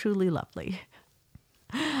is truly lovely.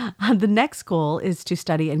 The next goal is to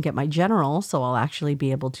study and get my general, so I'll actually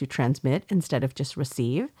be able to transmit instead of just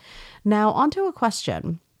receive. Now, on to a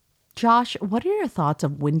question. Josh, what are your thoughts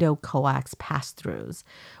of window coax pass-throughs?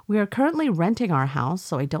 We are currently renting our house,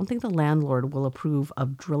 so I don't think the landlord will approve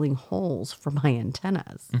of drilling holes for my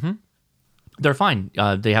antennas. Mm-hmm. They're fine.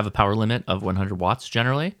 They have a power limit of 100 watts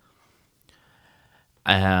generally.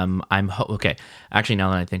 Okay. Actually,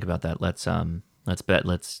 now that I think about that, let's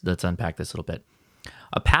unpack this a little bit.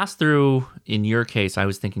 A pass-through, in your case, I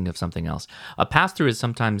was thinking of something else. A pass-through is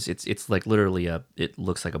sometimes, it's like literally it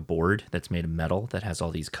looks like a board that's made of metal that has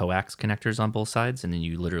all these coax connectors on both sides, and then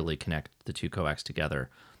you literally connect the two coax together,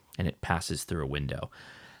 and it passes through a window.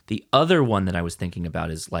 The other one that I was thinking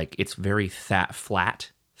about is like, it's very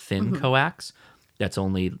flat, thin coax that's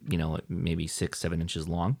only, maybe 6-7 inches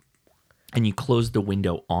long, and you close the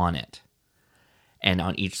window on it, and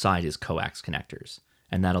on each side is coax connectors,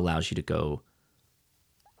 and that allows you to go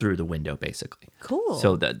through the window, basically. Cool.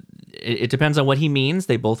 So that it depends on what he means.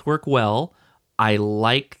 They both work well. I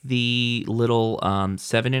like the little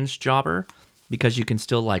 7-inch jobber because you can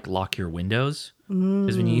still like lock your windows.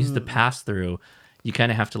 Because when you use the pass through, you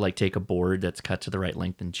kind of have to like take a board that's cut to the right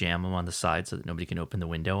length and jam them on the side so that nobody can open the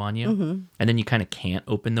window on you. And then you kind of can't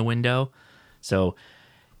open the window. So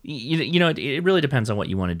it really depends on what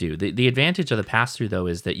you want to do. The advantage of the pass through though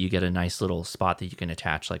is that you get a nice little spot that you can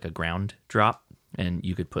attach like a ground drop. And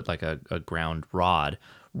you could put like a ground rod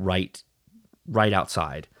right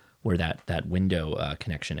outside where that window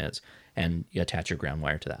connection is, and you attach your ground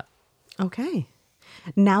wire to that. Okay.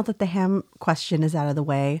 Now that the ham question is out of the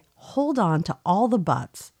way, hold on to all the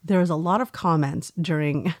buts. There's a lot of comments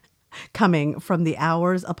coming from the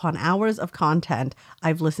hours upon hours of content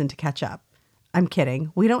I've listened to catch up. I'm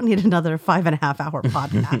kidding. We don't need another 5.5-hour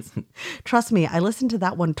podcast. Trust me, I listened to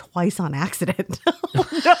that one twice on accident. Oh,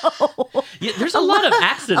 no. Yeah, there's a lot of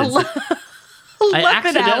accidents. I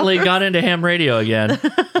accidentally got into ham radio again.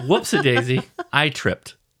 Whoops-a-daisy. I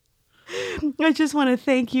tripped. I just want to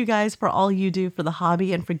thank you guys for all you do for the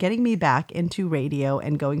hobby and for getting me back into radio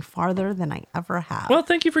and going farther than I ever have. Well,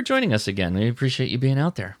 thank you for joining us again. We appreciate you being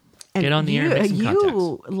out there. Get on the air and make some contacts.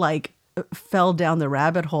 You, fell down the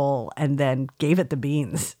rabbit hole and then gave it the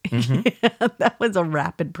beans. That was a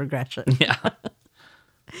rapid progression. Yeah.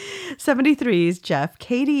 73's Jeff,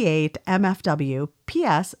 KD8 MFW.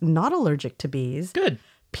 PS, not allergic to bees. Good.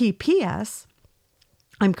 PPS,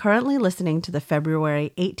 I'm currently listening to the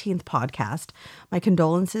February 18th podcast. My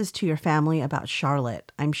condolences to your family about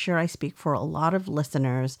Charlotte. I'm sure I speak for a lot of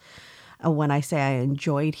listeners when I say I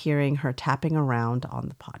enjoyed hearing her tapping around on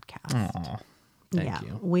the podcast. Aww. Thank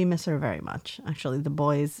you. We miss her very much. Actually, the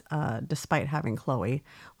boys, despite having Chloe,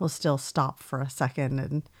 will still stop for a second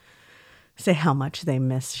and say how much they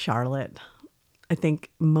miss Charlotte. I think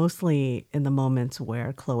mostly in the moments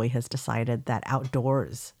where Chloe has decided that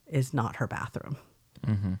outdoors is not her bathroom.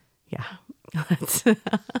 Mm-hmm. Yeah.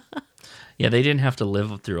 Yeah, they didn't have to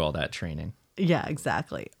live through all that training. Yeah,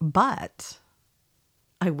 exactly. But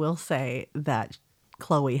I will say that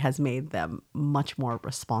Chloe has made them much more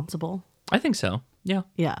responsible. I think so. Yeah.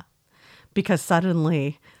 Yeah. Because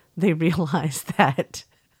suddenly they realize that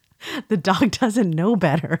the dog doesn't know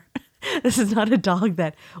better. This is not a dog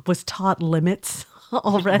that was taught limits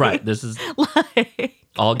already. Right. This is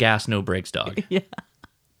all gas, no brakes dog. Yeah.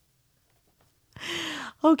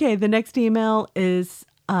 Okay. The next email is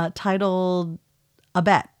titled A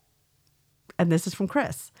Bet. And this is from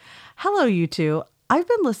Chris. Hello, you two. I've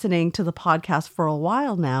been listening to the podcast for a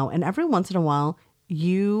while now, and every once in a while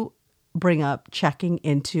you bring up checking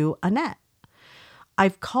into Annette.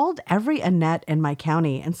 I've called every Annette in my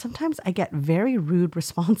county, and sometimes I get very rude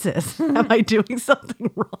responses. Am I doing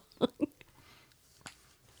something wrong?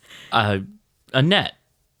 Annette,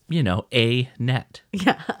 a net.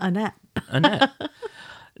 Yeah, Annette. Annette.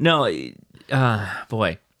 No,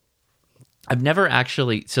 boy. I've never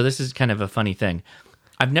actually, so this is kind of a funny thing.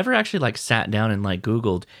 I've never actually like sat down and like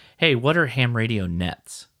Googled, hey, what are ham radio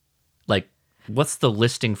nets? Like, what's the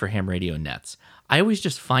listing for ham radio nets? I always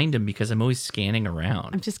just find them because I'm always scanning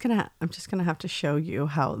around. I'm just gonna have to show you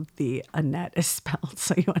how the Annette is spelled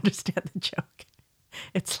so you understand the joke.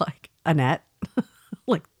 It's like Annette,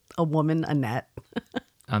 like a woman Annette.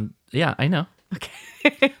 Yeah, I know.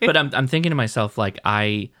 Okay. But I'm thinking to myself, like,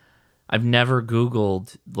 I've never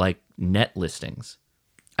Googled like net listings.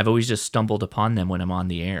 I've always just stumbled upon them when I'm on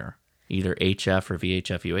the air, either HF or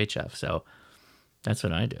VHF, UHF. So that's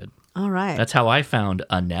what I did. All right. That's how I found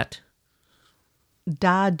a net.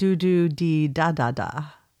 Da do do dee da da da.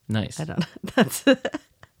 Nice. I don't know.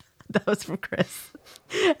 That was from Chris.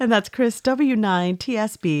 And that's Chris W9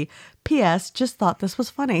 TSB. PS, just thought this was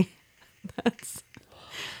funny. That's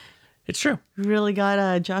It's true. really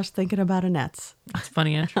got Josh thinking about Annettes. It's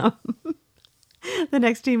funny and true. The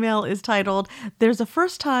next email is titled, There's a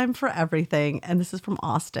First Time for Everything, and this is from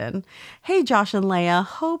Austin. Hey, Josh and Leia,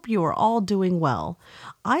 hope you are all doing well.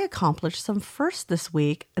 I accomplished some firsts this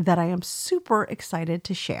week that I am super excited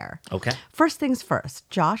to share. Okay. First things first,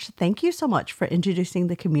 Josh, thank you so much for introducing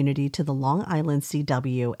the community to the Long Island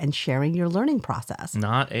CW and sharing your learning process.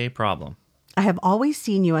 Not a problem. I have always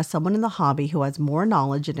seen you as someone in the hobby who has more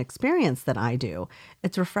knowledge and experience than I do.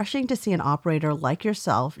 It's refreshing to see an operator like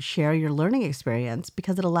yourself share your learning experience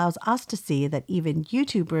because it allows us to see that even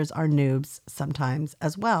YouTubers are noobs sometimes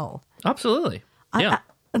as well. Absolutely. Yeah.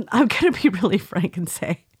 I'm going to be really frank and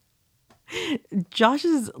say Josh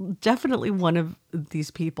is definitely one of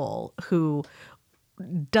these people who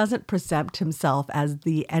doesn't present himself as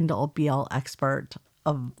the end-all be-all expert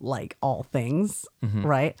of like all things,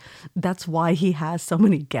 right? That's why he has so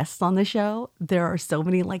many guests on the show. There are so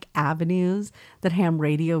many like avenues that ham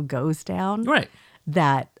radio goes down, Right.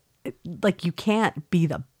 that like you can't be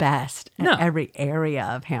the best at No. every area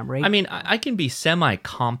of ham radio. I mean, I can be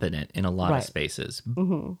semi-competent in a lot Right. of spaces.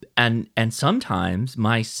 And sometimes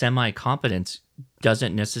my semi-competence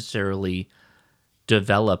doesn't necessarily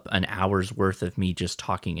develop an hour's worth of me just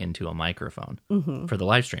talking into a microphone for the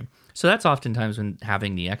live stream. So that's oftentimes when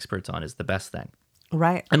having the experts on is the best thing.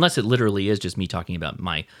 right. Unless it literally is just me talking about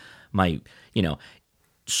my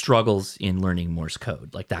struggles in learning Morse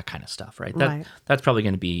code, like that kind of stuff, right? Right. That's probably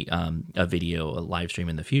going to be a live stream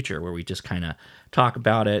in the future where we just kind of talk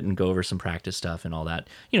about it and go over some practice stuff and all that,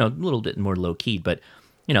 a little bit more low key. But,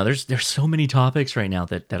 there's so many topics right now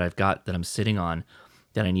that I've got that I'm sitting on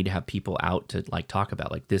that I need to have people out to like talk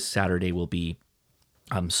about. Like this Saturday will be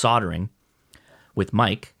soldering with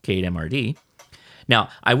Mike, K8MRD. Now,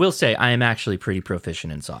 I will say I am actually pretty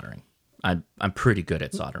proficient in soldering. I'm pretty good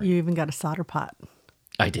at soldering. You even got a solder pot.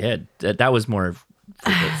 I did. That was more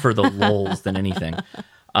for the lulz than anything.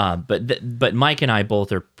 But Mike and I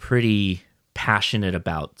both are pretty passionate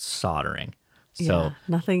about soldering. So Yeah,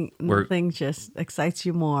 nothing just excites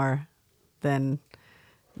you more than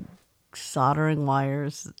soldering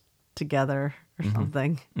wires together or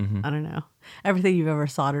something. I don't know. Everything you've ever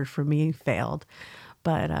soldered for me failed.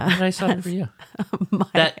 But what did I solder for you? my,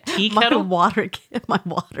 That tea my kettle? my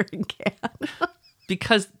watering can.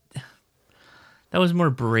 Because that was more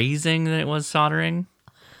brazing than it was soldering.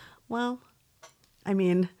 Well, I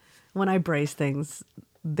mean, when I braise things,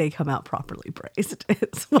 they come out properly braised.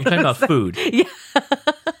 It's what You're talking I'm about saying. food. Yeah.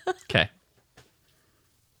 Okay.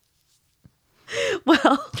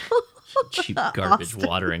 Well, Cheap garbage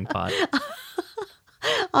watering pot.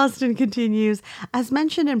 Austin continues, as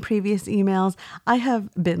mentioned in previous emails, I have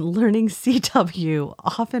been learning CW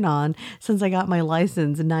off and on since I got my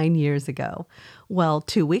license 9 years ago. Well,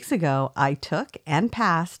 2 weeks ago, I took and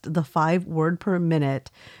passed the 5 word per minute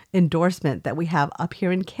endorsement that we have up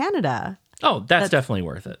here in Canada. Oh, that's definitely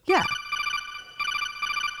worth it. Yeah.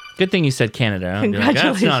 Good thing you said Canada. I'd be like,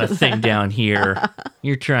 that's not a Congratulations. thing down here.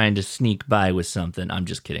 You're trying to sneak by with something. I'm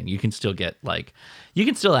just kidding. You can still get you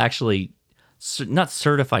can still actually not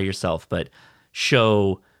certify yourself, but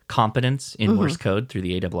show competence in Morse code through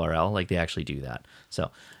the ARRL. Like they actually do that.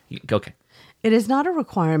 So, okay. It is not a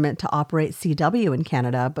requirement to operate CW in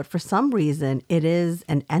Canada, but for some reason, it is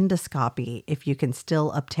an endoscopy if you can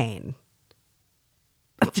still obtain.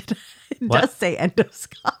 It What? does say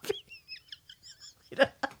endoscopy.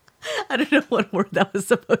 I don't know what word that was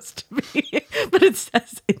supposed to be, but it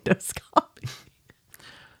says endoscopy.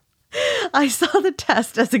 I saw the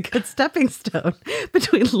test as a good stepping stone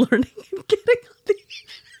between learning and getting on the...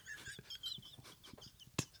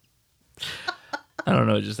 I don't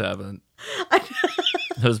know what just happened.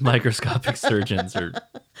 Those microscopic surgeons are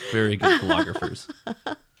very good blogographers.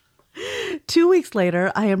 2 weeks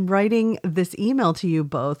later, I am writing this email to you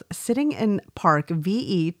both, sitting in Park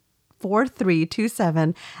VE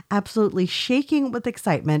 4327, absolutely shaking with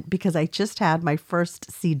excitement because I just had my first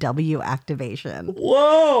CW activation.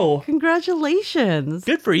 Whoa! Congratulations.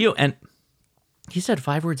 Good for you. And he said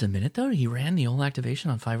 5 words a minute, though? He ran the whole activation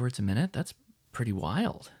on 5 words a minute? That's pretty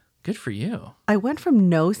wild. Good for you. I went from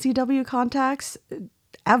no CW contacts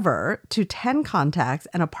ever to 10 contacts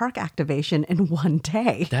and a park activation in one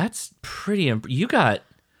day. That's pretty...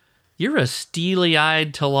 You're a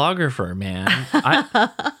steely-eyed telegrapher, man.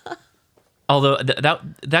 Although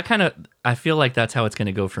that kind of... I feel like that's how it's going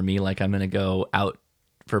to go for me. Like, I'm going to go out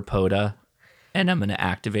for POTA, and I'm going to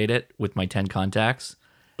activate it with my 10 contacts,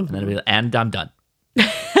 and then I'll be like, and I'm done.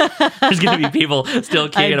 There's going to be people still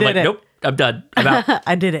kicking. I'm like, nope, I'm done. I'm out.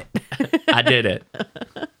 I did it. I did it.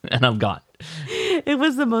 And I'm gone. It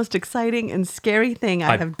was the most exciting and scary thing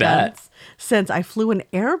I have bet. done since I flew an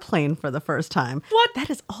airplane for the first time. What? That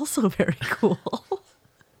is also very cool.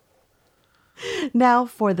 Now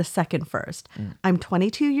for the second first. I'm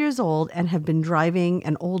 22 years old and have been driving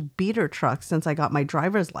an old beater truck since I got my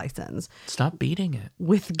driver's license. Stop beating it.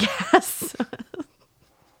 With gas.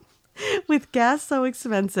 With gas so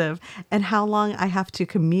expensive and how long I have to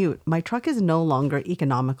commute, my truck is no longer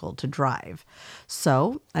economical to drive.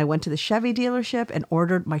 So I went to the Chevy dealership and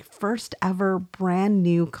ordered my first ever brand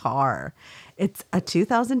new car. It's a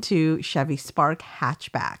 2002 Chevy Spark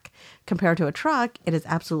hatchback. Compared to a truck, it is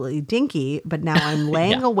absolutely dinky, but now I'm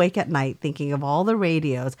laying awake at night thinking of all the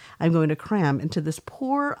radios I'm going to cram into this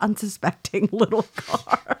poor, unsuspecting little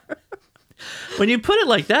car. When you put it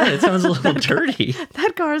like that, it sounds a little dirty.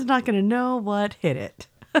 That car is not going to know what hit it.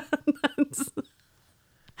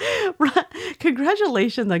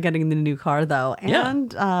 Congratulations on getting the new car, though,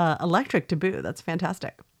 and electric to boot. That's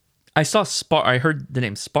fantastic. I saw Spark. I heard the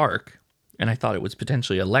name Spark, and I thought it was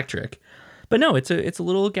potentially electric, but no, it's a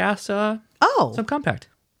little gas. Subcompact.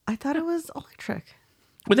 I thought it was electric.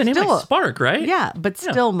 With a name Still- like Spark, right? Yeah, but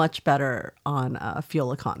still much better on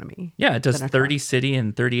fuel economy. Yeah, it does than a 30 city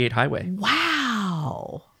and 38 highway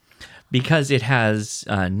Wow. because it has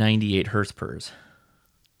 98 hertz pers.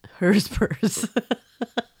 Hers purse.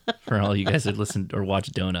 For all you guys that listen or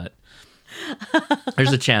watch Donut,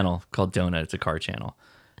 there's a channel called Donut. It's a car channel,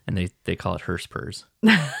 and they call it hertz pers.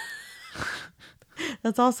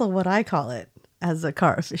 That's also what I call it as a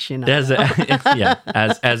car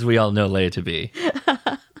aficionado. As we all know Leia to be.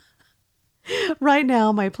 Right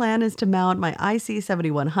now, my plan is to mount my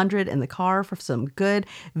IC7100 in the car for some good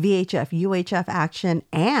VHF, UHF action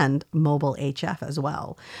and mobile HF as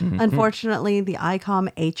well. Unfortunately, the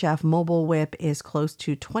ICOM HF mobile whip is close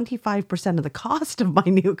to 25% of the cost of my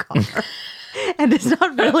new car and it's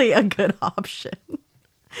not really a good option.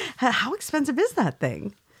 How expensive is that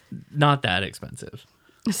thing? Not that expensive.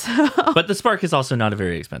 But the Spark is also not a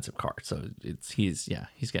very expensive car, so he's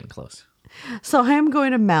getting close. So I am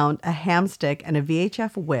going to mount a hamstick and a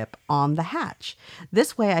VHF whip on the hatch.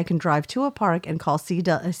 This way I can drive to a park and call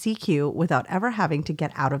CQ without ever having to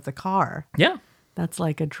get out of the car. Yeah. That's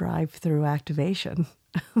like a drive-through activation.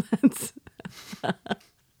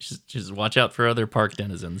 Just watch out for other park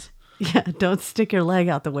denizens. Yeah, don't stick your leg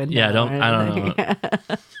out the window. Yeah, don't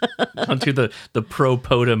do the pro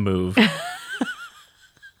POTA move.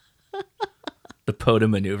 The POTA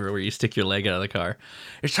maneuver where you stick your leg out of the car.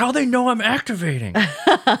 It's how they know I'm activating.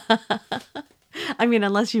 I mean,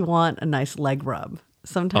 unless you want a nice leg rub.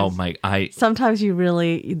 Sometimes. Oh my! Sometimes you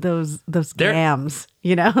really those gams.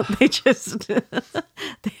 You know, they just they're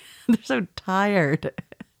so tired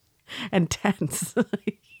and tense.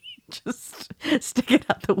 Just stick it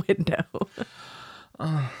out the window.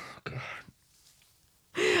 Oh God.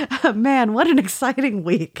 Man, what an exciting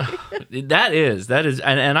week. That is,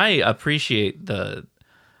 and I appreciate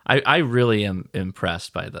I really am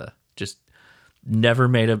impressed by just never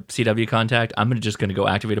made a CW contact. I'm just going to go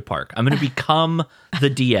activate a park. I'm going to become the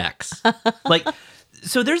DX. Like,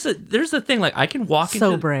 so there's a thing, like I can walk into...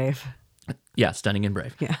 So brave. Yeah, stunning and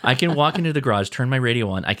brave. Yeah. I can walk into the garage, turn my radio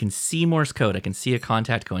on. I can see Morse code. I can see a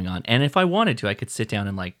contact going on. And if I wanted to, I could sit down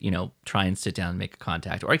and try and sit down and make a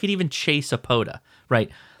contact. Or I could even chase a POTA, right?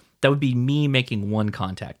 That would be me making one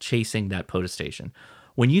contact, chasing that POTA station.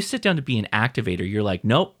 When you sit down to be an activator, you're like,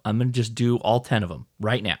 nope, I'm going to just do all 10 of them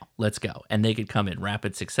right now. Let's go. And they could come in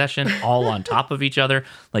rapid succession, all on top of each other.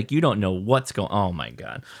 Like, you don't know what's going on. Oh, my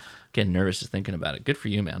God. Getting nervous just thinking about it. Good for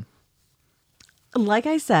you, man. Like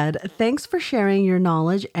I said, thanks for sharing your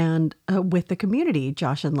knowledge and with the community,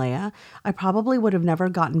 Josh and Leia. I probably would have never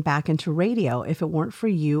gotten back into radio if it weren't for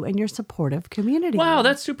you and your supportive community. Wow,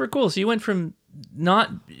 that's super cool. So you went from not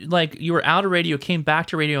like you were out of radio, came back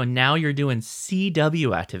to radio, and now you're doing CW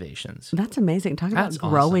activations. That's amazing. Talk That's about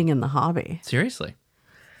growing in the hobby. Seriously.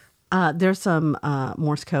 There's some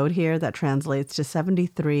Morse code here that translates to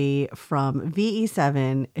 73 from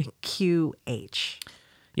VE7QH.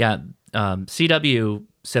 Yeah. CW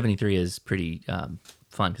 73 is pretty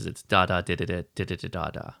fun because it's da da da da da da da da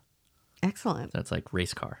da. Excellent. That's like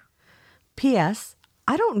race car. P.S.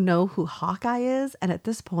 I don't know who Hawkeye is, and at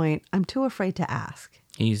this point, I'm too afraid to ask.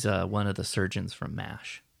 He's one of the surgeons from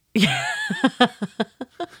MASH.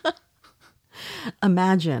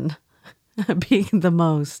 Imagine being the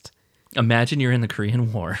most. Imagine you're in the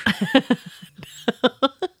Korean War.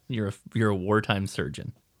 You're a wartime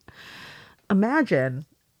surgeon. Imagine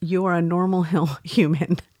you are a normal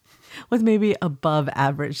human with maybe above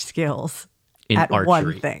average skills In at archery.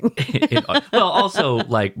 one thing. Well, also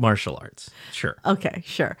like martial arts. Sure. Okay,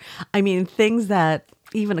 sure. I mean, things that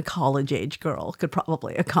even a college age girl could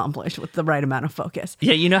probably accomplish with the right amount of focus.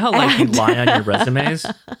 Yeah, you know how like you lie on your resumes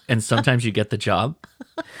and sometimes you get the job?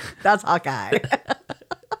 That's Hawkeye.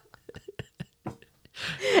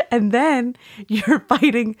 And then you're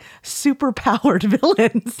fighting super powered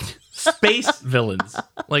villains. Space villains.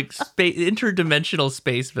 Like interdimensional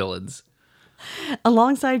space villains.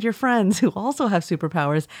 Alongside your friends who also have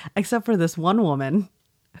superpowers, except for this one woman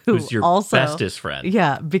who Who's your also, bestest friend.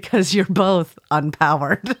 Yeah, because you're both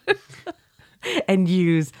unpowered and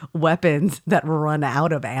use weapons that run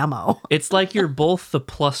out of ammo. It's like you're both the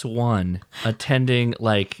 +1 attending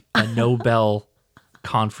like a Nobel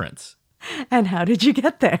conference. And how did you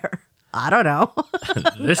get there? I don't know.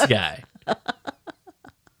 This guy.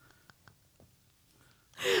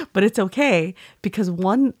 But it's okay because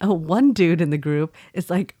one dude in the group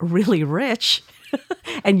is like really rich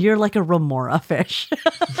and you're like a remora fish.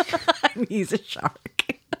 And he's a shark.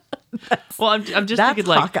 Well, I'm just That's thinking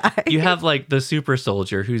like Hawkeye. you have like the super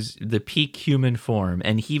soldier who's the peak human form,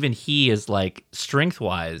 and even he is like strength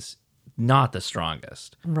wise not the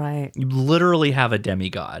strongest. Right. You literally have a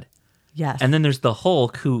demigod. Yes. And then there's the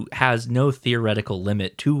Hulk who has no theoretical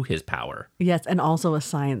limit to his power. Yes, and also a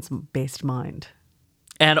science-based mind.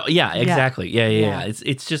 And yeah, exactly. Yeah. Yeah.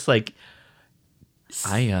 It's just like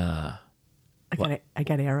I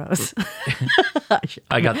got arrows.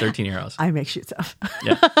 I got 13 arrows. I make shoot stuff.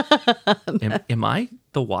 Yeah. Am I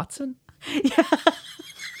the Watson? Yeah.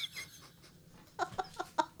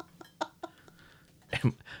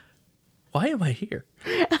 Why am I here?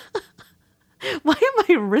 Why am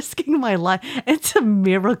I risking my life? It's a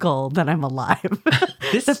miracle that I'm alive.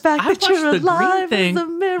 The fact I that you're watched the green alive thing. is a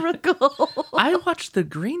miracle. I watched the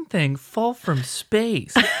green thing fall from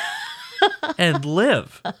space and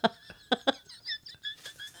live.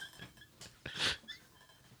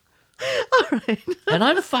 All right. And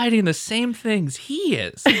I'm fighting the same things he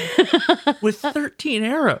is with 13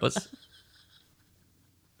 arrows.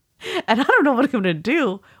 And I don't know what I'm going to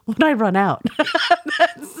do when I run out.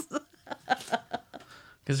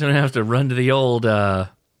 Because I'm going to have to run to the old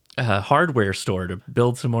hardware store to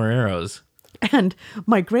build some more arrows. And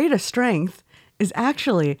my greatest strength is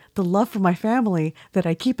actually the love for my family that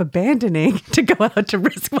I keep abandoning to go out to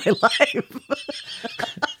risk my life.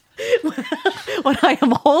 When I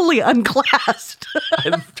am wholly unclassed.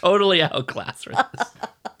 I'm totally outclassed for this.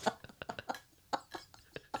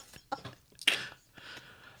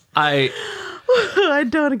 I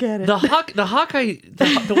don't get it. The Hawkeye,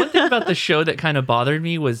 the one thing about the show that kind of bothered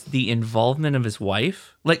me was the involvement of his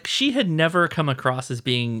wife. Like, she had never come across as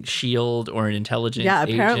being S.H.I.E.L.D. or an intelligence agent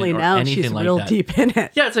apparently or now anything she's like real that. deep in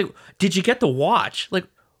it. Yeah, it's like, did you get the watch? Like,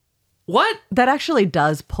 what? That actually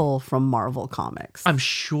does pull from Marvel Comics. I'm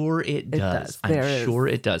sure it does. There I'm is. sure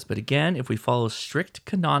it does. But again, if we follow strict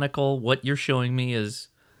canonical, what you're showing me is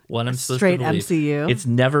what I'm supposed Straight to believe. MCU. It's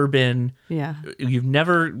never been. Yeah. You've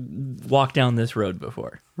never walked down this road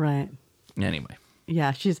before. Right. Anyway,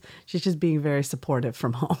 Yeah, she's just being very supportive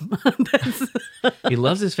from home. he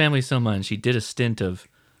loves his family so much. He did a stint of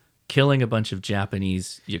killing a bunch of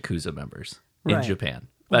Japanese Yakuza members in Right. Japan.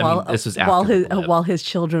 I mean, this was after the blip. while his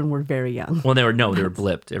children were very young. Well, they were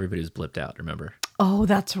blipped. Everybody was blipped out. Remember? Oh,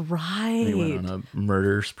 that's They right. went on a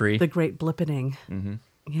murder spree. The great blippening. Mm-hmm.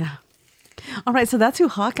 Yeah. All right, so that's who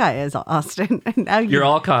Hawkeye is, Austin. And now You're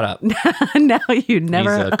all caught up. now you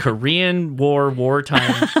never. He's a Korean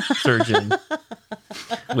wartime surgeon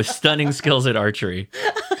with stunning skills at archery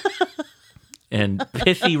and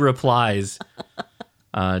pithy replies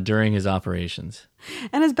during his operations.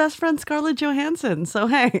 And his best friend Scarlett Johansson. So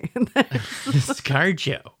hey.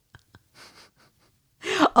 ScarJo.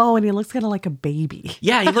 Oh, and he looks kind of like a baby.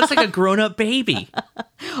 Yeah, he looks like a grown-up baby.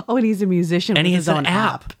 Oh, and he's a musician And with he his has own an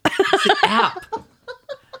app. It's an app.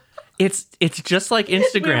 It's just like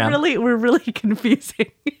Instagram. We're really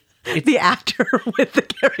confusing the actor with the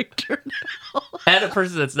character now. And a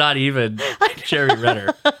person that's not even Jeremy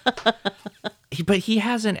Renner. But he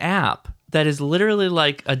has an app that is literally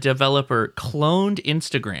like a developer cloned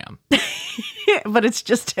Instagram. But it's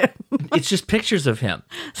just him. It's just pictures of him.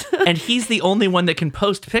 And he's the only one that can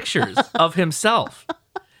post pictures of himself.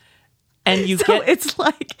 And it's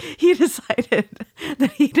like he decided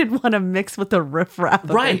that he didn't want to mix with the riffraff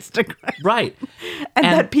of Instagram. Right. And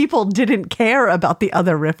that people didn't care about the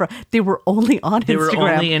other riffraff. They were only on They Instagram. were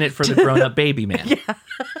only in it for the grown-up baby man. Yeah.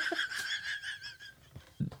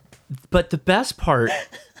 But the best part,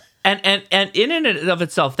 and in and of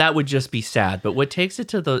itself, that would just be sad. But what takes it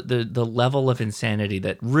to the level of insanity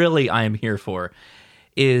that really I am here for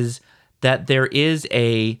is that there is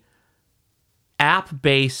a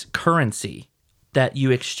app-based currency that you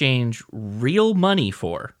exchange real money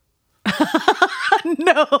for.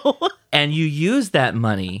 No. And you use that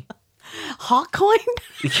money. Hotcoin?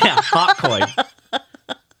 Yeah, Hotcoin.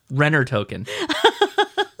 Renner token.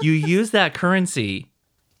 You use that currency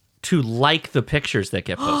to like the pictures that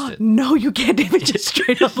get posted. No, you can't even just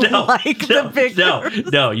straight up the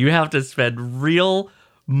pictures. No, you have to spend real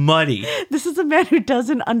money. This is a man who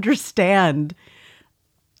doesn't understand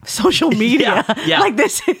social media. Yeah. Like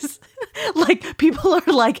this is like people are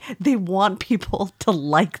like they want people to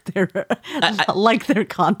like their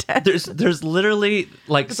content. There's literally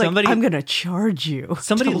like It's somebody like, I'm gonna charge you.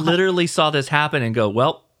 somebody literally saw this happen and go,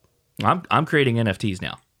 well, I'm creating NFTs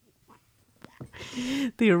now.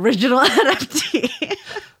 The original NFT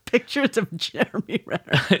pictures of Jeremy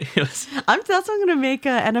Renner. That's what I'm gonna make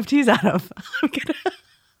NFTs out of. I'm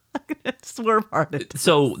gonna swerve hard.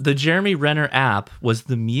 So the Jeremy Renner app was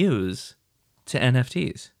the muse to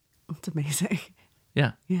NFTs. It's amazing.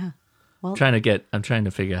 Yeah. Yeah. Well, I'm trying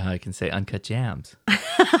to figure out how I can say uncut jams. That's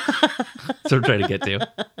what I'm trying to get to.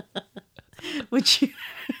 Would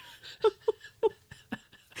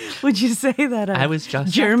you say that I was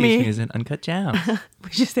just Jeremy using uncut jams.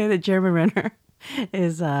 Would you say that Jeremy Renner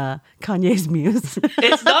is Kanye's muse?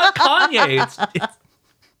 It's not Kanye.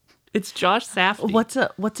 It's Josh Safdie.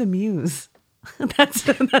 What's a muse? That's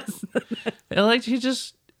Like he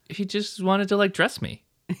just wanted to like dress me.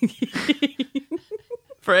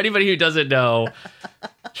 For anybody who doesn't know,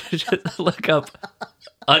 just look up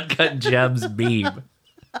Uncut Gems meme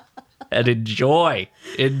and enjoy.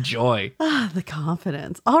 the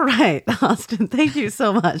confidence. All right, Austin, thank you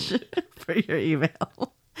so much for your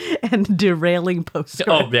email and derailing postscript.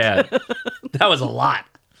 Oh man, that was a lot.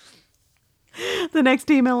 The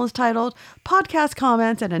next email is titled Podcast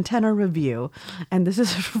Comments and Antenna Review. And this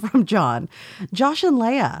is from John. Josh and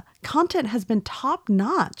Leia, content has been top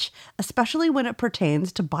notch, especially when it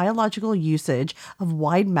pertains to biological usage of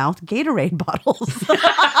wide mouth Gatorade bottles.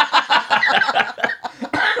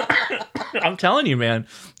 I'm telling you, man,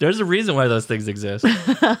 there's a reason why those things exist.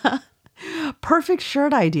 Perfect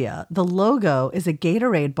shirt idea. The logo is a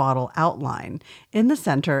Gatorade bottle outline. In the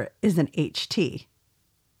center is an HT.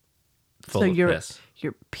 Full of piss.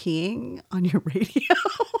 You're peeing on your radio?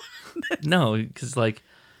 No, because like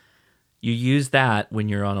you use that when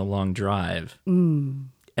you're on a long drive,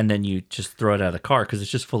 and then you just throw it out of the car because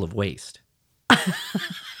it's just full of waste.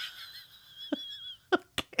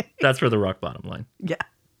 Okay. That's for the rock bottom line. Yeah.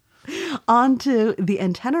 On to the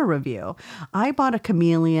antenna review. I bought a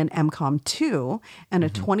Chameleon MCOM 2 and a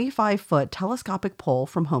 25-foot telescopic pole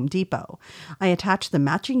from Home Depot. I attached the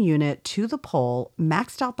matching unit to the pole,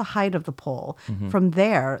 maxed out the height of the pole. From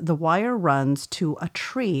there, the wire runs to a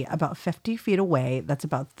tree about 50 feet away that's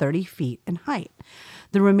about 30 feet in height.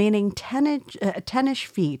 The remaining 10-ish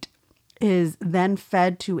feet is then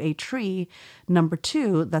fed to a tree number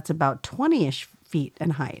 2 that's about 20-ish feet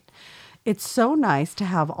in height. It's so nice to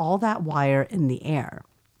have all that wire in the air.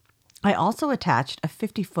 I also attached a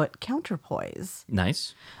 50-foot counterpoise.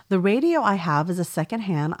 Nice. The radio I have is a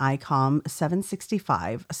secondhand ICOM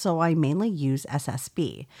 765, so I mainly use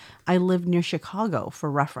SSB. I live near Chicago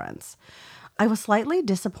for reference. I was slightly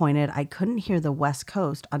disappointed I couldn't hear the West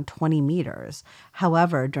Coast on 20 meters.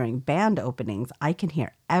 However, during band openings, I can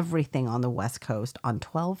hear everything on the West Coast on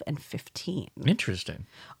 12 and 15. Interesting.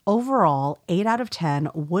 Overall, 8 out of 10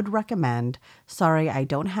 would recommend. Sorry, I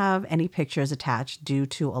don't have any pictures attached due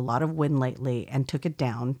to a lot of wind lately and took it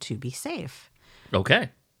down to be safe. Okay.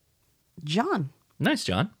 John. Nice,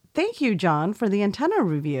 John. Thank you, John, for the antenna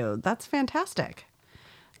review. That's fantastic.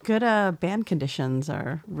 Good band conditions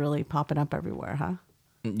are really popping up everywhere, huh?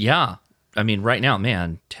 Yeah. I mean, right now,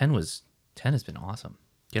 man, 10 has been awesome.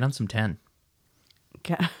 Get on some 10.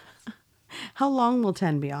 Okay. How long will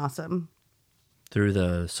 10 be awesome? Through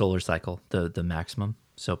the solar cycle, the maximum.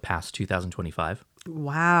 So past 2025.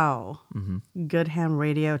 Wow. Good ham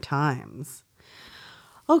radio times.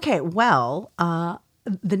 Okay, well,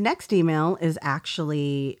 the next email is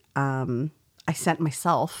actually I sent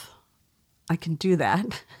myself. I can do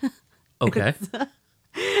that. Okay.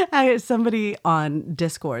 Somebody on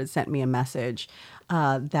Discord sent me a message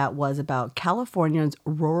that was about California's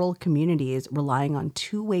rural communities relying on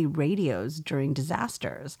two-way radios during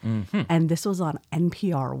disasters. And this was on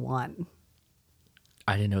NPR One.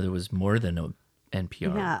 I didn't know there was more than a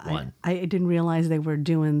NPR Yeah, one. I didn't realize they were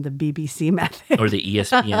doing the BBC method. Or the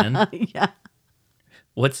ESPN. Yeah.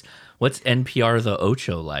 What's NPR the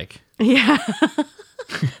Ocho like? Yeah.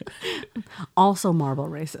 Also marble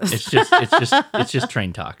racist. It's just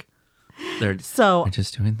train talk. They're So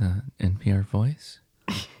just doing the NPR voice.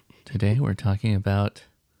 Today we're talking about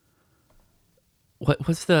what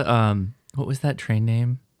was that train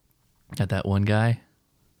name? Got that one guy?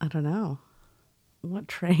 I don't know. What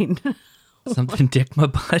train? Something Dick my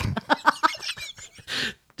butt.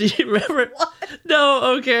 Do you remember it?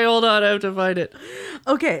 No, okay, hold on, I have to find it.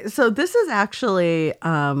 Okay, so this is actually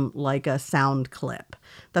like a sound clip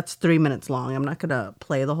that's 3 minutes long. I'm not going to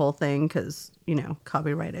play the whole thing because,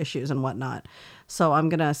 copyright issues and whatnot. So I'm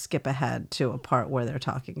going to skip ahead to a part where they're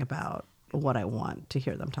talking about what I want to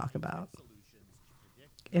hear them talk about.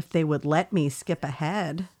 If they would let me skip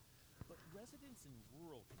ahead.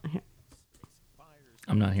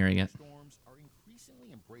 I'm not hearing it. Storms are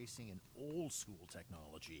increasingly embracing an old school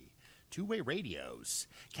technology, two-way radios.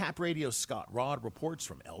 Cap Radio's Scott Rod reports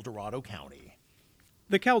from El Dorado County.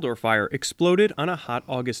 The Caldor fire exploded on a hot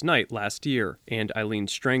August night last year, and Eileen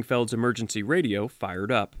Strangfeld's emergency radio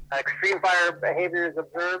fired up. Extreme fire behavior is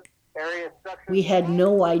observed. Area structure. We had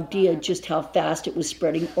no idea just how fast it was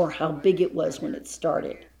spreading or how big it was when it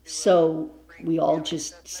started. So we all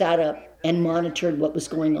just sat up and monitored what was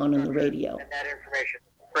going on the radio. That information.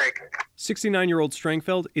 Break. 69-year-old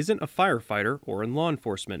Strangfeld isn't a firefighter or in law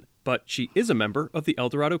enforcement, but she is a member of the El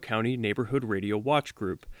Dorado County Neighborhood Radio Watch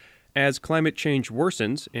Group. As climate change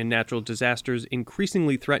worsens and natural disasters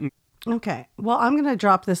increasingly threaten... Okay, well, I'm going to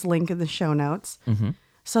drop this link in the show notes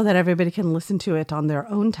so that everybody can listen to it on their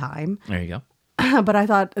own time. There you go. But I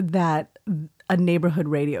thought that a neighborhood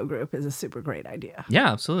radio group is a super great idea. Yeah,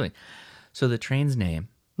 absolutely. So the train's name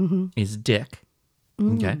is Dick.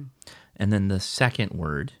 Okay. And then the second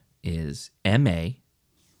word is MABBUTT.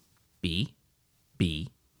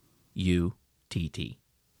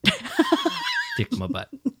 Dick my butt.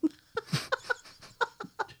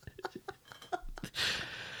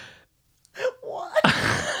 What?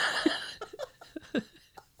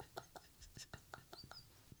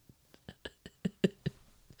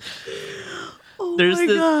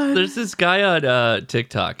 There's this guy on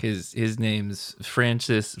TikTok. His name's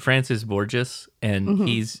Francis Borges, and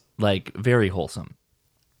he's like very wholesome.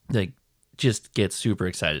 Like just gets super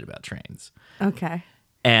excited about trains. Okay.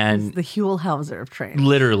 And the Huell-Hauser of trains.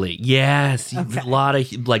 Literally, yes. Okay. A lot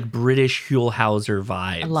of like British Huell-Hauser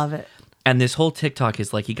vibes. I love it. And this whole TikTok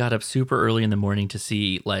is like he got up super early in the morning to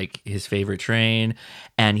see like his favorite train,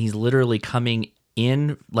 and he's literally coming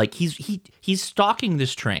in like he's stalking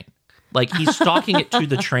this train. Like he's stalking it to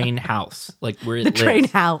the train house, like where it lives. The train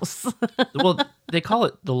house. Well, they call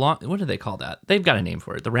it the long. What do they call that? They've got a name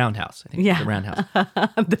for it. The roundhouse, I think. Yeah. The roundhouse.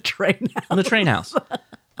 The train house. The train house.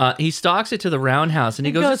 He stalks it to the roundhouse, and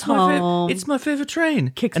he goes, goes home. It's my favorite train.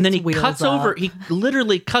 Kicks and then its he wheels cuts up. over. He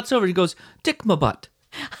literally cuts over. He goes, "Dick my butt."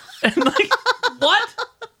 And like, what?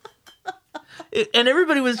 And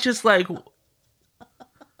everybody was just like,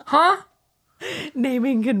 huh?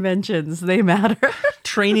 Naming conventions, they matter.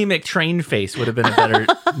 Trainy McTrain Face would have been a better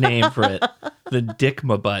name for it than Dick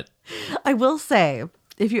my butt. I will say,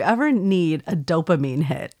 if you ever need a dopamine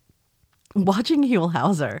hit, watching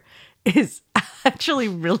Huell-Hauser is actually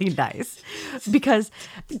really nice. Because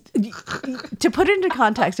to put it into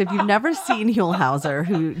context, if you've never seen Huell-Hauser,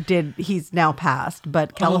 he's now passed,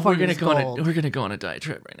 but California's Gold. We're gonna go on a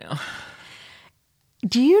diatribe right now.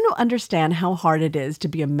 Do you understand how hard it is to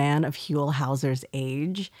be a man of Huell-Hauser's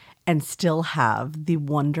age and still have the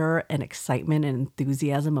wonder and excitement and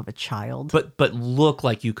enthusiasm of a child? But look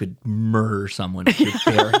like you could murder someone with your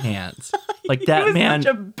bare hands. Like that was man.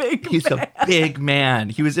 such a big he's man. a big man.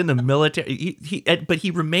 He was in the military. But he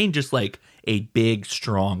remained just like a big,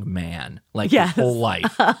 strong man, like Yes. his whole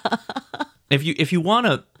life. If you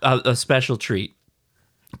want a special treat,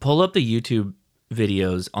 pull up the YouTube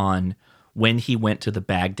videos on when he went to the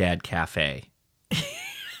Baghdad Cafe.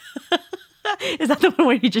 Is that the one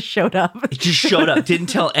where he just showed up? He just showed up, didn't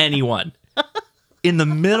tell anyone, in the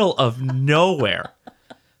middle of nowhere.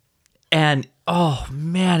 And oh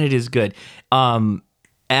man, it is good. And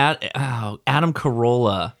Adam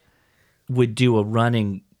Carolla would do a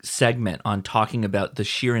running segment on talking about the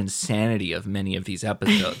sheer insanity of many of these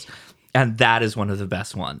episodes. And that is one of the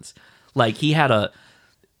best ones. Like he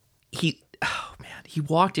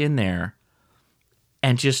walked in there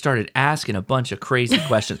and just started asking a bunch of crazy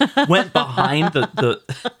questions. Went behind the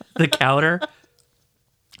counter,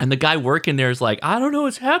 and the guy working there is like, I don't know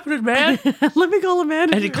what's happening, man. Let me call him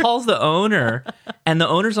in. And he calls the owner, and the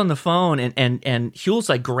owner's on the phone, and Huel's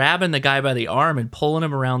like grabbing the guy by the arm and pulling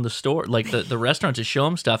him around the store, like the restaurant, to show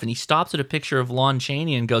him stuff. And he stops at a picture of Lon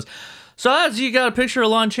Chaney and goes, so you got a picture of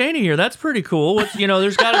Lon Chaney here. That's pretty cool.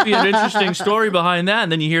 There's got to be an interesting story behind that.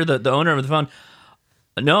 And then you hear the owner of the phone,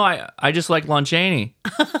 no, I just like Lon Chaney.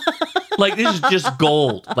 Like, this is just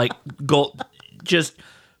gold. Like, gold. Just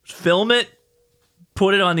film it,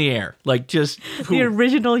 put it on the air. Like, just... The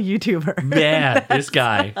original YouTuber. Man, this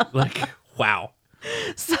guy. Like, wow.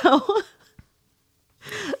 So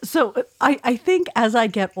I think as I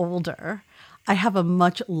get older, I have a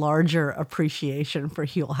much larger appreciation for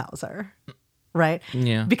Huell Hauser, right?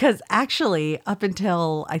 Yeah. Because actually, up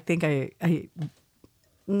until I think I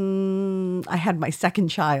had my second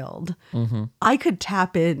child, I could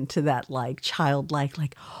tap into that like childlike,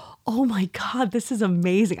 like, oh my God, this is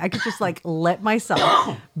amazing. I could just like let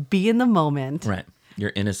myself be in the moment. Right.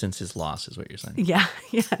 Your innocence is lost, is what you're saying. Yeah.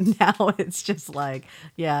 Now it's just like,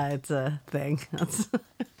 yeah, it's a thing. That's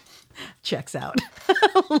checks out.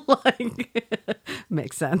 Like,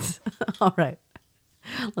 makes sense. All right.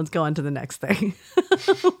 Let's go on to the next thing.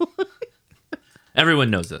 Everyone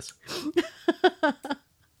knows this.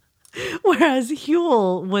 Whereas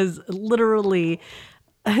Huell was literally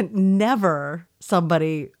never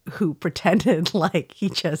somebody who pretended like he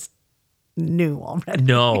just knew already.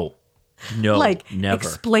 No, like, never.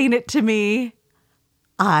 Explain it to me.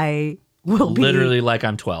 I will be... Literally like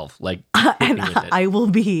I'm 12. Like, and I will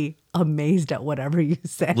be amazed at whatever you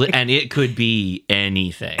say. And it could be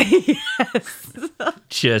anything. Yes.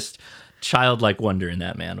 Just childlike wonder in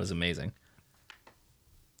that man was amazing.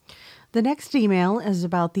 The next email is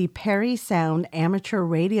about the Perry Sound Amateur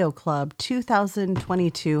Radio Club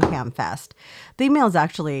 2022 Hamfest. The email is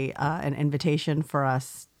actually an invitation for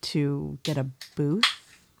us to get a booth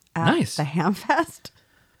at the Hamfest.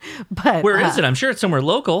 But where is it? I'm sure it's somewhere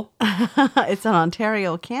local. It's in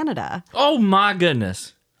Ontario, Canada. Oh my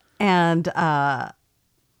goodness. And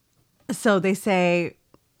so they say,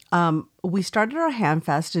 we started our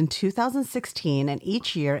Hamfest in 2016, and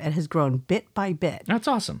each year it has grown bit by bit. That's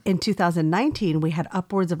awesome. In 2019, we had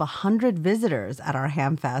upwards of 100 visitors at our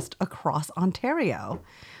Hamfest across Ontario.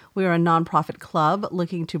 We are a nonprofit club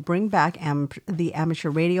looking to bring back the amateur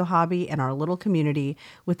radio hobby in our little community.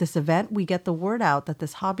 With this event, we get the word out that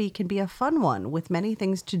this hobby can be a fun one with many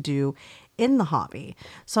things to do in the hobby.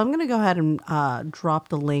 So I'm going to go ahead and drop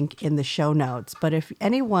the link in the show notes. But if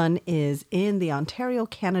anyone is in the Ontario,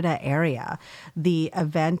 Canada area, the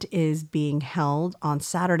event is being held on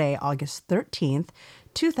Saturday, August 13th,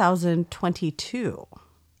 2022.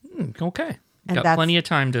 Okay. And got plenty of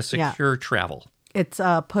time to secure travel. It's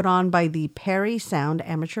put on by the Perry Sound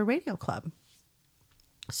Amateur Radio Club.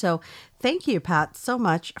 So thank you, Pat, so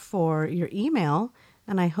much for your email.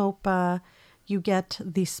 And I hope you get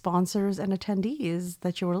the sponsors and attendees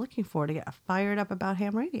that you were looking for to get fired up about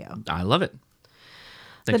ham radio. I love it.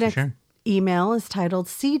 Thanks for sharing. Email is titled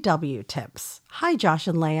CW Tips. Hi, Josh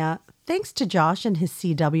and Leia. Thanks to Josh and his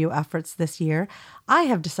CW efforts this year, I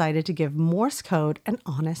have decided to give Morse code an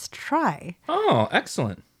honest try. Oh,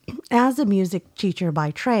 excellent. As a music teacher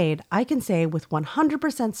by trade, I can say with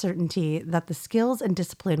 100% certainty that the skills and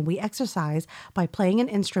discipline we exercise by playing an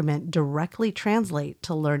instrument directly translate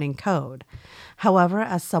to learning code. However,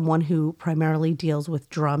 as someone who primarily deals with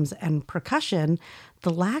drums and percussion, the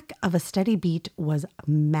lack of a steady beat was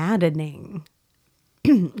maddening.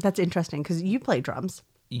 That's interesting because you play drums.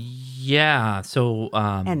 Yeah, so...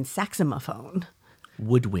 and saxophone.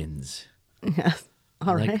 Woodwinds. Yes.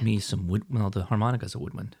 All right. Like me some wood. Well, the harmonica's a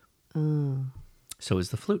woodwind. So is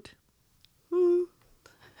the flute. What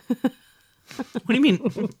do you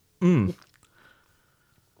mean?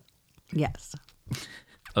 Yes.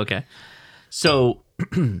 Okay. So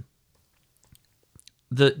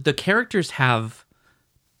the characters have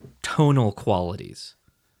tonal qualities,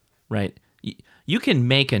 right? You can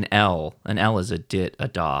make an L. An L is a dit, a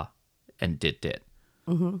da, and dit dit.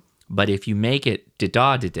 Mm-hmm. But if you make it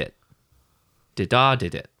da dit dit, da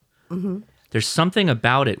did it. Mm-hmm. There's something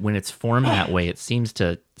about it when it's formed that way. It seems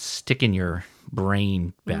to stick in your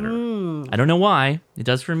brain better. I don't know why. It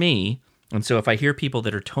does for me. And so if I hear people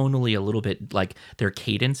that are tonally a little bit like their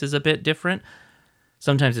cadence is a bit different,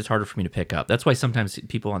 sometimes it's harder for me to pick up. That's why sometimes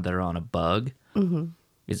people that are on a bug,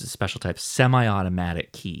 is a special type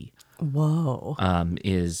semi-automatic key. Whoa.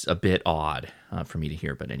 Is a bit odd for me to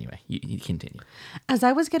hear, but anyway, you continue. As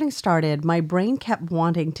I was getting started, my brain kept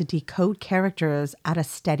wanting to decode characters at a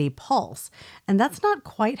steady pulse, and that's not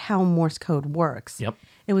quite how Morse code works. Yep.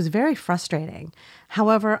 It was very frustrating.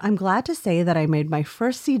 However, I'm glad to say that I made my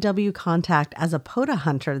first CW contact as a POTA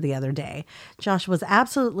hunter the other day. Josh was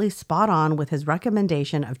absolutely spot on with his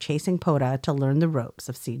recommendation of chasing POTA to learn the ropes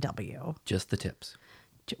of CW. Just the tips.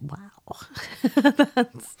 Wow.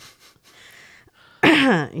 That's...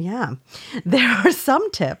 Yeah. There are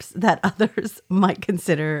some tips that others might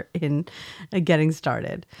consider in getting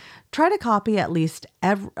started. Try to copy at least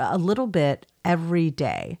a little bit every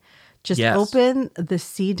day. Just open the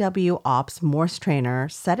CW Ops Morse Trainer,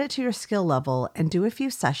 set it to your skill level, and do a few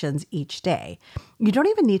sessions each day. You don't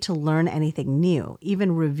even need to learn anything new.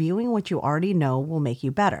 Even reviewing what you already know will make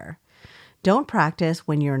you better. Don't practice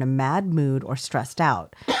when you're in a mad mood or stressed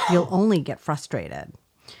out. You'll only get frustrated.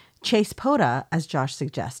 Chase POTA, as Josh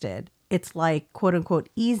suggested. It's like quote-unquote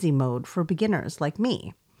easy mode for beginners like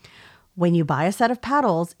me. When you buy a set of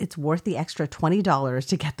paddles, it's worth the extra $20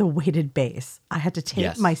 to get the weighted base. I had to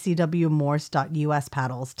take my CWMorse.us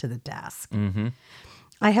paddles to the desk. Mm-hmm.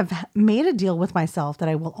 I have made a deal with myself that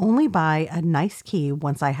I will only buy a nice key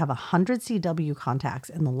once I have 100 CW contacts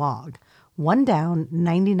in the log. 1 down,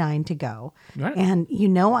 99 to go. Right. And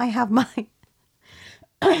I have my...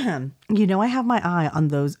 I have my eye on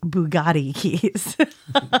those Bugatti keys.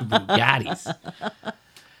 Bugattis.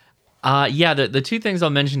 The two things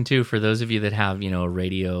I'll mention too, for those of you that have,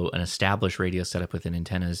 an established radio setup with an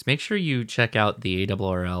antennas, make sure you check out the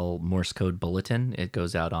ARRL Morse code bulletin. It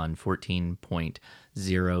goes out on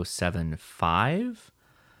 14.075.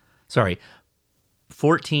 Sorry,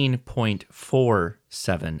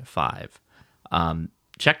 14.475.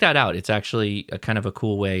 Check that out. It's actually a kind of a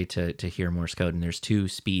cool way to hear Morse code, and there's 2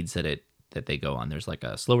 speeds that they go on. There's like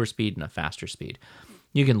a slower speed and a faster speed.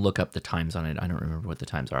 You can look up the times on it. I don't remember what the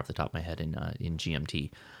times are off the top of my head in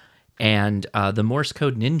GMT. And the Morse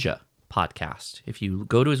Code Ninja podcast. If you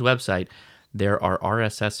go to his website, there are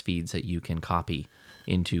RSS feeds that you can copy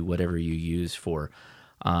into whatever you use for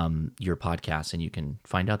your podcast, and you can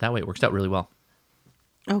find out that way. It works out really well.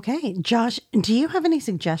 Okay. Josh, do you have any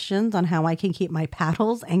suggestions on how I can keep my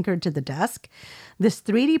paddles anchored to the desk? This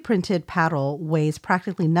 3D printed paddle weighs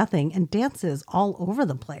practically nothing and dances all over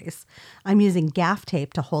the place. I'm using gaff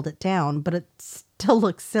tape to hold it down, but it still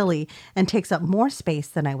looks silly and takes up more space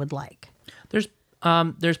than I would like. There's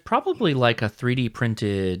probably like a 3D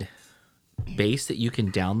printed base that you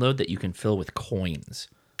can download that you can fill with coins.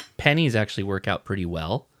 Pennies actually work out pretty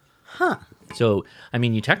well. Huh. So,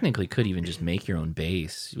 you technically could even just make your own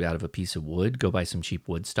base out of a piece of wood, go buy some cheap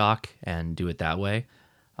wood stock and do it that way.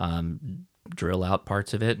 Drill out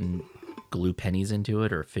parts of it and glue pennies into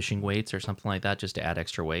it, or fishing weights or something like that, just to add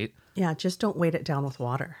extra weight. Yeah, just don't weight it down with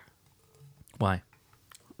water. Why?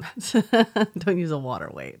 Don't use a water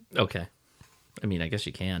weight. Okay. I guess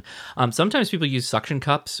you can. Sometimes people use suction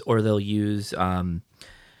cups, or they'll use,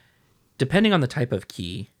 depending on the type of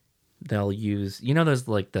key, they'll use, those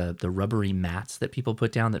like the rubbery mats that people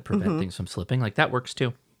put down that prevent things from slipping. Like that works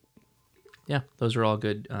too. Yeah, those are all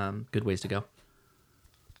good ways to go.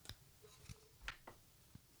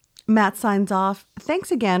 Matt signs off.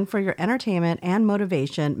 Thanks again for your entertainment and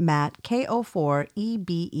motivation, Matt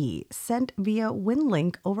KO4EBE, sent via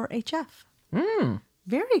WinLink over HF.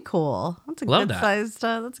 Very cool. That's a good sized.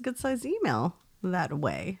 That's a good sized email that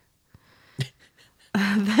way.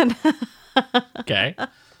 Then okay.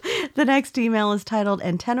 The next email is titled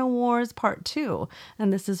Antenna Wars Part 2,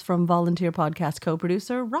 and this is from Volunteer Podcast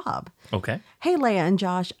co-producer Rob. Okay. Hey, Leia and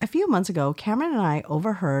Josh. A few months ago, Cameron and I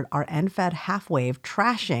overheard our end-fed half-wave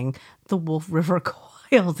trashing the Wolf River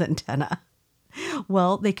Coils antenna.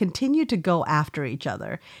 Well, they continued to go after each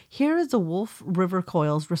other. Here is the Wolf River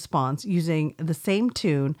Coils response using the same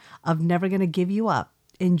tune of Never Gonna Give You Up.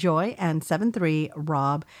 Enjoy, and 7-3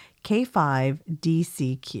 Rob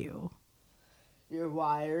K5DCQ. Your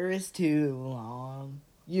wire is too long.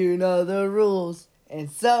 You know the rules,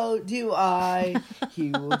 and so do I. He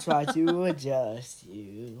will try to adjust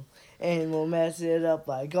you, and will mess it up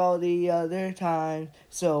like all the other times.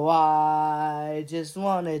 So I just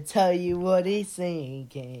want to tell you what he's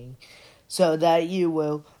thinking, so that you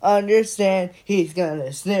will understand. He's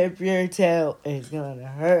gonna snip your tail. It's gonna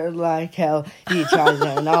hurt like hell. He tries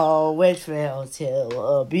and always fails.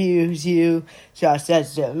 He'll abuse you. Josh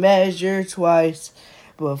says to measure twice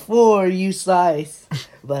before you slice,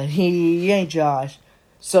 but he ain't Josh,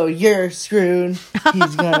 so you're screwed.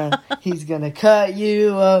 He's gonna cut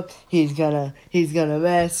you up. He's gonna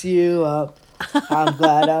mess you up. I'm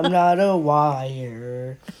glad I'm not a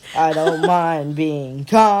wire. I don't mind being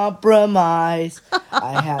compromised.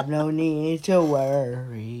 I have no need to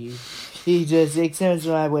worry. He just extends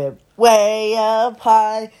my whip way up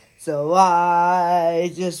high. So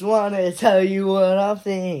I just want to tell you what I'm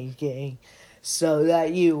thinking, so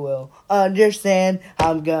that you will understand.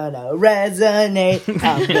 I'm gonna resonate,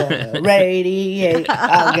 I'm gonna radiate,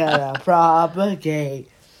 I'm gonna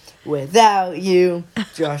propagate. Without you,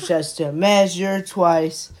 Josh has to measure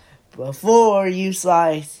twice before you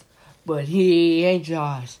slice. But he ain't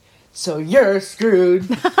Josh, so you're screwed.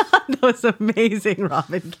 That was amazing,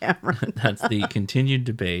 Robin Cameron. That's the continued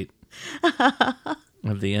debate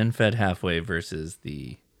of the unfed halfway versus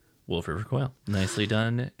the Wolf River Quail. Nicely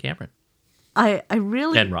done, Cameron. I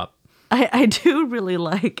really And Rob. I do really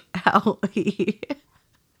like how he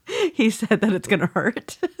said that it's gonna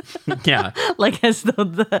hurt. Yeah. Like as though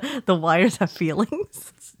the wires have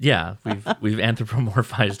feelings. Yeah, we've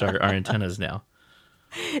anthropomorphized our antennas now.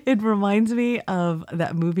 It reminds me of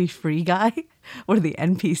that movie Free Guy, where the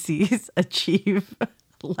NPCs achieve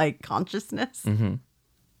like consciousness. Mm-hmm.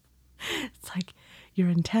 It's like your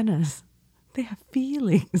antennas, they have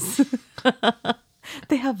feelings.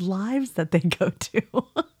 They have lives that they go to.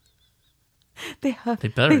 They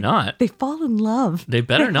better not. They fall in love. They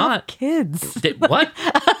better have not. Kids. What?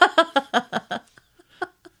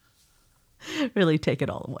 Really take it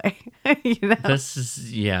all away. You know? This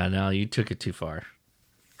is, yeah, no, you took it too far.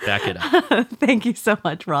 Back it up. Thank you so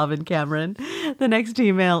much, Robin Cameron. The next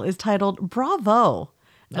email is titled Bravo.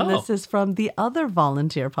 And this is from the other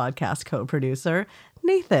volunteer podcast co-producer,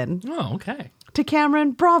 Nathan. Oh, okay. To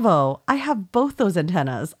Cameron, bravo. I have both those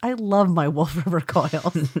antennas. I love my Wolf River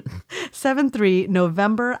coils. 7-3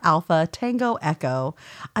 November Alpha Tango Echo.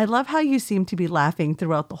 I love how you seem to be laughing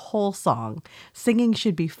throughout the whole song. Singing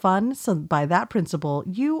should be fun, so by that principle,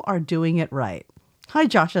 you are doing it right. Hi,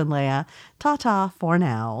 Josh and Leia. Ta-ta for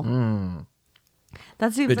now.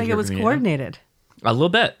 That seems like it was coordinated. A little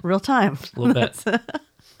bit. Real time. A little bit.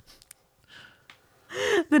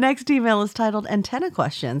 The next email is titled Antenna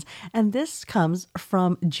Questions, and this comes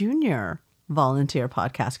from junior volunteer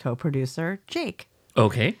podcast co-producer, Jake.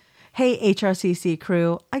 Okay. Hey, HRCC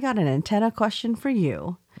crew, I got an antenna question for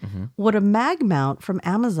you. Mm-hmm. Would a mag mount from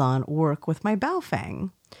Amazon work with my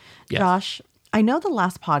Baofeng? Yes. Josh, I know the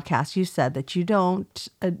last podcast you said that you don't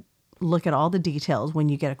look at all the details when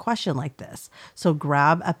you get a question like this. So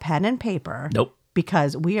grab a pen and paper. Nope.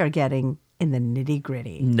 Because we are getting in the nitty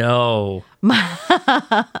gritty. No.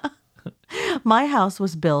 My house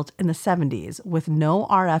was built in the 70s with no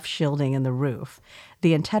RF shielding in the roof.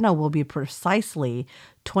 The antenna will be precisely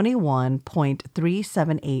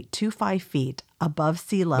 21.37825 feet above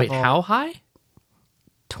sea level. Wait, how high?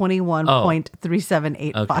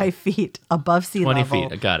 21.3785 feet above sea 20 level. 20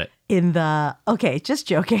 feet, I got it. In the, okay, just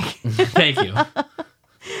joking. Thank you.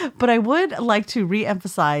 But I would like to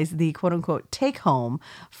re-emphasize the quote-unquote take-home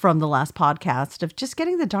from the last podcast of just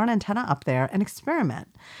getting the darn antenna up there and experiment.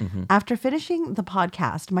 Mm-hmm. After finishing the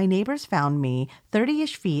podcast, my neighbors found me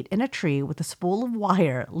 30-ish feet in a tree with a spool of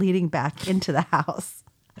wire leading back into the house.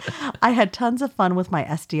 I had tons of fun with my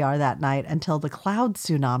SDR that night until the cloud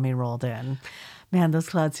tsunami rolled in. Man, those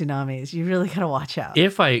cloud tsunamis, you really got to watch out.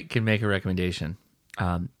 If I can make a recommendation,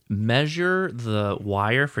 measure the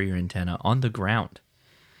wire for your antenna on the ground.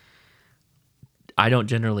 I don't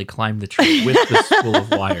generally climb the tree with the spool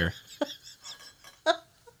of wire.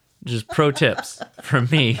 Just pro tips from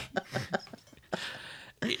me.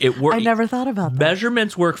 It works. I never thought about that.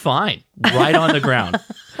 Measurements work fine right on the ground.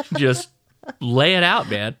 Just lay it out,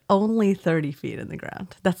 man. Only 30 feet in the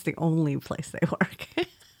ground. That's the only place they work.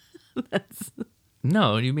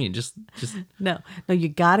 No, what do you mean? Just No, you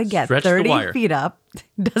got to get stretch 30 feet up.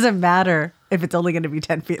 Doesn't matter if it's only going to be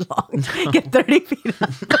 10 feet long. No. Get 30 feet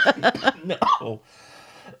up. No.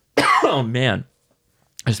 Oh, man.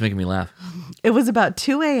 It's making me laugh. It was about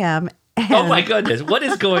 2 a.m. Oh, my goodness. What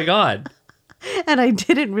is going on? And I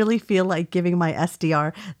didn't really feel like giving my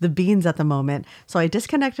SDR the beans at the moment, so I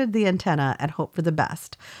disconnected the antenna and hoped for the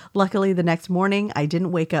best. Luckily, the next morning, I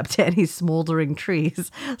didn't wake up to any smoldering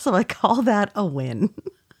trees, so I call that a win.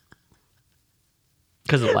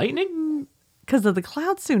 Because of lightning? Because of the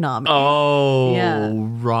cloud tsunami. Oh, yeah.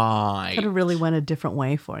 Right. Could have really went a different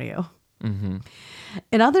way for you. Mm-hmm.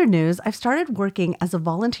 In other news, I've started working as a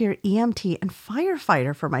volunteer EMT and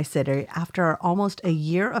firefighter for my city after almost a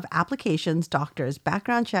year of applications, doctors,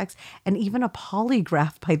 background checks, and even a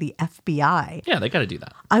polygraph by the FBI. Yeah, they got to do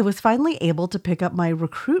that. I was finally able to pick up my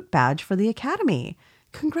recruit badge for the academy.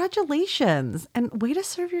 Congratulations, and way to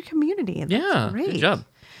serve your community. That's great. Good job.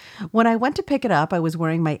 When I went to pick it up, I was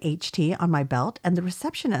wearing my HT on my belt, and the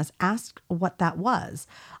receptionist asked what that was.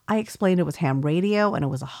 I explained it was ham radio, and it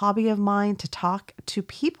was a hobby of mine to talk to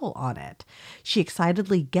people on it. She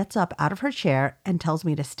excitedly gets up out of her chair and tells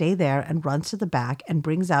me to stay there and runs to the back and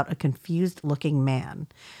brings out a confused-looking man.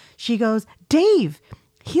 She goes, "Dave,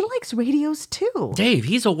 he likes radios too." Dave,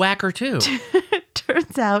 he's a whacker too.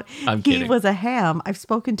 Turns out I'm he kidding. was a ham I've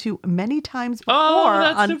spoken to many times before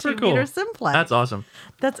that's on super 2 cool. Meter Simplex. That's awesome.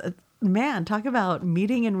 Man, talk about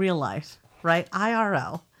meeting in real life, right?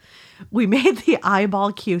 IRL. We made the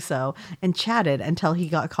eyeball QSO and chatted until he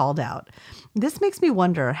got called out. This makes me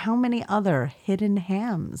wonder how many other hidden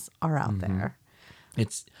hams are out there.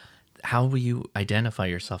 It's how will you identify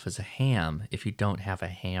yourself as a ham if you don't have a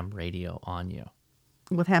ham radio on you?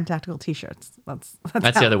 With Ham Tactical t-shirts. That's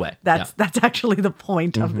the other way. That's actually the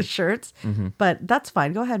point of Mm-hmm. the shirts. But that's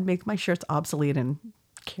fine. Go ahead and make my shirts obsolete and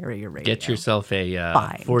carry your radio. Get yourself a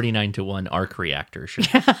Fine. 49-to-1 arc reactor shirt.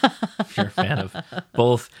 If you're a fan of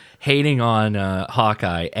both hating on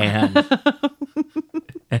Hawkeye and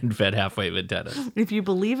Vet Halfway Vendetta. If you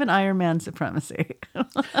believe in Iron Man supremacy.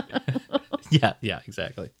 Yeah,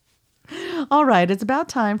 exactly. All right, it's about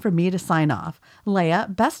time for me to sign off.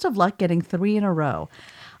 Leia, best of luck getting 3 in a row.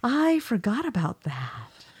 I forgot about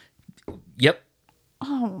that. Yep.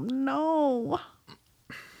 Oh, no.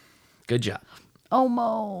 Good job.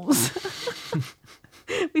 Almost.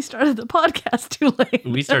 We started the podcast too late.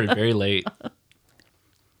 We started very late.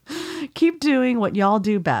 Keep doing what y'all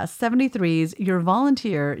do best. 73's your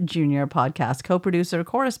volunteer junior podcast co-producer,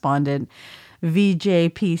 correspondent,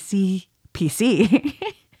 VJPC,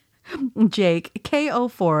 Jake,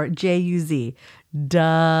 K04JUZ.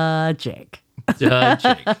 Duh, Jake.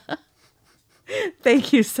 Jake.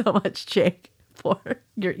 Thank you so much, Jake, for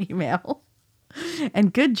your email.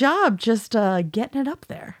 And good job just getting it up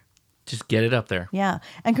there. Just get it up there. Yeah.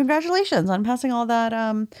 And congratulations on passing all that,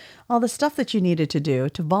 all the stuff that you needed to do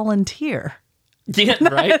to volunteer. Yeah,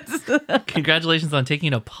 right? Congratulations on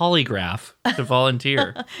taking a polygraph to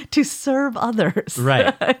volunteer. To serve others.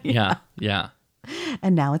 Right. Yeah.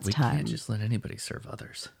 And now it's We time. can't just let anybody serve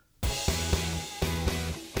others.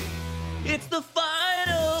 It's the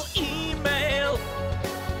final email.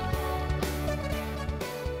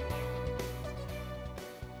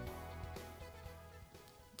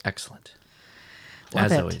 Excellent. Love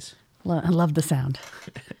As it. always. I love the sound.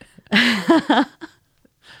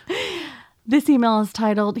 This email is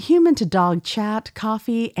titled Human to Dog Chat,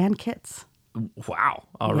 Coffee, and Kits. Wow.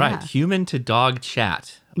 All right. Yeah. Human to dog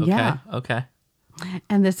chat. Okay. Yeah. Okay.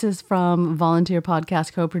 And this is from volunteer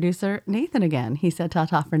podcast co-producer Nathan again. He said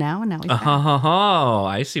ta-ta for now, and now he's back. Oh,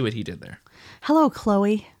 I see what he did there. Hello,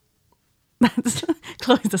 Chloe.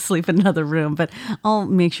 Chloe's asleep in another room, but I'll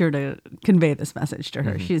make sure to convey this message to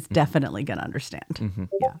her. She's definitely going to understand.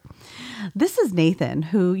 Yeah. This is Nathan,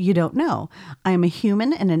 who you don't know. I am a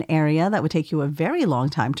human in an area that would take you a very long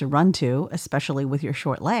time to run to, especially with your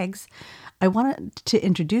short legs. I wanted to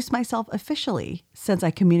introduce myself officially since I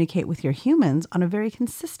communicate with your humans on a very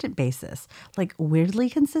consistent basis. Like weirdly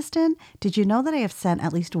consistent. Did you know that I have sent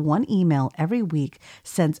at least one email every week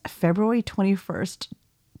since February 21st,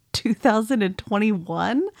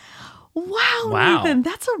 2021? Wow, Nathan,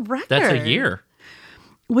 that's a record. That's a year.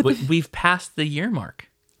 With We've passed the year mark.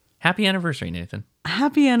 Happy anniversary, Nathan.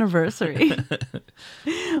 Happy anniversary.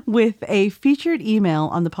 With a featured email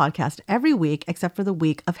on the podcast every week, except for the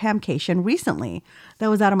week of Hamcation recently.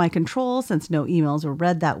 That was out of my control since no emails were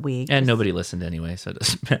read that week. And nobody listened anyway, so it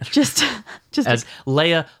doesn't matter. Just As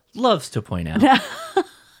Leia loves to point out.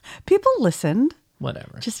 people listened.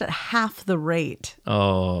 Whatever. Just at half the rate.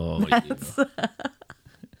 Oh,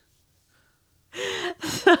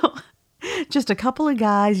 So, just a couple of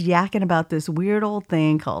guys yakking about this weird old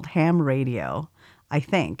thing called ham radio, I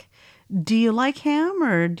think. Do you like ham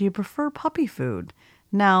or do you prefer puppy food?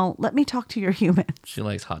 Now, let me talk to your humans. She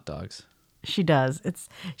likes hot dogs. She does.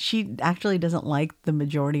 She actually doesn't like the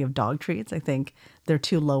majority of dog treats. I think they're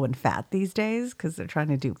too low in fat these days because they're trying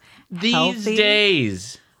to do These healthy.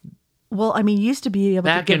 days. Well, I mean, you used to be able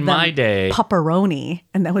Back to give in them my day. pepperoni,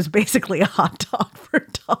 and that was basically a hot dog for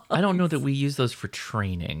dogs. I don't know that we use those for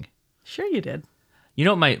training. Sure you did. You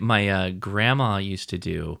know what my grandma used to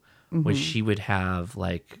do was Mhm. she would have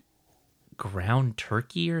like ground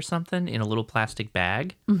turkey or something in a little plastic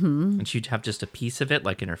bag. Mhm. And she'd have just a piece of it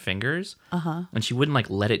like in her fingers. Uh-huh. And she wouldn't like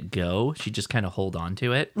let it go. She'd just kind of hold on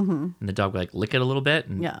to it. Mhm. And the dog would like lick it a little bit.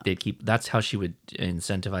 And Yeah. they'd keep, that's how she would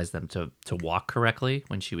incentivize them to walk correctly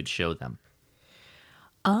when she would show them.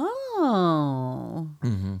 Oh.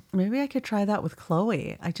 Mm-hmm. Maybe I could try that with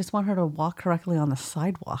Chloe. I just want her to walk correctly on the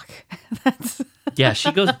sidewalk. Yeah,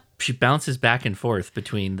 she She bounces back and forth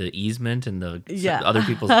between the easement and the Yeah. other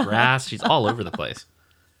people's grass. She's all over the place.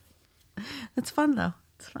 It's fun, though.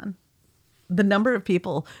 It's fun. The number of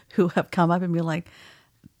people who have come up and be like,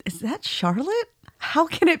 is that Charlotte? How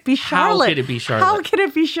can it be Charlotte? How could it be Charlotte? How can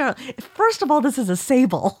it be Charlotte? First of all, this is a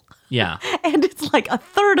sable. Yeah. And it's like a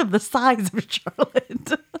third of the size of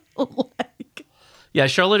Charlotte. Yeah,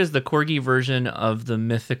 Charlotte is the corgi version of the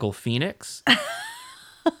mythical phoenix.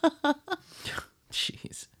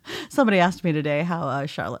 Jeez. Somebody asked me today how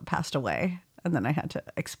Charlotte passed away. And then I had to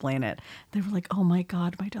explain it. They were like, oh my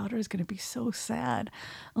God, my daughter is going to be so sad.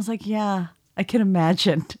 I was like, yeah, I can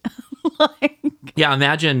imagine. Yeah,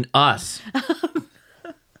 imagine us.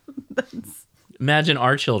 Imagine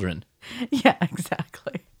our children. Yeah,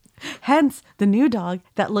 exactly. Hence the new dog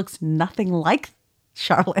that looks nothing like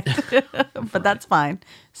Charlotte. But that's fine.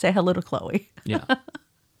 Say hello to Chloe. Yeah.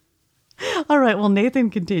 All right. Well,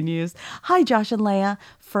 Nathan continues. Hi, Josh and Leia.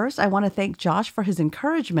 First, I want to thank Josh for his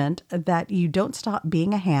encouragement that you don't stop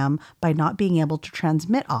being a ham by not being able to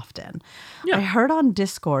transmit often. Yeah. I heard on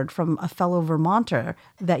Discord from a fellow Vermonter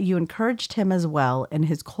that you encouraged him as well in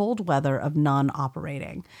his cold weather of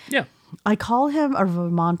non-operating. Yeah. I call him a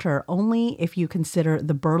Vermonter only if you consider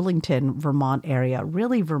the Burlington, Vermont area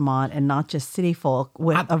really Vermont and not just city folk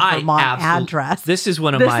with a Vermont address. This is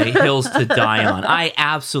one of my hills to die on. I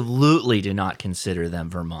absolutely do not consider them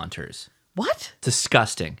Vermonters. What?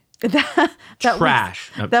 Disgusting. That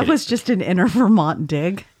Trash. That was just an inner Vermont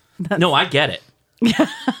dig. No, I get it.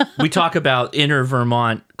 We talk about inner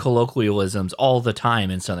Vermont colloquialisms all the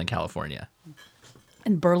time in Southern California.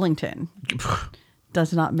 In Burlington.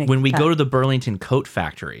 Does not make when we go to the Burlington Coat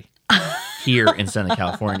Factory here in Southern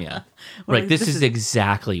California, like this is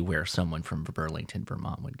exactly where someone from Burlington,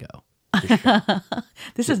 Vermont would go. Sure.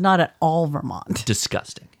 This is not at all Vermont.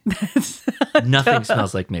 Disgusting. Nothing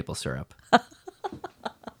smells like maple syrup.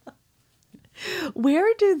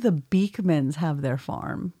 Where do the Beekmans have their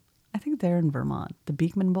farm? I think they're in Vermont. The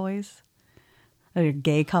Beekman boys. A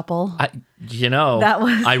gay couple.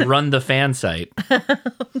 I run the fan site.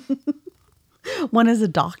 One is a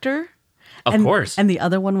doctor. Of course. And the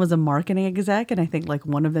other one was a marketing exec. And I think like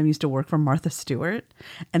one of them used to work for Martha Stewart.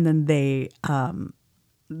 And then they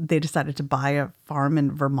decided to buy a farm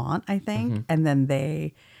in Vermont, I think. Mm-hmm. And then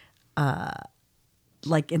they,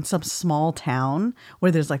 like in some small town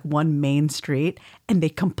where there's like one main street, and they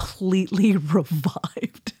completely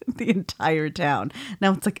revived the entire town.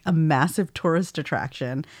 Now it's like a massive tourist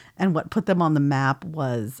attraction. And what put them on the map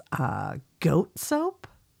was goat soap.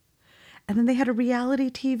 And then they had a reality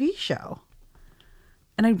TV show.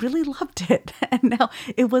 And I really loved it. And now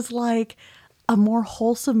it was like a more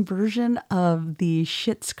wholesome version of the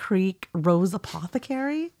Schitt's Creek Rose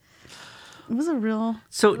Apothecary. It was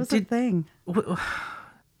a thing.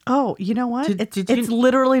 Oh, you know what? It's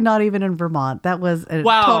literally not even in Vermont. That was a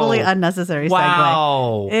totally unnecessary segue.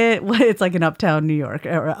 Wow. It's like in uptown New York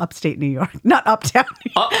or upstate New York. Not uptown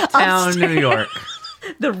New York. Uptown New York.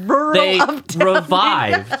 The rural they uptown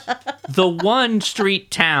revived the one street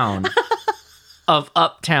town of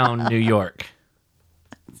uptown New York.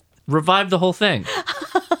 Revived the whole thing.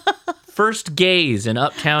 First gays in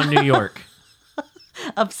uptown New York.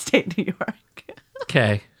 Upstate New York.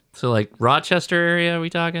 Okay. So like Rochester area, are we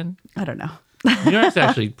talking? I don't know. New York's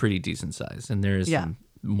actually pretty decent size, and there's some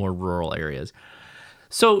more rural areas.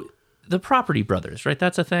 So the Property Brothers, right?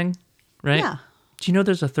 That's a thing, right? Yeah. Do you know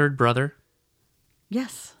there's a third brother?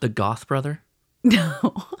 Yes. The Goth brother?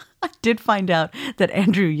 No. I did find out that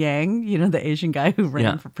Andrew Yang, the Asian guy who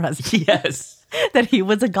ran for president. Yes. That he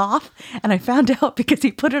was a goth. And I found out because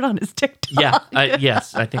he put it on his TikTok. Yeah.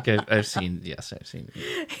 Yes. I think I've seen. Yes, I've seen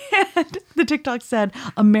it. And the TikTok said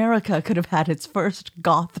America could have had its first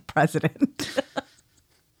goth president.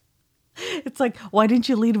 It's like, why didn't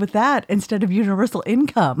you lead with that instead of universal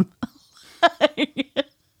income?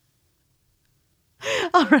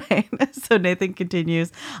 All right. So Nathan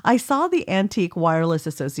continues. I saw the Antique Wireless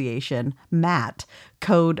Association, MAT,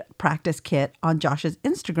 code practice kit on Josh's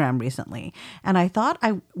Instagram recently, and I thought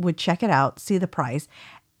I would check it out, see the price,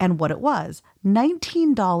 and what it was.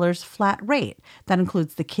 $19 flat rate. That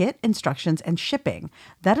includes the kit, instructions, and shipping.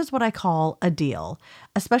 That is what I call a deal,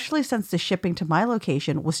 especially since the shipping to my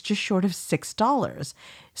location was just short of $6.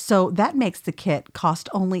 So that makes the kit cost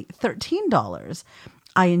only $13.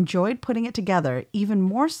 I enjoyed putting it together, even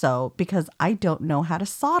more so because I don't know how to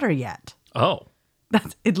solder yet. Oh.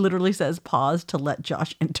 It literally says pause to let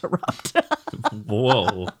Josh interrupt.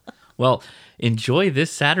 Whoa. Well, enjoy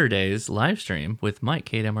this Saturday's live stream with Mike,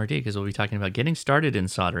 KMRD, because we'll be talking about getting started in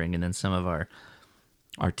soldering and then some of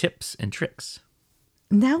our tips and tricks.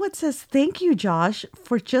 Now it says, thank you, Josh,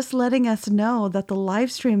 for just letting us know that the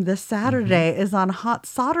live stream this Saturday is on hot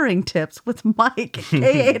soldering tips with Mike,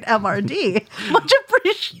 K8MRD. Much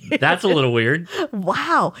appreciated. That's a little weird.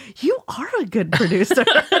 Wow, you are a good producer.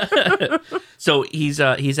 So he's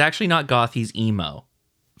actually not goth, he's emo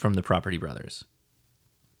from the Property Brothers.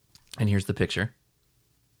 And here's the picture.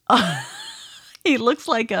 He looks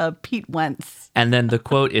like a Pete Wentz. And then the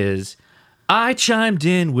quote is, I chimed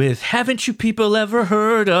in with, haven't you people ever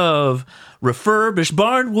heard of refurbished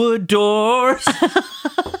barnwood doors?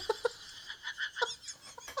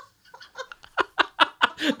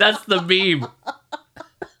 That's the meme.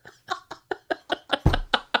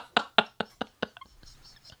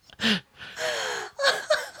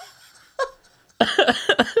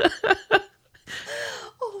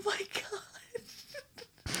 Oh my God.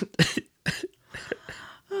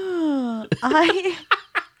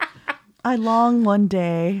 I long one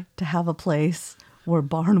day to have a place where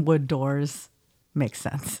barnwood doors make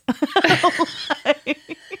sense.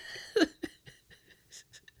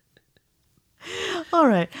 All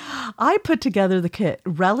right. I put together the kit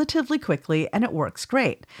relatively quickly and it works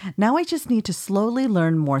great. Now I just need to slowly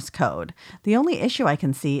learn Morse code. The only issue I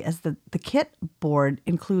can see is that the kit board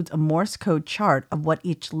includes a Morse code chart of what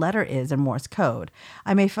each letter is in Morse code.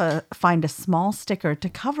 I may find a small sticker to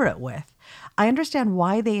cover it with. I understand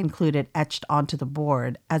why they include it etched onto the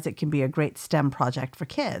board, as it can be a great STEM project for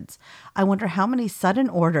kids. I wonder how many sudden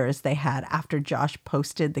orders they had after Josh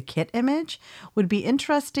posted the kit image. Would be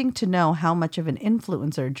interesting to know how much of an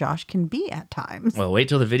influencer Josh can be at times. Well, wait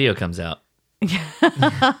till the video comes out.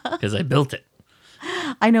 Because I built it.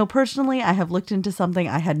 I know personally I have looked into something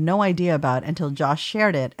I had no idea about until Josh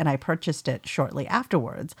shared it and I purchased it shortly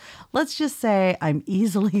afterwards. Let's just say I'm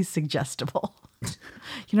easily suggestible.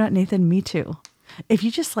 You know what, Nathan? Me too. If you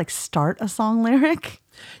just like start a song lyric.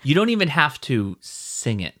 You don't even have to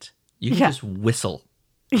sing it. You can just whistle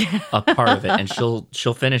a part of it and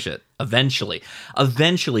she'll finish it eventually.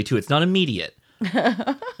 Eventually too. It's not immediate.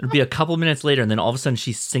 It'll be a couple minutes later and then all of a sudden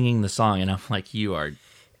she's singing the song and I'm like, you are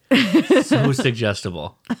so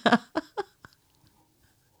suggestible.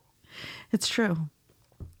 It's true.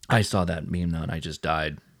 I saw that meme though and I just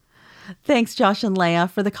died. Thanks, Josh and Leia,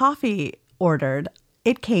 for the coffee ordered.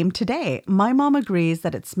 It came today. My mom agrees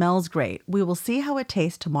that it smells great. We will see how it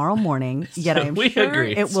tastes tomorrow morning, yet So I'm we sure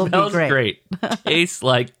agree. it will Smells be great. Tastes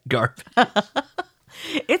like garbage.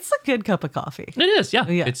 It's a good cup of coffee. It is, yeah.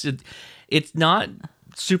 It's not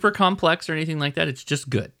super complex or anything like that. It's just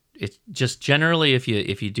good. It's just generally if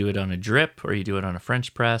you do it on a drip or you do it on a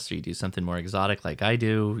French press or you do something more exotic like I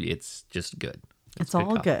do, it's just good. It's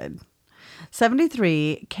all good.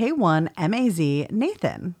 73 K1 MAZ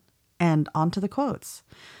Nathan. And on to the quotes.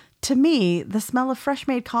 To me, the smell of fresh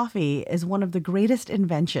made coffee is one of the greatest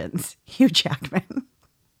inventions. Hugh Jackman.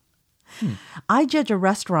 I judge a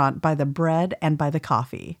restaurant by the bread and by the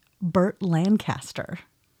coffee. Burt Lancaster.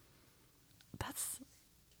 That's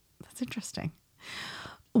interesting.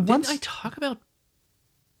 Didn't I talk about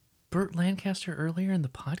Burt Lancaster earlier in the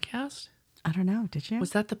podcast? I don't know. Did you?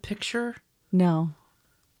 Was that the picture? No.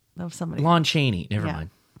 That was somebody. Lon Chaney. Never mind.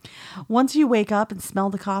 Once you wake up and smell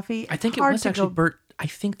the coffee, I think it was actually Burt. I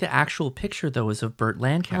think the actual picture, though, was of Burt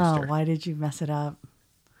Lancaster. Oh, why did you mess it up?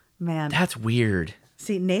 Man. That's weird.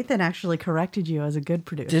 See, Nathan actually corrected you as a good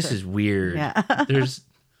producer. This is weird. Yeah.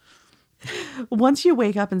 Once you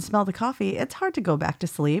wake up and smell the coffee, it's hard to go back to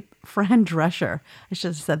sleep. Fran Drescher. I should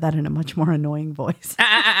have said that in a much more annoying voice.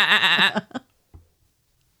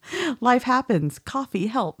 Life happens. Coffee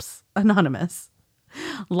helps. Anonymous.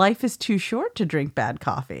 Life is too short to drink bad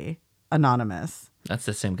coffee. Anonymous. That's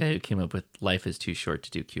the same guy who came up with life is too short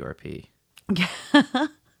to do QRP.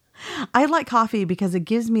 I like coffee because it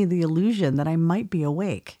gives me the illusion that I might be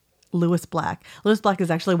awake. Lewis Black. Lewis Black is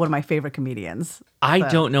actually one of my favorite comedians. I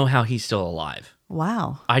don't know how he's still alive.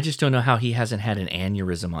 Wow. I just don't know how he hasn't had an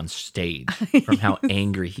aneurysm on stage from how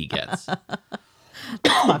angry he gets.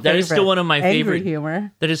 That is still one of my favorite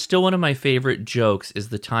humor. That is still one of my favorite jokes is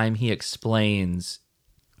the time he explains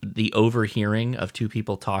the overhearing of two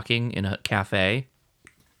people talking in a cafe.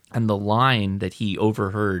 And the line that he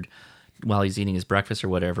overheard while he's eating his breakfast or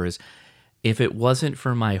whatever is, if it wasn't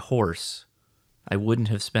for my horse, I wouldn't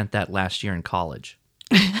have spent that last year in college.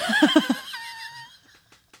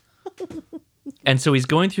 And so he's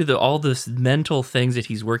going through all this mental things that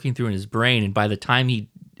he's working through in his brain. And by the time he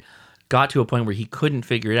got to a point where he couldn't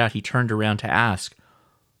figure it out, he turned around to ask,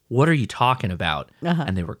 what are you talking about?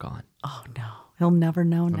 And they were gone. Oh, no. He'll never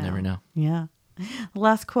know now. He'll never know. Yeah. The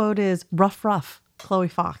last quote is rough, Chloe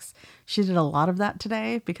Fox. She did a lot of that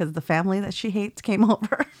today because the family that she hates came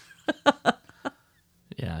over.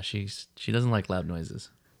 Yeah, Yeah, she doesn't like loud noises.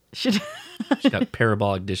 She's got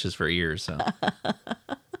parabolic dishes for ears, so.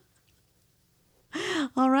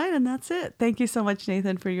 All right, and that's it. Thank you so much,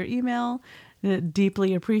 Nathan, for your email.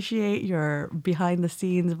 Deeply appreciate your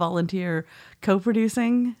behind-the-scenes volunteer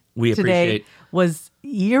co-producing. We today appreciate. Was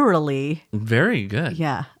eerily Very good.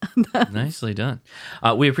 Yeah. Nicely done.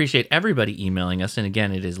 We appreciate everybody emailing us. And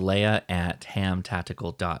again, it is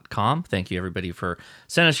leah@hamtactical.com. Thank you, everybody, for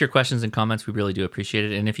sending us your questions and comments. We really do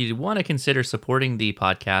appreciate it. And if you want to consider supporting the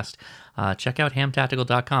podcast, check out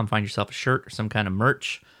hamtactical.com. Find yourself a shirt or some kind of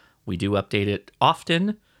merch. We do update it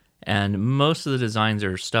often. And most of the designs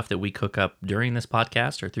are stuff that we cook up during this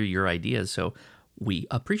podcast or through your ideas. So we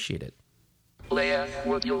appreciate it. Leah,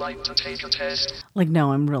 would you like to take a test? Like,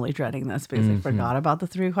 no, I'm really dreading this because I forgot about the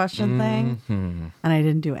 3-question thing. And I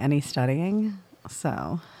didn't do any studying.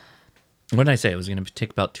 So. What did I say? It was going to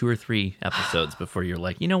take about 2 or 3 episodes before you're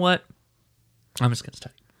like, you know what? I'm just going to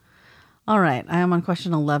study. All right. I am on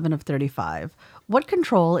question 11 of 35. What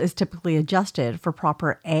control is typically adjusted for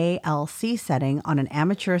proper ALC setting on an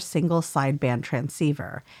amateur single sideband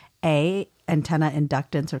transceiver? A, antenna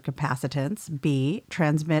inductance or capacitance. B,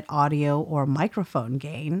 transmit audio or microphone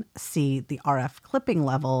gain. C, the RF clipping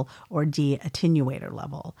level. Or D, attenuator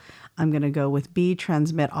level. I'm going to go with B,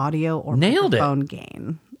 transmit audio or microphone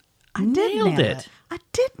gain. I did nail it. I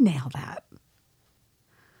did nail that.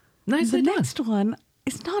 Nicely done. The next one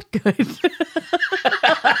is not good.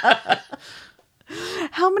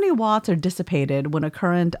 How many watts are dissipated when a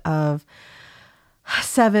current of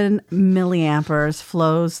 7 milliamperes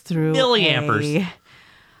flows through a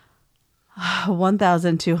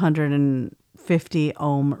 1,250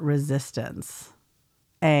 ohm resistance?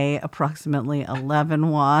 A, approximately 11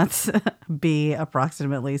 watts. B,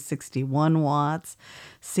 approximately 61 watts.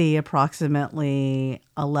 C, approximately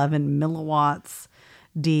 11 milliwatts.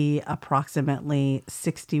 D, approximately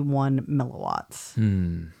 61 milliwatts.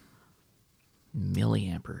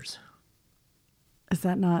 Milliamperes. Is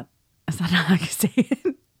that not how you say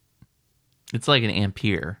it? It's like an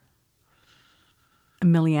ampere. A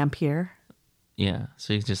milliampere? Yeah,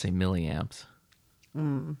 so you can just say milliamps.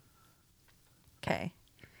 Okay.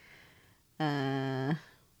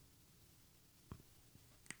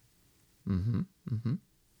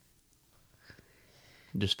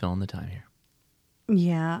 Just filling the time here.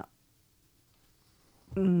 Yeah.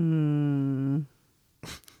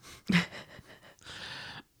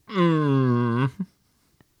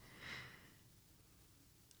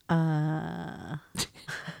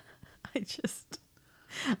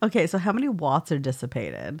 Okay, so how many watts are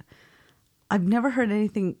dissipated? I've never heard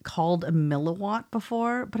anything called a milliwatt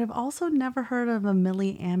before, but I've also never heard of a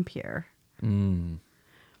milliampere. And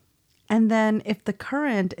then if the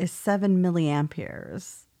current is 7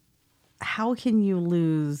 milliamperes, how can you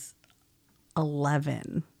lose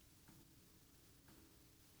 11?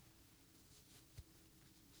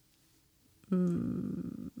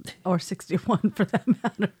 Or 61 for that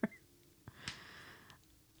matter.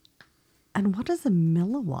 And what is a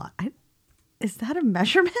milliwatt? Is that a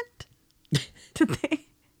measurement? I'm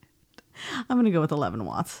going to go with 11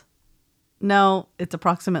 watts. No, it's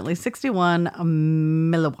approximately 61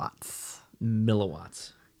 milliwatts.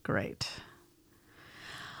 Milliwatts. Great.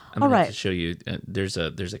 I'm going to show you. There's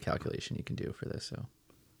a calculation you can do for this. So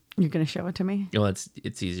you're going to show it to me? Well,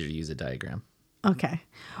 it's easier to use a diagram. Okay.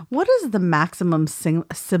 What is the maximum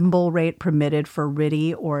symbol rate permitted for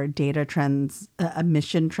RTTY or data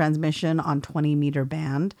emission transmission on 20-meter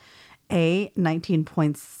band? A,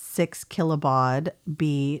 19.6 kilobaud.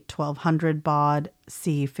 B, 1200 baud.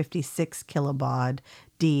 C, 56 kilobaud.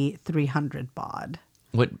 D, 300 baud.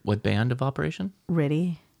 What band of operation?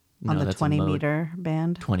 RTTY on the 20-meter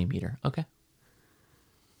band. 20 meter. Okay.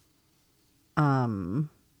 I'm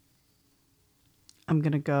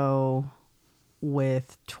going to go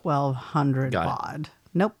with 1200 baud.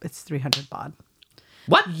 Nope, it's 300 baud.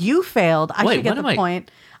 What? You failed. I should get the point.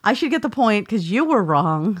 I should get the point because you were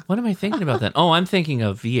wrong. What am I thinking about then? Oh, I'm thinking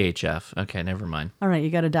of VHF. Okay, never mind. All right, you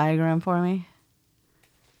got a diagram for me?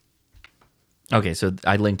 Okay, so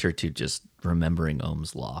I linked her to just remembering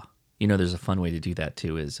Ohm's law. You know, there's a fun way to do that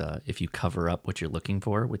too, is if you cover up what you're looking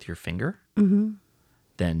for with your finger,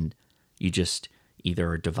 then you just either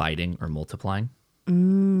are dividing or multiplying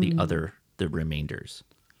the remainders.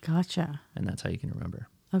 Gotcha. And that's how you can remember.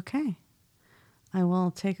 Okay. I will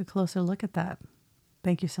take a closer look at that.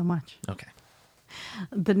 Thank you so much. Okay.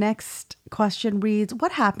 The next question reads,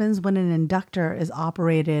 what happens when an inductor is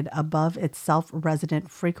operated above its self-resonant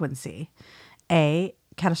frequency? A,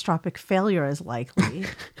 catastrophic failure is likely.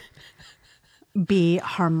 B,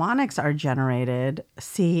 harmonics are generated.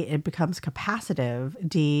 C, it becomes capacitive.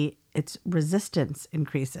 D, its resistance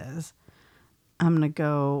increases. I'm going to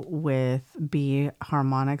go with B,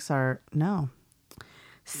 harmonics are, no.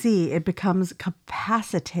 C, it becomes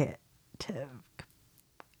capacitive.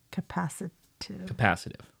 Capacitive.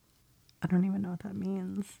 I don't even know what that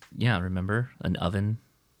means. Yeah, remember? An oven.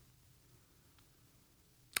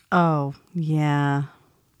 Oh, yeah.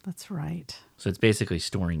 That's right. So it's basically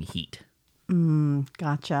storing heat.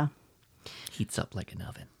 Gotcha. Heats up like an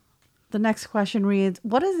oven. The next question reads,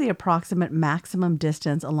 what is the approximate maximum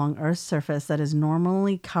distance along Earth's surface that is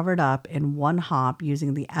normally covered up in one hop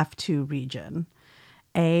using the F2 region?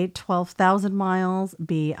 A, 12,000 miles.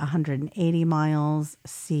 B, 180 miles.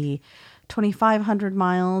 C, 2,500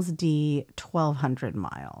 miles. D, 1,200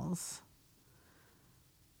 miles.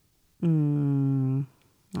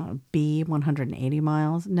 B, 180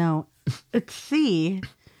 miles. No, it's C,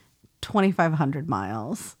 2,500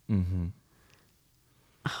 miles. Mm-hmm.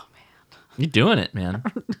 You're doing it, man.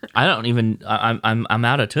 I don't even. I'm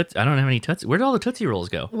out of Tootsie. I don't have any Tootsie. Where did all the Tootsie Rolls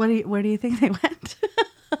go? Where do you think they went?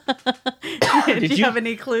 Did you have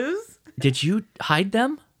any clues? Did you hide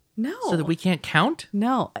them? No. So that we can't count?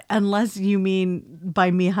 No, unless you mean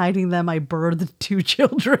by me hiding them, I birthed 2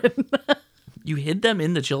 children. You hid them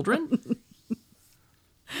in the children?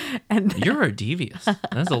 And you're a devious.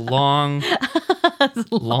 That's a long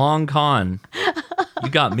con. You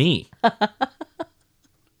got me.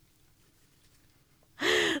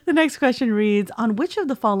 The next question reads, on which of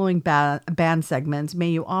the following band segments may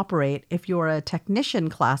you operate if you're a technician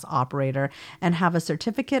class operator and have a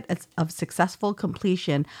certificate of successful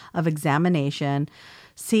completion of examination,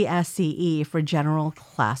 CSCE, for general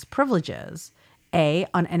class privileges? A,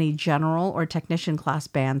 on any general or technician class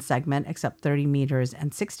band segment except 30 meters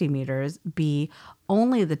and 60 meters. B,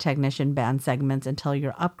 only the technician band segments until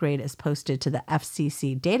your upgrade is posted to the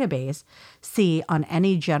FCC database. C, on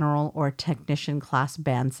any general or technician class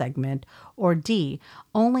band segment. Or D,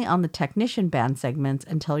 only on the technician band segments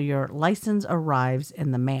until your license arrives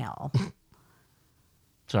in the mail.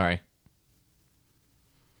 Sorry.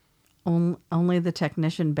 Only the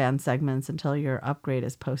technician band segments until your upgrade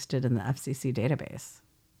is posted in the FCC database.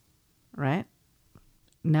 Right?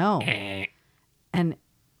 No. And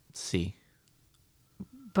C.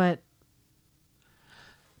 But.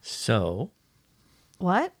 So.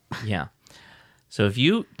 What? Yeah. So if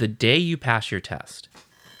the day you pass your test,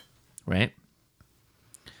 right?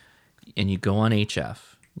 And you go on HF,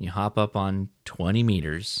 you hop up on 20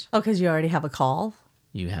 meters. Oh, because you already have a call?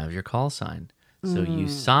 You have your call sign. So you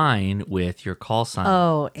sign with your call sign.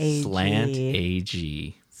 Oh, AG. Slant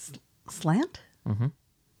AG. Slant? Mm-hmm.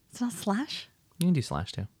 It's not slash? You can do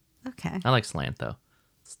slash too. Okay. I like slant though.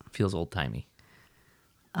 It feels old timey.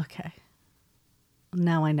 Okay.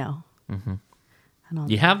 Now I know. Mm-hmm.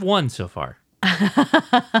 You have one so far.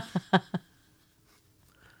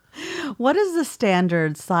 What is the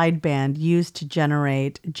standard sideband used to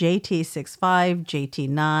generate JT65,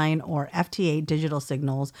 JT9, or FT8 digital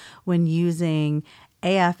signals when using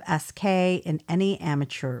AFSK in any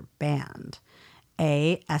amateur band?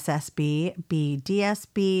 A, SSB, B,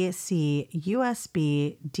 DSB, C,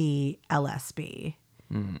 USB, D, LSB.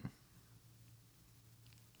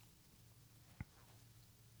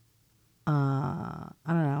 I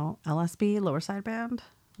don't know. LSB, lower sideband?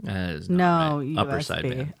 No, right. Upper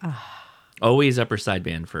USB. sideband. Always upper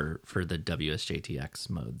sideband for the WSJTX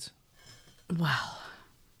modes. Wow.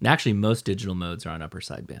 Actually, most digital modes are on upper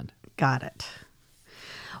sideband. Got it.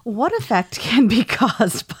 What effect can be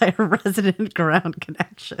caused by a resonant ground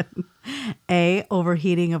connection? A,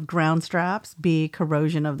 overheating of ground straps. B,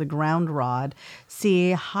 corrosion of the ground rod.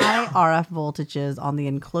 C, high RF voltages on the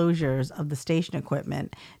enclosures of the station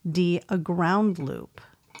equipment. D, a ground loop.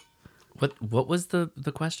 What was the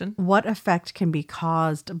question? What effect can be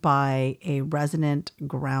caused by a resonant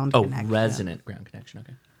ground connection? Oh, resonant ground connection.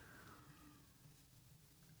 Okay.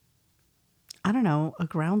 I don't know. A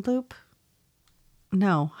ground loop?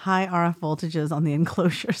 No. High RF voltages on the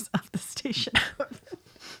enclosures of the station.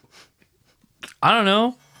 I don't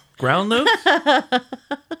know. Ground loops?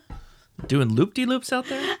 Doing loop-de-loops out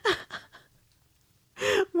there?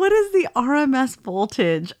 What is the RMS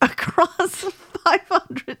voltage across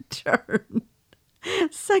 500 turn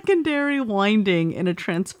secondary winding in a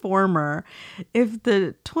transformer if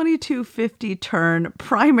the 2250 turn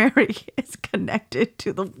primary is connected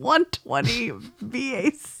to the 120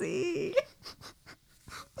 VAC?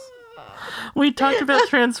 We talked about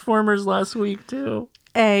transformers last week too.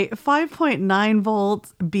 A, 5.9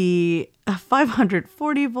 volts. B,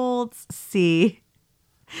 540 volts. C,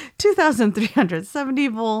 2,370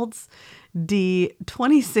 volts. D,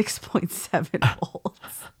 26.7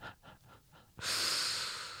 volts.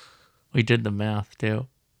 We did the math too.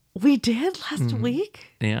 We did last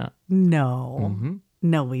week? Yeah. No.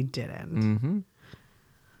 No, we didn't. Mm-hmm.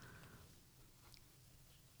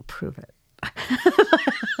 Prove it.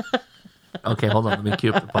 Okay, hold on. Let me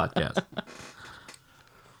cue up the podcast.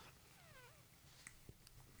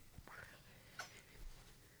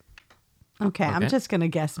 Okay, I'm just going to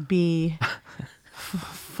guess B,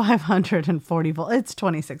 540 volts. It's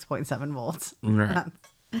 26.7 volts. Right.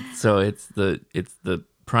 So it's the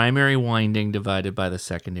primary winding divided by the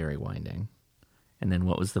secondary winding. And then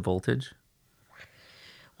what was the voltage?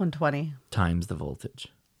 120. Times the voltage.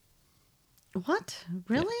 What?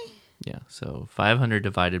 Really? Yeah. So 500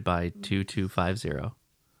 divided by 2250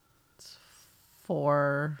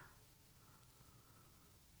 4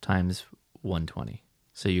 times 120.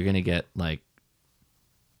 So you're going to get like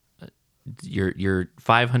your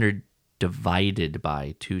 500 divided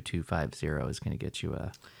by 2250 is going to get you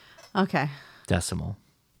a decimal.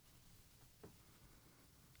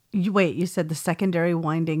 You said the secondary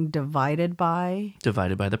winding divided by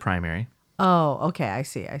the primary. Oh, okay. I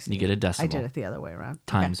see. You get a decimal. I did it the other way around.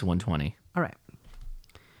 Times 120. All right.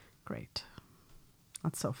 Great.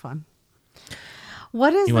 That's so fun.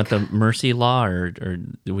 What is you want the mercy law, or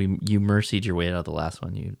you mercied your way out of the last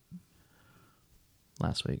one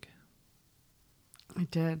last week? I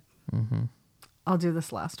did. Mm-hmm. I'll do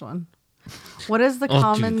this last one. What is the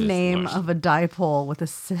common name of a dipole with a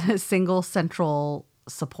single central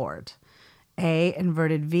support? A,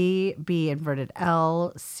 inverted V, B, inverted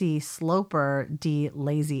L, C, sloper, D,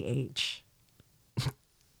 lazy H.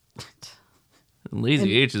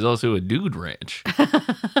 Lazy H is also a dude ranch.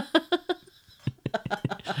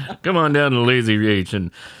 Come on down to Lazy H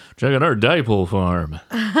and check out our dipole farm.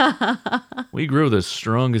 We grow the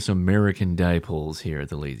strongest American dipoles here at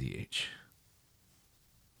the Lazy H.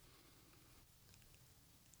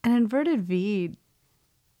 An inverted V.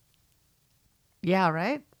 Yeah,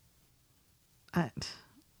 right?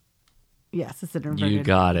 Yes, it's an inverted. You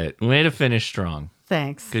got it. Way to finish strong.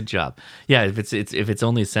 Thanks. Good job. Yeah, if it's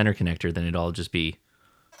only a center connector, then it'd all just be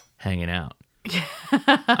hanging out.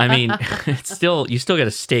 I mean, you still got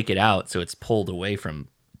to stake it out so it's pulled away from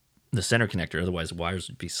the center connector. Otherwise, wires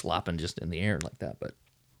would be slopping just in the air like that. But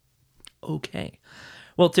okay.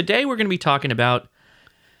 Well, today we're going to be talking about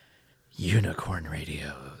unicorn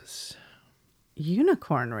radios.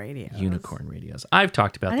 Unicorn radios. Unicorn radios. I've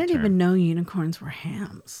talked about. I didn't even know unicorns were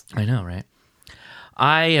hams. I know, right?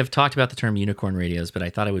 I have talked about the term unicorn radios, but I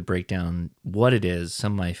thought I would break down what it is,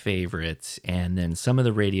 some of my favorites, and then some of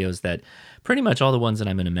the radios that pretty much all the ones that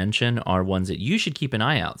I'm going to mention are ones that you should keep an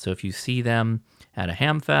eye out. So if you see them at a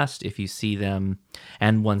ham fest, if you see them,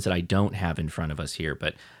 and ones that I don't have in front of us here,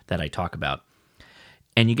 but that I talk about,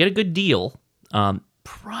 and you get a good deal,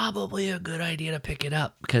 probably a good idea to pick it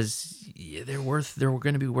up because they're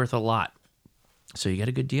going to be worth a lot. So you get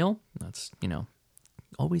a good deal. That's,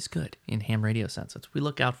 always good in ham radio sense. That's what we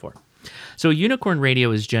look out for. So a unicorn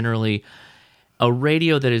radio is generally a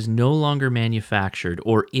radio that is no longer manufactured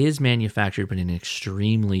or is manufactured but in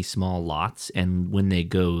extremely small lots, and when they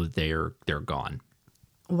go, they're gone.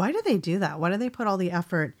 Why do they do that? Why do they put all the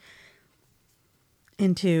effort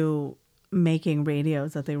into making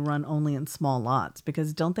radios that they run only in small lots?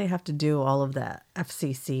 Because don't they have to do all of that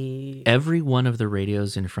FCC? Every one of the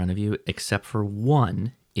radios in front of you, except for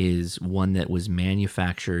one, is one that was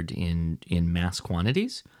manufactured in mass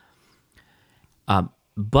quantities.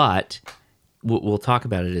 But we'll talk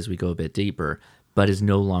about it as we go a bit deeper, but is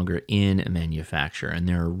no longer in a manufacture. And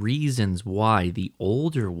there are reasons why the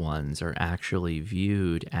older ones are actually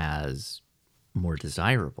viewed as more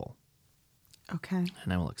desirable. Okay.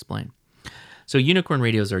 And I will explain. So unicorn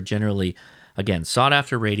radios are generally, again,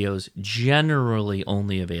 sought-after radios, generally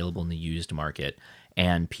only available in the used market,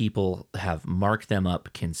 and people have marked them up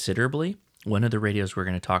considerably. One of the radios we're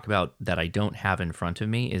going to talk about that I don't have in front of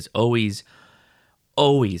me is always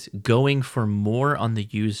going for more on the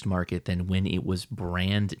used market than when it was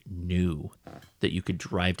brand new that you could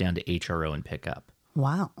drive down to HRO and pick up.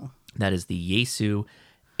 Wow. That is the Yaesu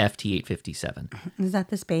FT857. Is that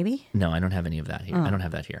this baby? No, I don't have any of that here. Oh. I don't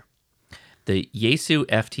have that here. The Yaesu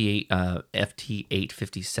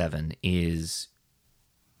FT857 is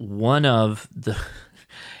one of the...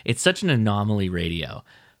 It's such an anomaly radio,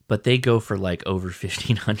 but they go for like over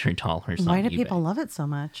 $1,500. Why do eBay. people love it so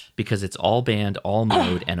much? Because it's all band, all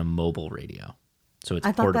mode, and a mobile radio. So it's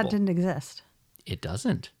portable. I thought that didn't exist. It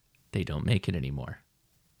doesn't. They don't make it anymore.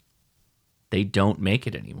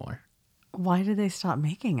 Why did they stop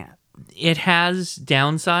making it? It has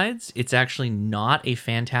downsides. It's actually not a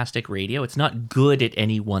fantastic radio. It's not good at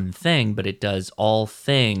any one thing, but it does all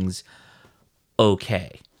things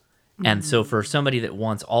okay. And so for somebody that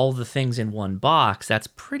wants all the things in one box, that's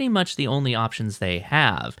pretty much the only options they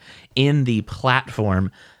have in the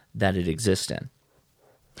platform that it exists in.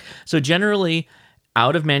 So generally,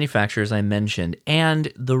 out of manufacture, as I mentioned,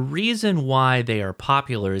 and the reason why they are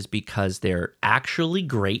popular is because they're actually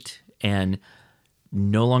great and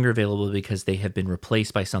no longer available because they have been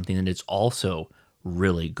replaced by something that is also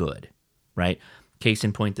really good, right? Case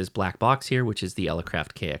in point, this black box here, which is the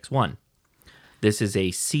Elecraft KX1. This is a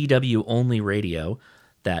CW-only radio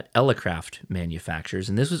that Elecraft manufactures,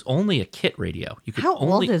 and this was only a kit radio. You could How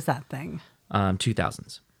old is that thing?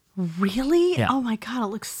 2000s. Really? Yeah. Oh my God, it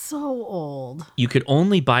looks so old. You could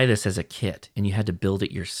only buy this as a kit, and you had to build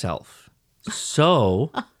it yourself.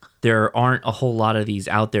 So there aren't a whole lot of these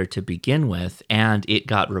out there to begin with, and it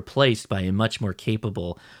got replaced by a much more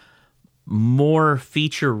capable, more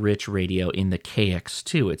feature-rich radio in the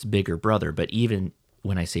KX2, its bigger brother. But even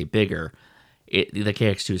when I say bigger, the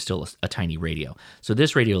KX2 is still a tiny radio. So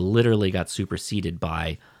this radio literally got superseded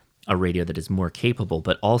by a radio that is more capable,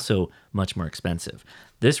 but also much more expensive.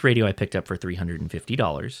 This radio I picked up for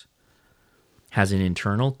 $350, has an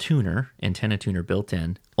internal tuner, antenna tuner built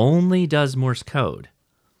in, only does Morse code.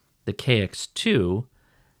 The KX2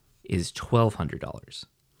 is $1,200,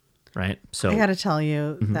 right? So I got to tell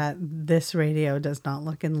you that this radio does not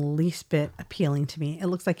look in the least bit appealing to me. It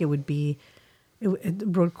looks like it would be, it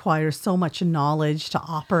requires so much knowledge to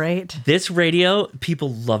operate. This radio,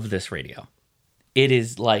 people love this radio. It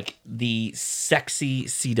is like the sexy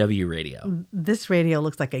CW radio. This radio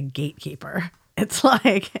looks like a gatekeeper. It's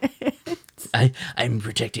like... I'm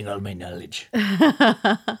protecting all my knowledge.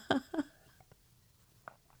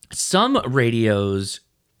 Some radios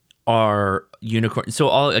are unicorn.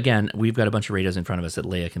 So again, we've got a bunch of radios in front of us that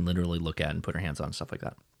Leia can literally look at and put her hands on and stuff like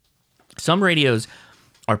that. Some radios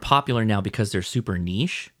are popular now because they're super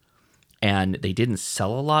niche and they didn't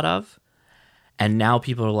sell a lot of. And now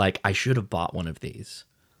people are like, I should have bought one of these.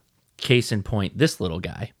 Case in point, this little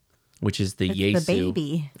guy, which is the Yaesu. The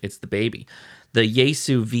baby. It's the baby. The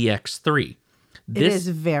Yaesu VX3. It is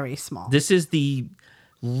very small. This is the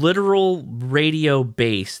literal radio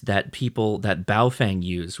base that Baofeng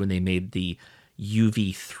used when they made the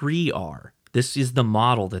UV3R. This is the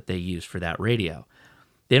model that they used for that radio.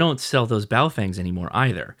 They don't sell those Baofengs anymore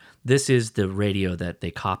either. This is the radio that they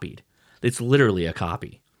copied. It's literally a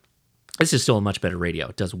copy. This is still a much better radio.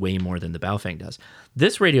 It does way more than the Baofeng does.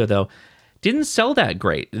 This radio, though, didn't sell that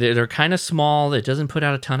great. They're kind of small. It doesn't put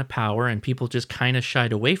out a ton of power, and people just kind of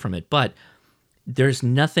shied away from it. But there's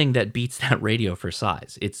nothing that beats that radio for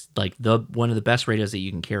size. It's like one of the best radios that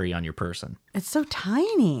you can carry on your person. It's so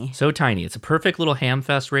tiny. So tiny. It's a perfect little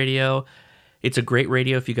Hamfest radio. It's a great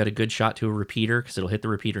radio if you got a good shot to a repeater because it'll hit the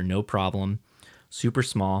repeater no problem. Super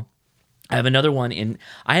small. I have another one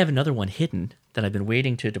hidden that I've been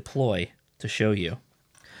waiting to deploy to show you.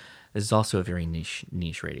 This is also a very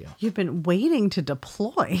niche radio. You've been waiting to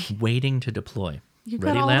deploy. Waiting to deploy. You've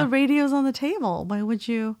got all the radios on the table. Why would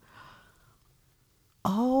you?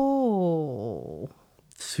 Oh.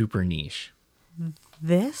 Super niche.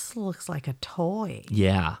 This looks like a toy.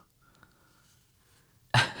 Yeah.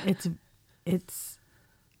 It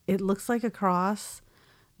looks like a cross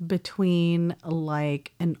between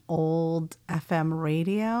like an old FM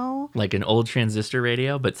radio, like an old transistor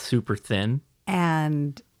radio, but super thin,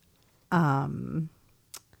 and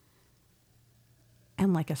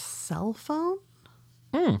like a cell phone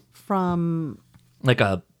from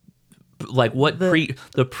the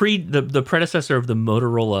predecessor of the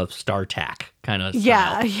Motorola StarTAC kind of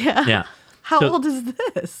style. Yeah. How old is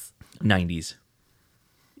this? 90s.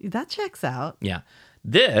 That checks out. Yeah.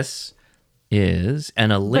 This is an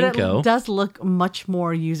Alinco. But it does look much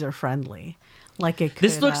more user friendly. Like it could,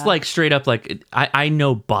 this looks like straight up like I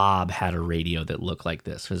know Bob had a radio that looked like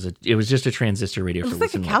this. It was just a transistor radio. It looks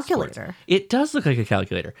like a calculator. It does look like a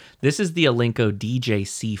calculator. This is the Alinco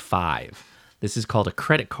DJ-C5. This is called a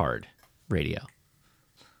credit card radio.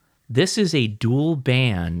 This is a dual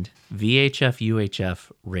band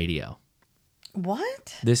VHF-UHF radio.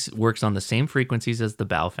 What? This works on the same frequencies as the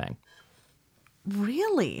Baofeng.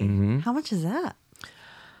 Really? Mm-hmm. How much is that?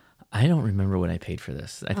 I don't remember what I paid for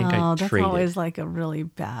this. I think I traded. That's always like a really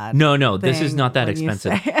bad. No, this is not that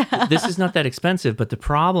expensive. This is not that expensive, but the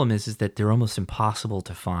problem is that they're almost impossible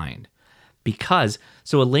to find because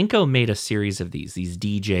Alinco made a series of these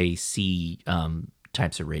DJ-C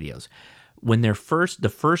types of radios. When the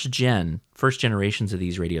first generations of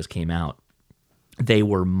these radios came out, they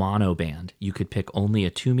were monoband. You could pick only a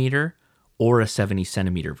 2 meter or a 70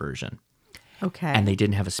 centimeter version. Okay. And they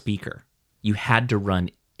didn't have a speaker. You had to run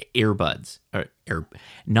earbuds,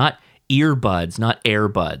 not earbuds, not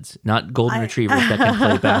airbuds, not golden retrievers that can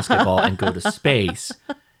play basketball and go to space.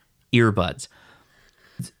 Earbuds.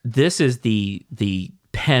 This is the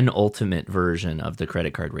penultimate version of the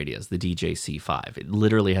credit card radios, the DJC5. It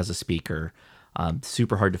literally has a speaker.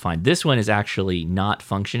 Super hard to find. This one is actually not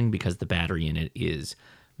functioning because the battery in it is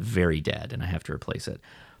very dead, and I have to replace it.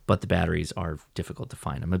 But the batteries are difficult to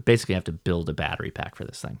find. I basically have to build a battery pack for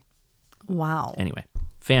this thing. Wow. Anyway,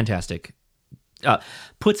 fantastic.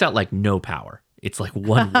 Puts out like no power. It's like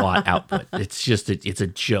 1 watt output. It's just, it's a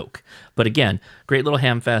joke. But again, great little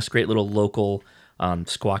hamfest, great little local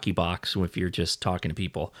squawky box if you're just talking to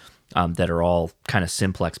people that are all kind of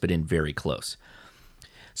simplex but in very close.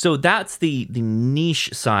 So that's the niche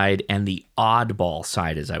side and the oddball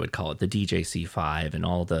side, as I would call it, the DJC5 and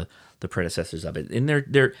all the predecessors of it. And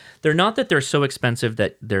they're not that they're so expensive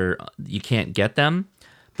that you can't get them,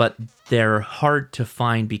 but they're hard to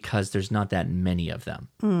find because there's not that many of them.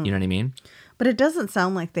 You know what I mean? But it doesn't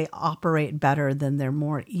sound like they operate better than their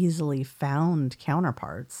more easily found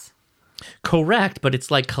counterparts. Correct, but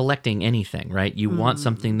it's like collecting anything, right? You want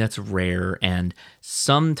something that's rare, and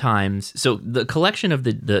sometimes... So the collection of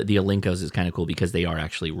the Alincos is kind of cool because they are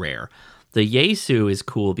actually rare. The Yaesu is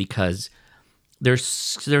cool because they're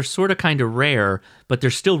sort of kind of rare, but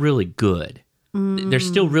they're still really good. They're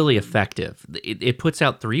still really effective. It puts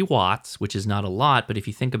out 3 watts, which is not a lot, but if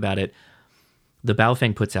you think about it, the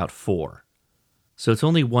Baofeng puts out 4. So it's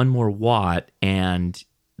only 1 more watt, and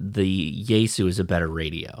the Yaesu is a better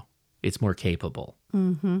radio. It's more capable,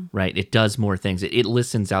 right? It does more things. It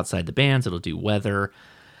listens outside the bands. It'll do weather.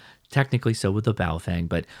 Technically so with the Baofeng,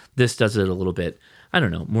 but this does it a little bit, I don't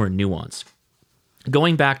know, more nuanced.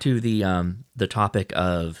 Going back to the topic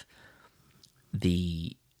of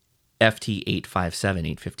the FT857,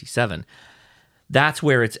 857, that's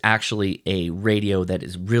where it's actually a radio that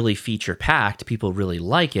is really feature-packed. People really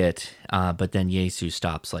like it, but then Yaesu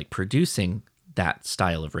stops like producing that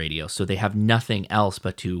style of radio. So they have nothing else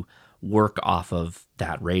but to work off of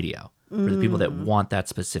that radio for the people that want that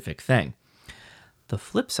specific thing. The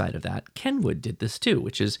flip side of that, Kenwood did this too,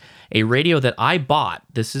 which is a radio that I bought.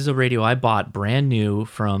 This is a radio I bought brand new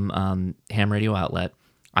from Ham Radio Outlet.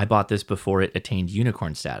 I bought this before it attained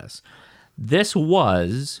unicorn status. This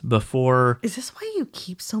was before... Is this why you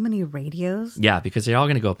keep so many radios? Yeah, because they're all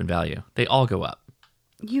going to go up in value. They all go up.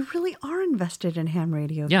 You really are invested in ham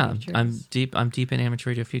radio futures. Yeah, I'm deep in amateur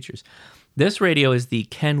radio futures. This radio is the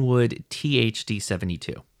Kenwood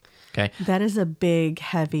THD72. Okay. That is a big,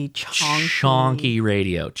 heavy, chonky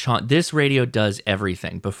radio. This radio does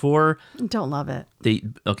everything. Before... Don't love it.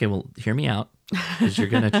 Okay, well, hear me out, because you're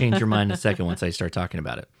going to change your mind in a second once I start talking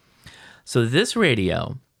about it. So this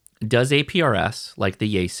radio does APRS, like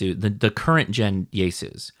the Yaesu, the current gen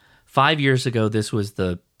Yaesus. 5 years ago, this was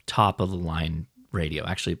the top of the line radio.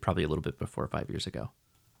 Actually, probably a little bit before 5 years ago.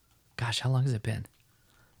 Gosh, how long has it been?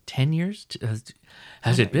 10 years?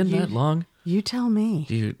 Has it been that long? You tell me.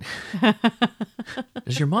 Dude,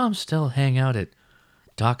 does your mom still hang out at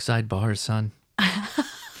Dockside Bars, son?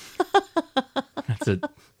 Do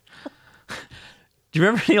you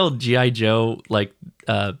remember the old G.I. Joe, like,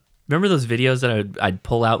 remember those videos that I'd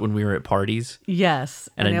pull out when we were at parties? Yes.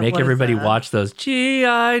 And I'd make everybody watch those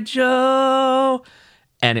G.I. Joe.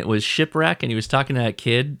 And it was Shipwreck, and he was talking to that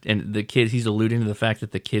kid, and the kid, he's alluding to the fact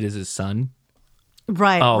that the kid is his son.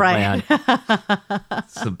 Right, oh, right. Man.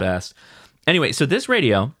 It's the best. Anyway, so this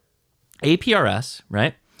radio, APRS,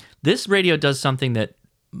 right? This radio does something that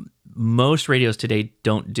most radios today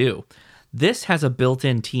don't do. This has a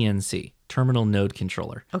built-in TNC, terminal node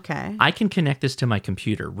controller. Okay. I can connect this to my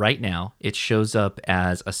computer. Right now, it shows up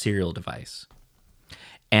as a serial device.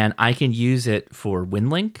 And I can use it for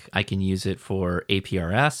WinLink. I can use it for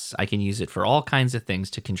APRS. I can use it for all kinds of things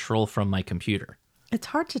to control from my computer. It's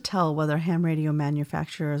hard to tell whether ham radio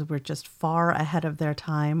manufacturers were just far ahead of their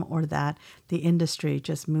time or that the industry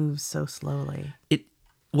just moves so slowly.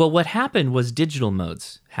 Well, what happened was digital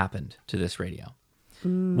modes happened to this radio.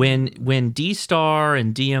 When D-Star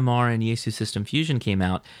and DMR and Yaesu System Fusion came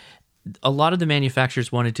out, a lot of the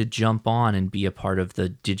manufacturers wanted to jump on and be a part of the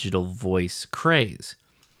digital voice craze.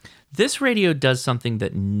 This radio does something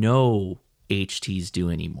that no HTs do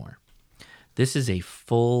anymore. This is a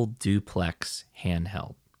full duplex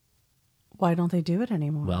handheld. Why don't they do it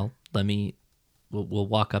anymore? Well, we'll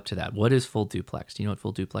walk up to that. What is full duplex? Do you know what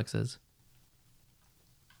full duplex is?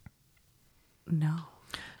 No.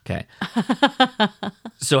 Okay.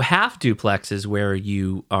 So half duplex is where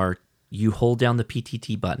you hold down the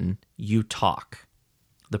PTT button, you talk.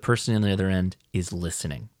 The person on the other end is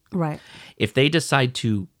listening. Right. If they decide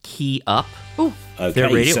to key up Okay,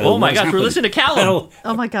 their radio, so oh my what's gosh, we're happening? listening to Callum.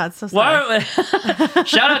 Oh my God, so sorry.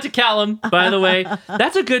 Shout out to Callum, by the way.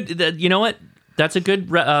 That's a good. You know what? That's a good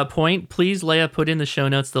point. Please, Leia, put in the show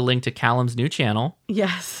notes the link to Callum's new channel.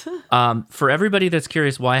 Yes. For everybody that's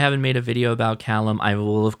curious why I haven't made a video about Callum, I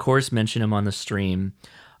will of course mention him on the stream.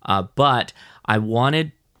 But I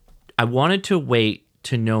wanted to wait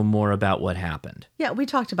to know more about what happened. Yeah, we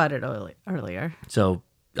talked about it earlier. So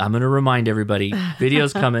I'm going to remind everybody,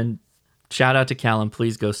 video's coming. Shout out to Callum.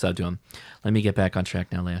 Please go sub to him. Let me get back on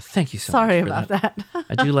track now, Leia. Thank you so much. Sorry for about that.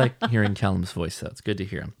 I do like hearing Callum's voice, though. It's good to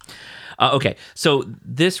hear him. Okay, so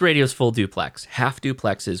this radio is full duplex. Half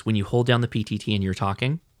duplex is when you hold down the PTT and you're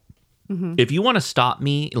talking. Mm-hmm. If you want to stop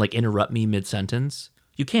me, like interrupt me mid-sentence,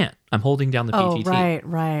 you can't. I'm holding down the PTT. Oh,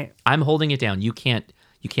 right. I'm holding it down. You can't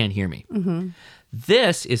hear me. Mm-hmm.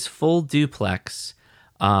 This is full duplex,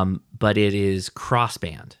 but it is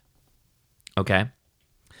crossband. Okay?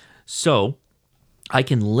 So I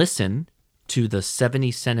can listen to the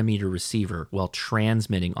 70 centimeter receiver while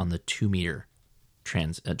transmitting on the 2 meter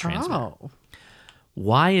transmitter. Oh.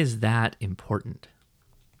 Why is that important?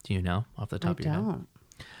 Do you know off the top of your head? don't.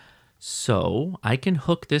 So I can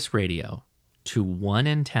hook this radio to one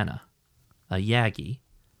antenna, a Yagi,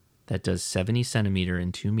 that does 70 centimeter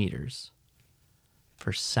and 2 meters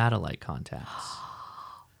for satellite contacts.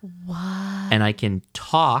 What? And I can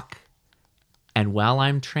talk, and while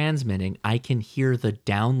I'm transmitting, I can hear the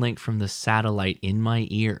downlink from the satellite in my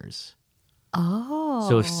ears. Oh.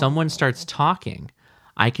 So if someone starts talking,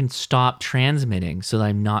 I can stop transmitting so that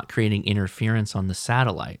I'm not creating interference on the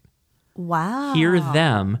satellite. Wow. Hear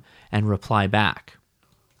them and reply back.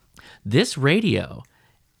 This radio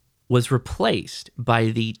was replaced by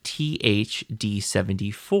the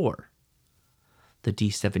TH-D74. The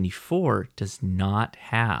D74 does not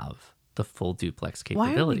have the full duplex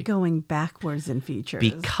capability. Why are we going backwards in features?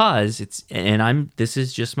 Because this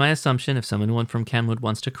is just my assumption. If someone from Kenwood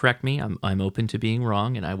wants to correct me, I'm open to being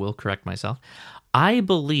wrong, and I will correct myself. I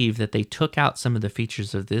believe that they took out some of the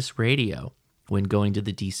features of this radio when going to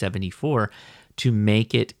the D74 to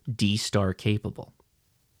make it D-Star capable.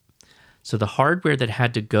 So the hardware that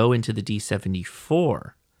had to go into the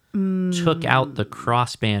D74 took out the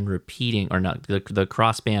crossband repeating, or not, the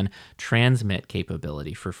crossband transmit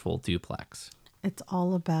capability for full duplex. It's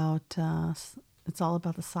all about the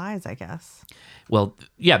size, I guess. Well,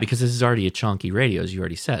 yeah, because this is already a chunky radio, as you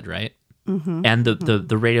already said, right? Mm-hmm. And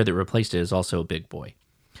the radio that replaced it is also a big boy.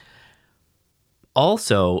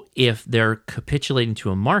 Also, if they're capitulating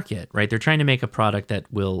to a market, right, they're trying to make a product that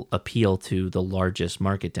will appeal to the largest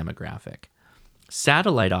market demographic.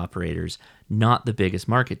 Satellite operators, not the biggest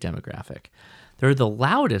market demographic. They're the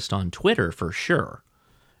loudest on Twitter for sure,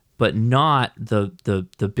 but not the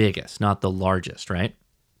biggest, not the largest, right?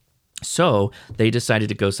 So they decided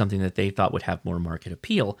to go something that they thought would have more market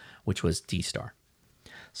appeal, which was D-Star.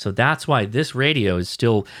 So that's why this radio is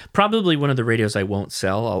still probably one of the radios I won't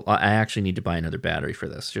sell. I actually need to buy another battery for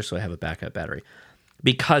this, just so I have a backup battery.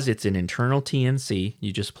 Because it's an internal TNC,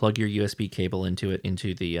 you just plug your USB cable into it,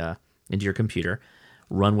 into your computer,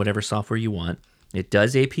 run whatever software you want. It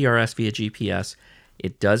does APRS via GPS.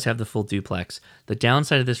 It does have the full duplex. The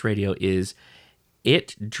downside of this radio is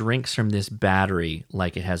it drinks from this battery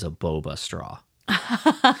like it has a boba straw.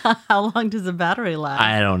 How long does the battery last?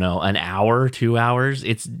 I don't know, an hour, 2 hours.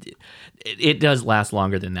 It does last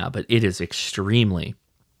longer than that, but it is extremely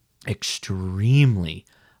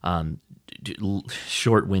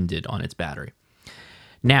short-winded on its battery.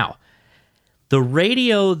 Now, the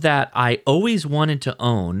radio that I always wanted to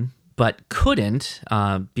own but couldn't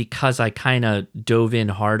because I kind of dove in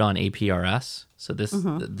hard on APRS. So this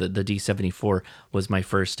the D74 was my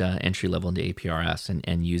first entry level into APRS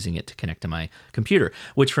and using it to connect to my computer,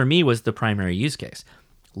 which for me was the primary use case.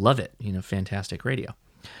 Love it, fantastic radio.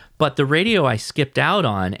 But the radio I skipped out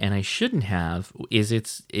on and I shouldn't have is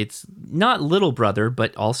it's not little brother,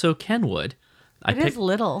 but also Kenwood. It is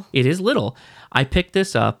little. It is little. I picked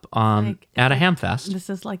this up at a Hamfest. This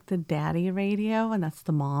is like the daddy radio, and that's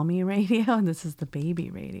the mommy radio, and this is the baby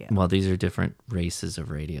radio. Well, these are different races of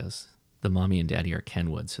radios. The mommy and daddy are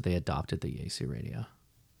Kenwood, so they adopted the Yaesu radio.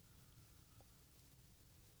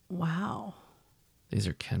 Wow. These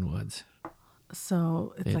are Kenwoods.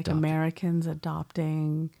 So it's like Americans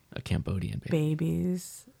adopting a Cambodian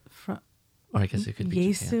babies from. Or I guess it could be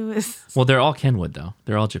Yaesu Japan. is. Well, they're all Kenwood though.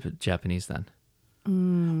 They're all Japanese then.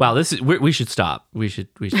 Wow, this is we should stop. We should.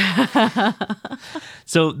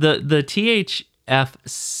 So the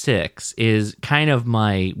THF6 is kind of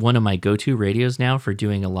one of my go-to radios now for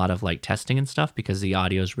doing a lot of like testing and stuff because the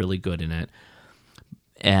audio is really good in it.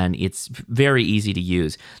 and it's very easy to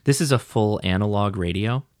use. This is a full analog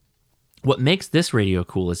radio. What makes this radio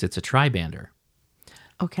cool is it's a tri-bander.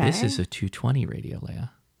 Okay. This is a 220 radio, Leia.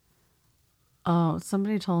 Oh,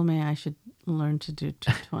 somebody told me I should learn to do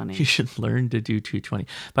 220. You should learn to do 220.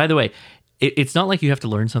 By the way, it's not like you have to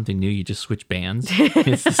learn something new. You just switch bands.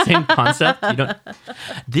 It's the same concept. You don't.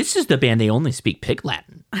 This is the band they only speak Pig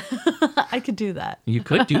Latin. I could do that. You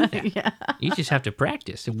could do that. Yeah. You just have to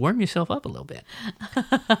practice and warm yourself up a little bit.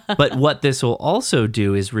 But what this will also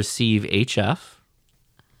do is receive HF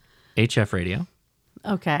radio.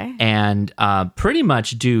 Okay. And pretty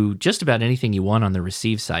much do just about anything you want on the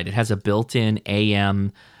receive side. It has a built-in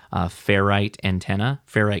AM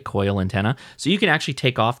ferrite coil antenna. So you can actually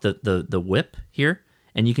take off the whip here,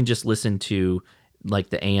 and you can just listen to like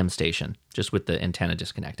the AM station just with the antenna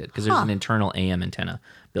disconnected, because there's an internal AM antenna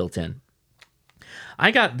built in.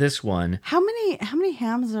 I got this one. How many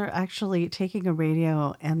hams are actually taking a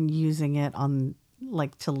radio and using it on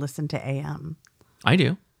like to listen to AM? I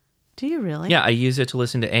do. Do you really? Yeah, I use it to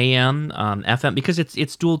listen to AM, FM, because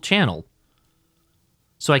it's dual channel.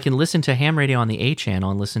 So I can listen to ham radio on the A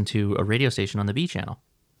channel and listen to a radio station on the B channel.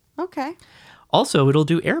 Okay. Also, it'll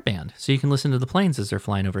do airband, so you can listen to the planes as they're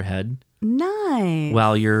flying overhead. Nice.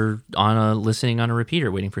 While you're listening on a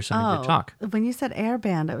repeater, waiting for somebody to talk. When you said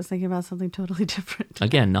airband, I was thinking about something totally different.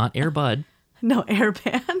 Again, not Airbud. No,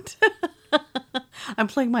 airband. I'm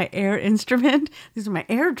playing my air instrument. These are my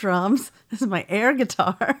air drums. This is my air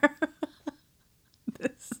guitar.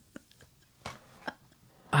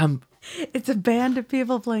 It's a band of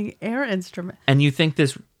people playing air instruments. And you think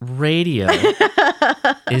this radio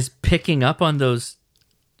is picking up on those?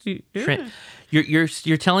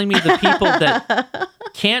 You're telling me the people that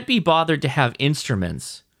can't be bothered to have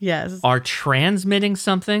instruments, yes, are transmitting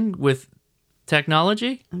something with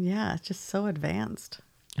technology? Yeah, it's just so advanced.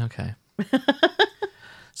 Okay.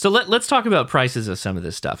 So let's talk about prices of some of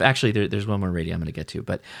this stuff. Actually, there's one more radio I'm going to get to,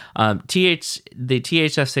 but the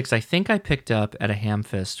THF6 I think I picked up at a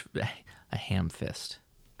Hamfest.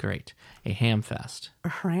 Great. A Hamfest. A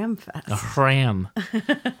Hamfest. A Ham.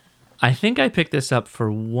 I think I picked this up for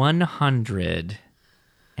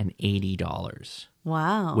 $180.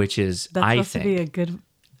 Wow. Which is, that's I supposed think, to be a good,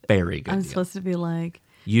 very good I'm deal. supposed to be like,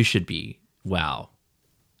 you should be, wow.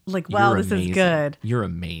 Like, wow, You're this amazing. is good. You're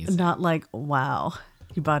amazing. Not like, wow,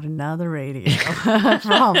 you bought another radio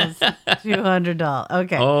for almost $200.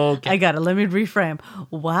 Okay. I got it. Let me reframe.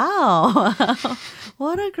 Wow.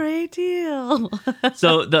 What a great deal.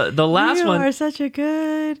 So the last one. You are such a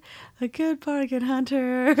good bargain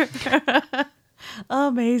hunter.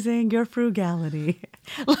 Amazing. Your frugality.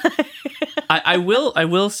 I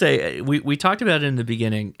will say, we talked about it in the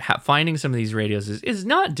beginning. Finding some of these radios is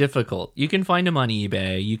not difficult. You can find them on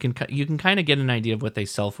eBay. You can kind of get an idea of what they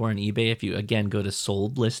sell for on eBay if you, again, go to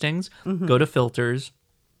sold listings. Mm-hmm. Go to filters.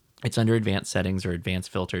 It's under advanced settings or advanced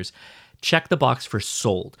filters. Check the box for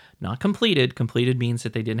sold, not completed. Completed means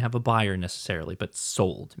that they didn't have a buyer necessarily, but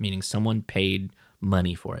sold, meaning someone paid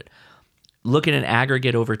money for it. Look at an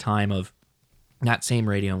aggregate over time of that same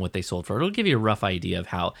radio and what they sold for. It'll give you a rough idea of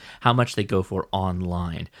how much they go for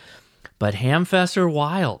online. But Hamfests are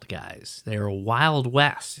wild, guys. They're a wild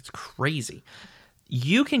west. It's crazy.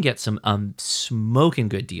 You can get some smoking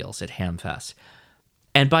good deals at Hamfests.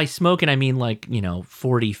 And by smoking, I mean like, $40,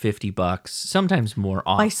 $50, sometimes more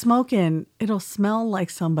off. By smoking, it'll smell like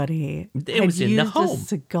somebody was in the home. a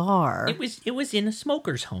cigar. It was in a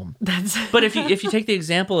smoker's home. But if you take the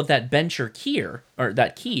example of that Bencher key, or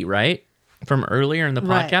that key, right? From earlier in the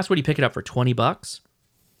podcast, Right. what do you pick it up for? $20?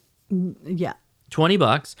 Yeah.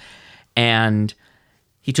 $20. And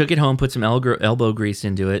he took it home, put some elbow grease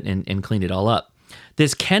into it, and cleaned it all up.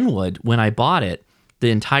 This Kenwood, when I bought it, the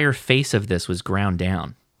entire face of this was ground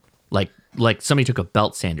down. Like somebody took a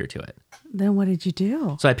belt sander to it. Then what did you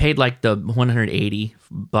do? So I paid like the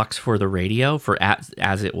 $180 for the radio for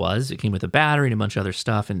as it was. It came with a battery and a bunch of other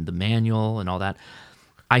stuff and the manual and all that.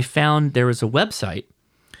 I found there was a website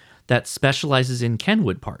that specializes in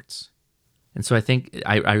Kenwood parts. And so I think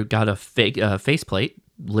I got a fake faceplate,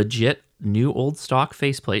 legit new old stock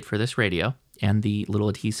faceplate for this radio and the little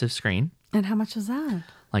adhesive screen. And how much was that?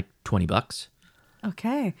 Like $20.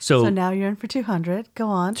 Okay. So now you're in for $200. Go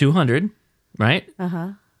on. $200, right?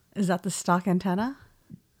 Uh-huh. Is that the stock antenna?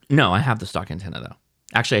 No, I have the stock antenna though.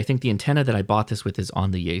 Actually, I think the antenna that I bought this with is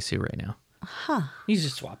on the Yaesu right now. Huh. You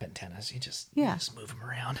just swap antennas. You just move them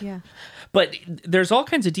around. Yeah. But there's all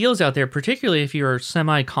kinds of deals out there, particularly if you're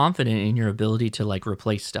semi-confident in your ability to like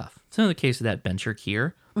replace stuff. So in the case of that Bencher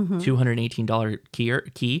Keyer,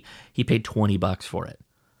 $218 key, he paid $20 for it.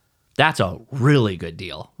 That's a really good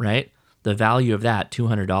deal, right? The value of that,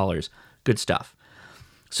 $200, good stuff.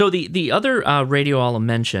 So the other radio I'll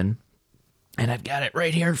mention, and I've got it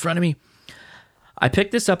right here in front of me. I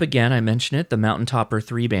picked this up again. I mentioned it, the Mountain Topper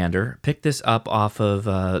 3-bander. Picked this up off of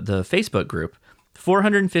the Facebook group.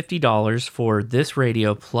 $450 for this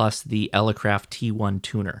radio plus the Elecraft T1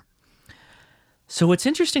 tuner. So what's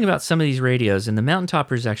interesting about some of these radios, and the Mountain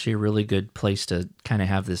Topper is actually a really good place to kind of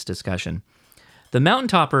have this discussion. The Mountain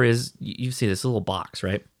Topper is, you see this little box,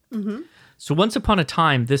 right? Mm-hmm. So once upon a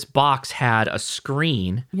time, this box had a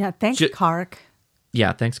screen. Yeah, thanks, Kark.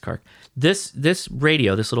 Yeah, thanks, Kark. This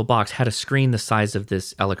radio, this little box, had a screen the size of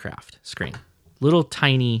this Elecraft screen. Little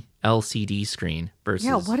tiny LCD screen versus...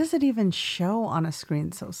 Yeah, what does it even show on a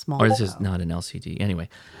screen so small? Or is this not an LCD? Anyway,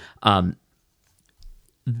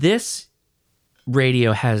 this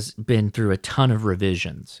radio has been through a ton of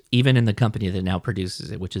revisions, even in the company that now produces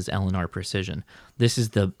it, which is L&R Precision. This is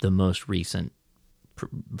the most recent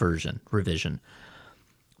revision.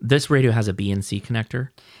 This radio has a BNC connector.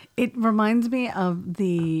 It reminds me of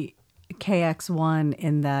the KX1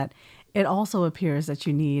 in that it also appears that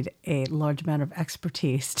you need a large amount of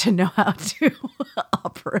expertise to know how to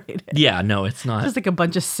operate it. Yeah, no, it's not. Just like a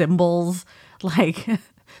bunch of symbols, like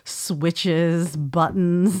switches,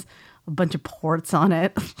 buttons, a bunch of ports on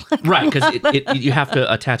it. Like, right, because you have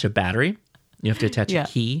to attach a battery, you have to attach Yeah. a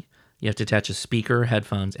key, you have to attach a speaker,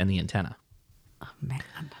 headphones, and the antenna. Oh, man.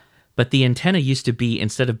 But the antenna used to be,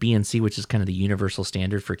 instead of BNC, which is kind of the universal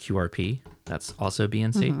standard for QRP, that's also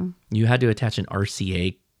BNC, Mhm. you had to attach an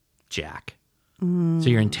RCA jack. So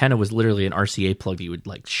your antenna was literally an RCA plug that you would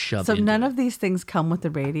like shove So into. none of these things come with the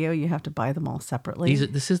radio. You have to buy them all separately.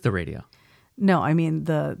 This is the radio. No, I mean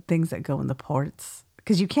the things that go in the ports.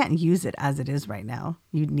 Because you can't use it as it is right now.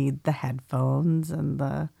 You need the headphones and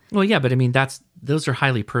the... Well, yeah, but I mean, those are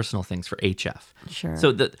highly personal things for HF. Sure.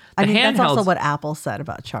 So the I mean, that's also handhelds- what Apple said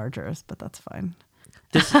about chargers, but that's fine.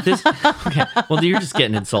 This okay. Well, you're just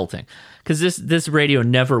getting insulting because this radio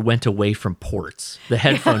never went away from ports. The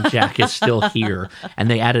headphone jack is still here, and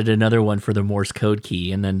they added another one for the Morse code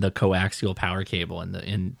key, and then the coaxial power cable, and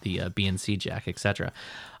the BNC jack, etc.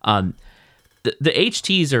 The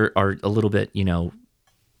HTs are a little bit,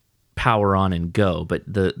 power on and go, but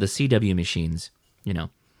the CW machines,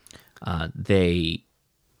 they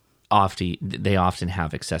often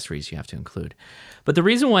have accessories you have to include. But the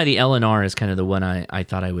reason why the L&R is kind of the one I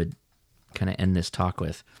thought I would kind of end this talk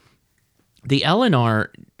with, the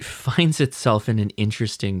L&R finds itself in an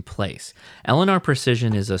interesting place. L&R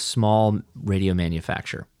Precision is a small radio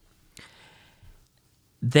manufacturer.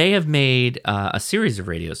 They have made a series of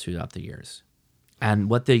radios throughout the years.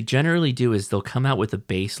 And what they generally do is they'll come out with a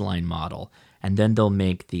baseline model, and then they'll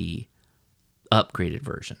make the upgraded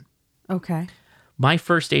version. Okay. My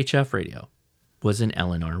first HF radio was an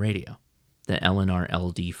L&R radio, the L&R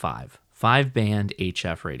LD5, 5-band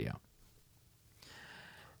HF radio.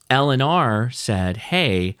 L&R said,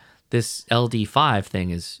 hey, this LD5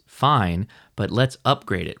 thing is fine, but let's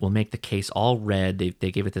upgrade it. We'll make the case all red.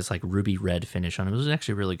 They gave it this like ruby red finish on it. It was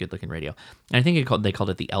actually a really good looking radio. And I think they called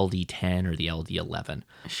it the LD10 or the LD11.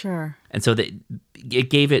 Sure. And so it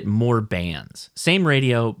gave it more bands. Same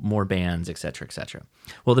radio, more bands, et cetera, et cetera.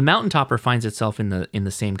 Well, the Mountain Topper finds itself in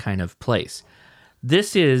the same kind of place.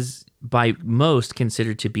 This is by most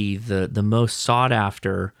considered to be the most sought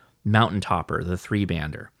after Mountain Topper, the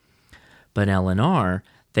 3-bander. But L&R,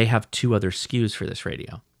 they have two other SKUs for this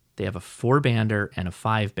radio. They have a 4-bander and a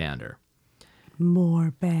 5-bander.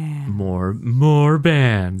 More bands. More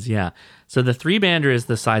bands, yeah. So the 3-bander is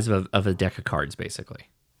the size of a deck of cards, basically,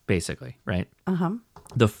 right? Uh-huh.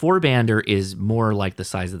 The 4-bander is more like the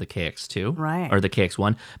size of the KX2, Right. or the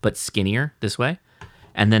KX1, but skinnier this way.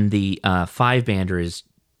 And then the 5-bander is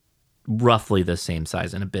roughly the same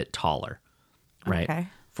size and a bit taller, right? Okay.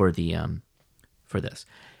 For this.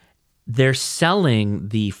 They're selling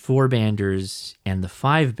the 4-banders and the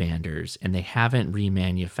 5-banders, and they haven't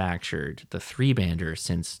remanufactured the 3-bander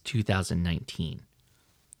since 2019.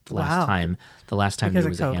 The last time Because there of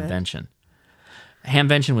was a COVID. Hamvention.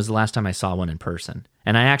 Hamvention was the last time I saw one in person,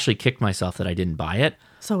 and I actually kicked myself that I didn't buy it.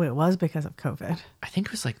 So it was because of COVID. I think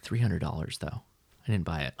it was like $300 though. I didn't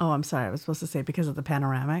buy it. Oh, I'm sorry. I was supposed to say because of the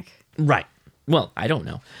panoramic. Right. Well, I don't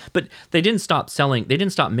know. But they didn't stop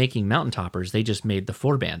making Mountain Toppers. They just made the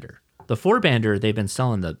 4-bander. The 4-bander, they've been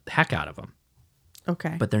selling the heck out of them.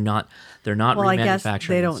 Okay. But they're not Well, I guess remanufacturing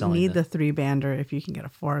they and don't selling need the 3-bander if you can get a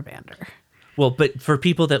 4-bander. Well, but for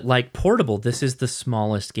people that like portable, this is the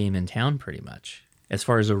smallest game in town pretty much as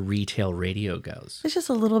far as a retail radio goes. It's just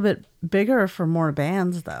a little bit bigger for more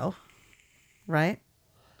bands, though. Right?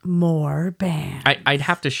 More bands. I'd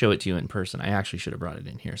have to show it to you in person. I actually should have brought it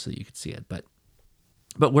in here so you could see it. But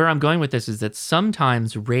where I'm going with this is that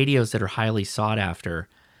sometimes radios that are highly sought after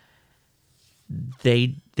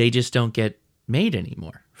they just don't get made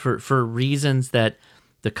anymore for reasons that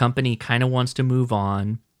the company kind of wants to move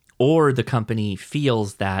on, or the company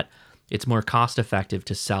feels that it's more cost effective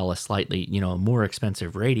to sell a slightly, a more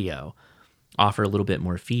expensive radio, offer a little bit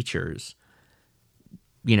more features,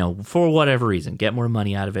 for whatever reason, get more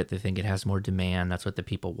money out of it. They think it has more demand. That's what the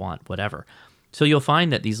people want, whatever. So you'll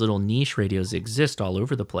find that these little niche radios exist all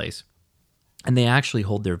over the place, and they actually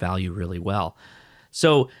hold their value really well.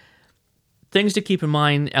 So things to keep in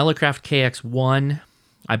mind, Elecraft KX1,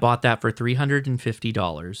 I bought that for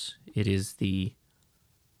 $350. It is the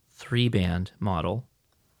 3-band model,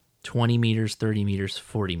 20 meters, 30 meters,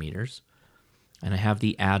 40 meters. And I have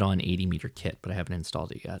the add-on 80-meter kit, but I haven't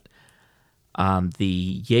installed it yet.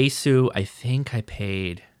 The Yaesu, I think I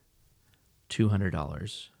paid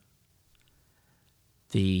 $200.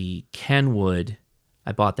 The Kenwood,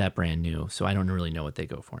 I bought that brand new, so I don't really know what they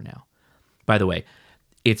go for now. By the way,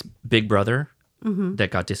 it's Big Brother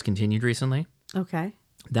that got discontinued recently. Okay.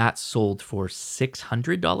 That sold for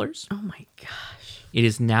 $600. Oh my gosh. It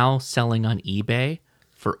is now selling on eBay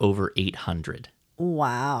for over $800.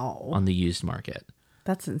 Wow. On the used market.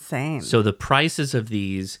 That's insane. So the prices of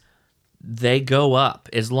these, they go up.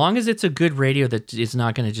 As long as it's a good radio that is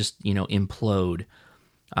not going to just, implode.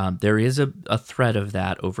 There is a threat of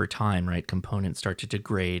that over time, right? Components start to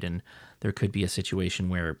degrade, and there could be a situation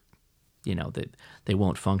where, that they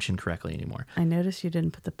won't function correctly anymore. I noticed you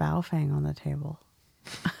didn't put the Baofeng on the table.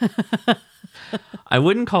 I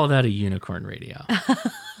wouldn't call that a unicorn radio.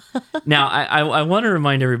 Now, I want to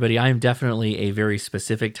remind everybody, I am definitely a very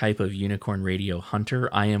specific type of unicorn radio hunter.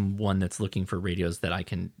 I am one that's looking for radios that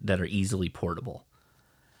are easily portable.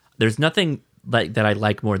 There's nothing that I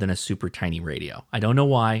like more than a super tiny radio. I don't know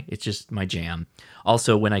why. It's just my jam.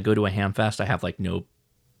 Also, when I go to a Hamfest, I have no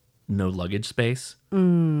luggage space.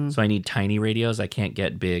 So I need tiny radios. I can't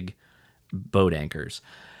get big boat anchors.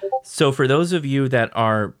 So for those of you that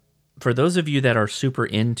are super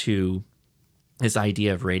into this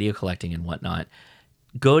idea of radio collecting and whatnot,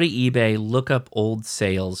 go to eBay, look up old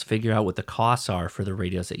sales, figure out what the costs are for the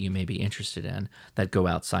radios that you may be interested in that go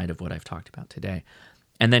outside of what I've talked about today.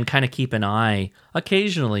 And then kind of keep an eye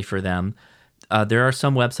occasionally for them. There are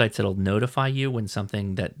some websites that'll notify you when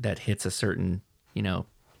something that hits a certain,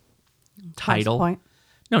 title. Point.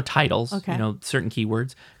 No, titles, okay. Certain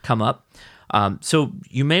keywords come up. So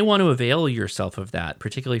you may want to avail yourself of that,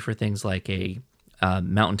 particularly for things like a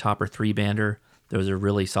Mountain Topper 3-bander. Those are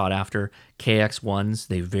really sought after. KX1s,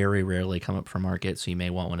 they very rarely come up for market, so you may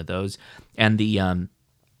want one of those. And the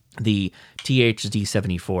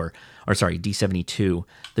THD74, D72.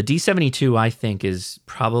 The D72, I think, is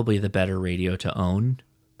probably the better radio to own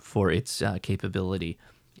for its capability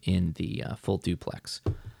in the full duplex.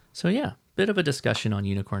 So yeah, bit of a discussion on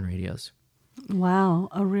unicorn radios. Wow,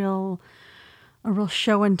 a real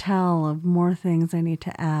show and tell of more things I need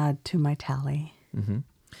to add to my tally. Mm-hmm.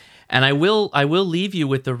 And I will leave you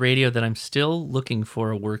with the radio that I'm still looking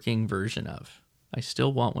for a working version of. I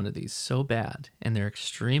still want one of these so bad, and they're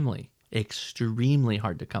extremely, extremely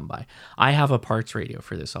hard to come by. I have a parts radio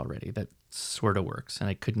for this already that sort of works, and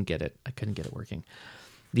I couldn't get it working.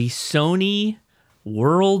 The Sony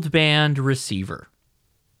World Band receiver,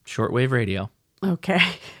 shortwave radio. Okay.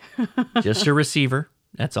 Just a receiver.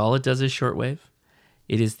 That's all it does is shortwave.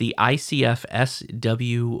 It is the ICF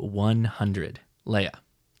SW100 Leia.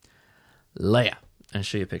 I'll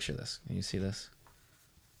show you a picture of this. Can you see this?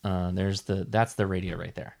 That's the radio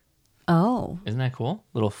right there. Oh. Isn't that cool?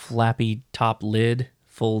 Little flappy top lid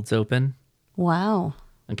folds open. Wow.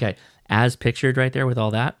 Okay. As pictured right there with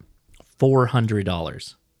all that,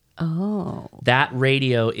 $400. Oh. That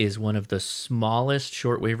radio is one of the smallest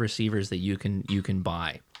shortwave receivers that you can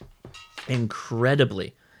buy.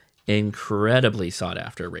 Incredibly sought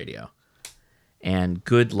after radio. And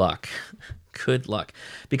good luck. Good luck.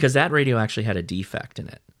 Because that radio actually had a defect in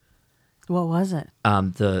it. What was it?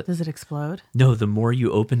 Does it explode? No, the more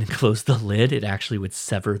you open and close the lid, it actually would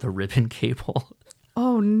sever the ribbon cable.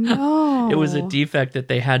 Oh, no. It was a defect that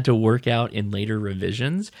they had to work out in later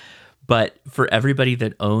revisions. But for everybody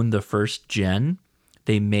that owned the first gen,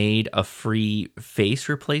 they made a free face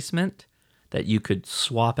replacement that you could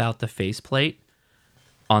swap out the faceplate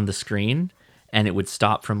on the screen, and it would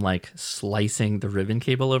stop from slicing the ribbon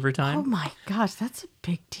cable over time. Oh my gosh, that's a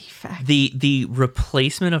big defect. The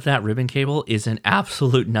replacement of that ribbon cable is an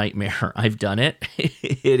absolute nightmare. I've done it.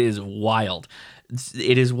 It is wild.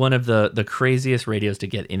 It is one of the craziest radios to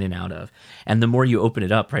get in and out of. And the more you open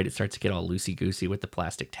it up, right, it starts to get all loosey-goosey with the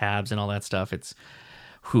plastic tabs and all that stuff. It's,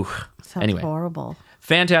 whew. Sounds anyway, horrible.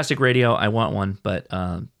 Fantastic radio. I want one, but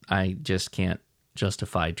I just can't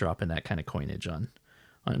justify dropping that kind of coinage on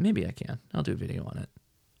on it. Maybe I can. I'll do a video on it.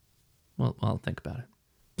 Well, I'll think about it.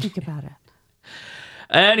 Think about it.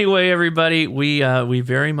 Anyway, everybody, we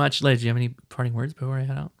very much love. Do you have any parting words before I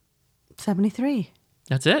head out? 73.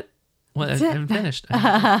 That's it? Well, That's I it. haven't finished.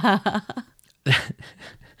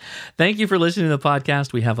 Thank you for listening to the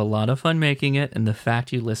podcast. We have a lot of fun making it, and the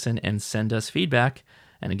fact you listen and send us feedback,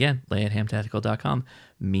 and again, leigh@hamtactical.com,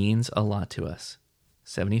 means a lot to us.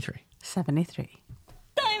 73. 73.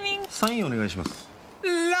 サインお願いします。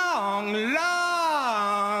 Long,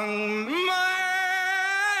 long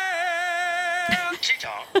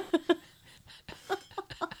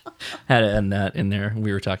Had to end that in there.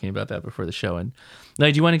 We were talking about that before the show. And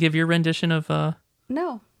Leigh, do you want to give your rendition of...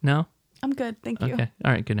 No. No? I'm good. Thank you. Okay.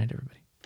 All right. Good night, everybody.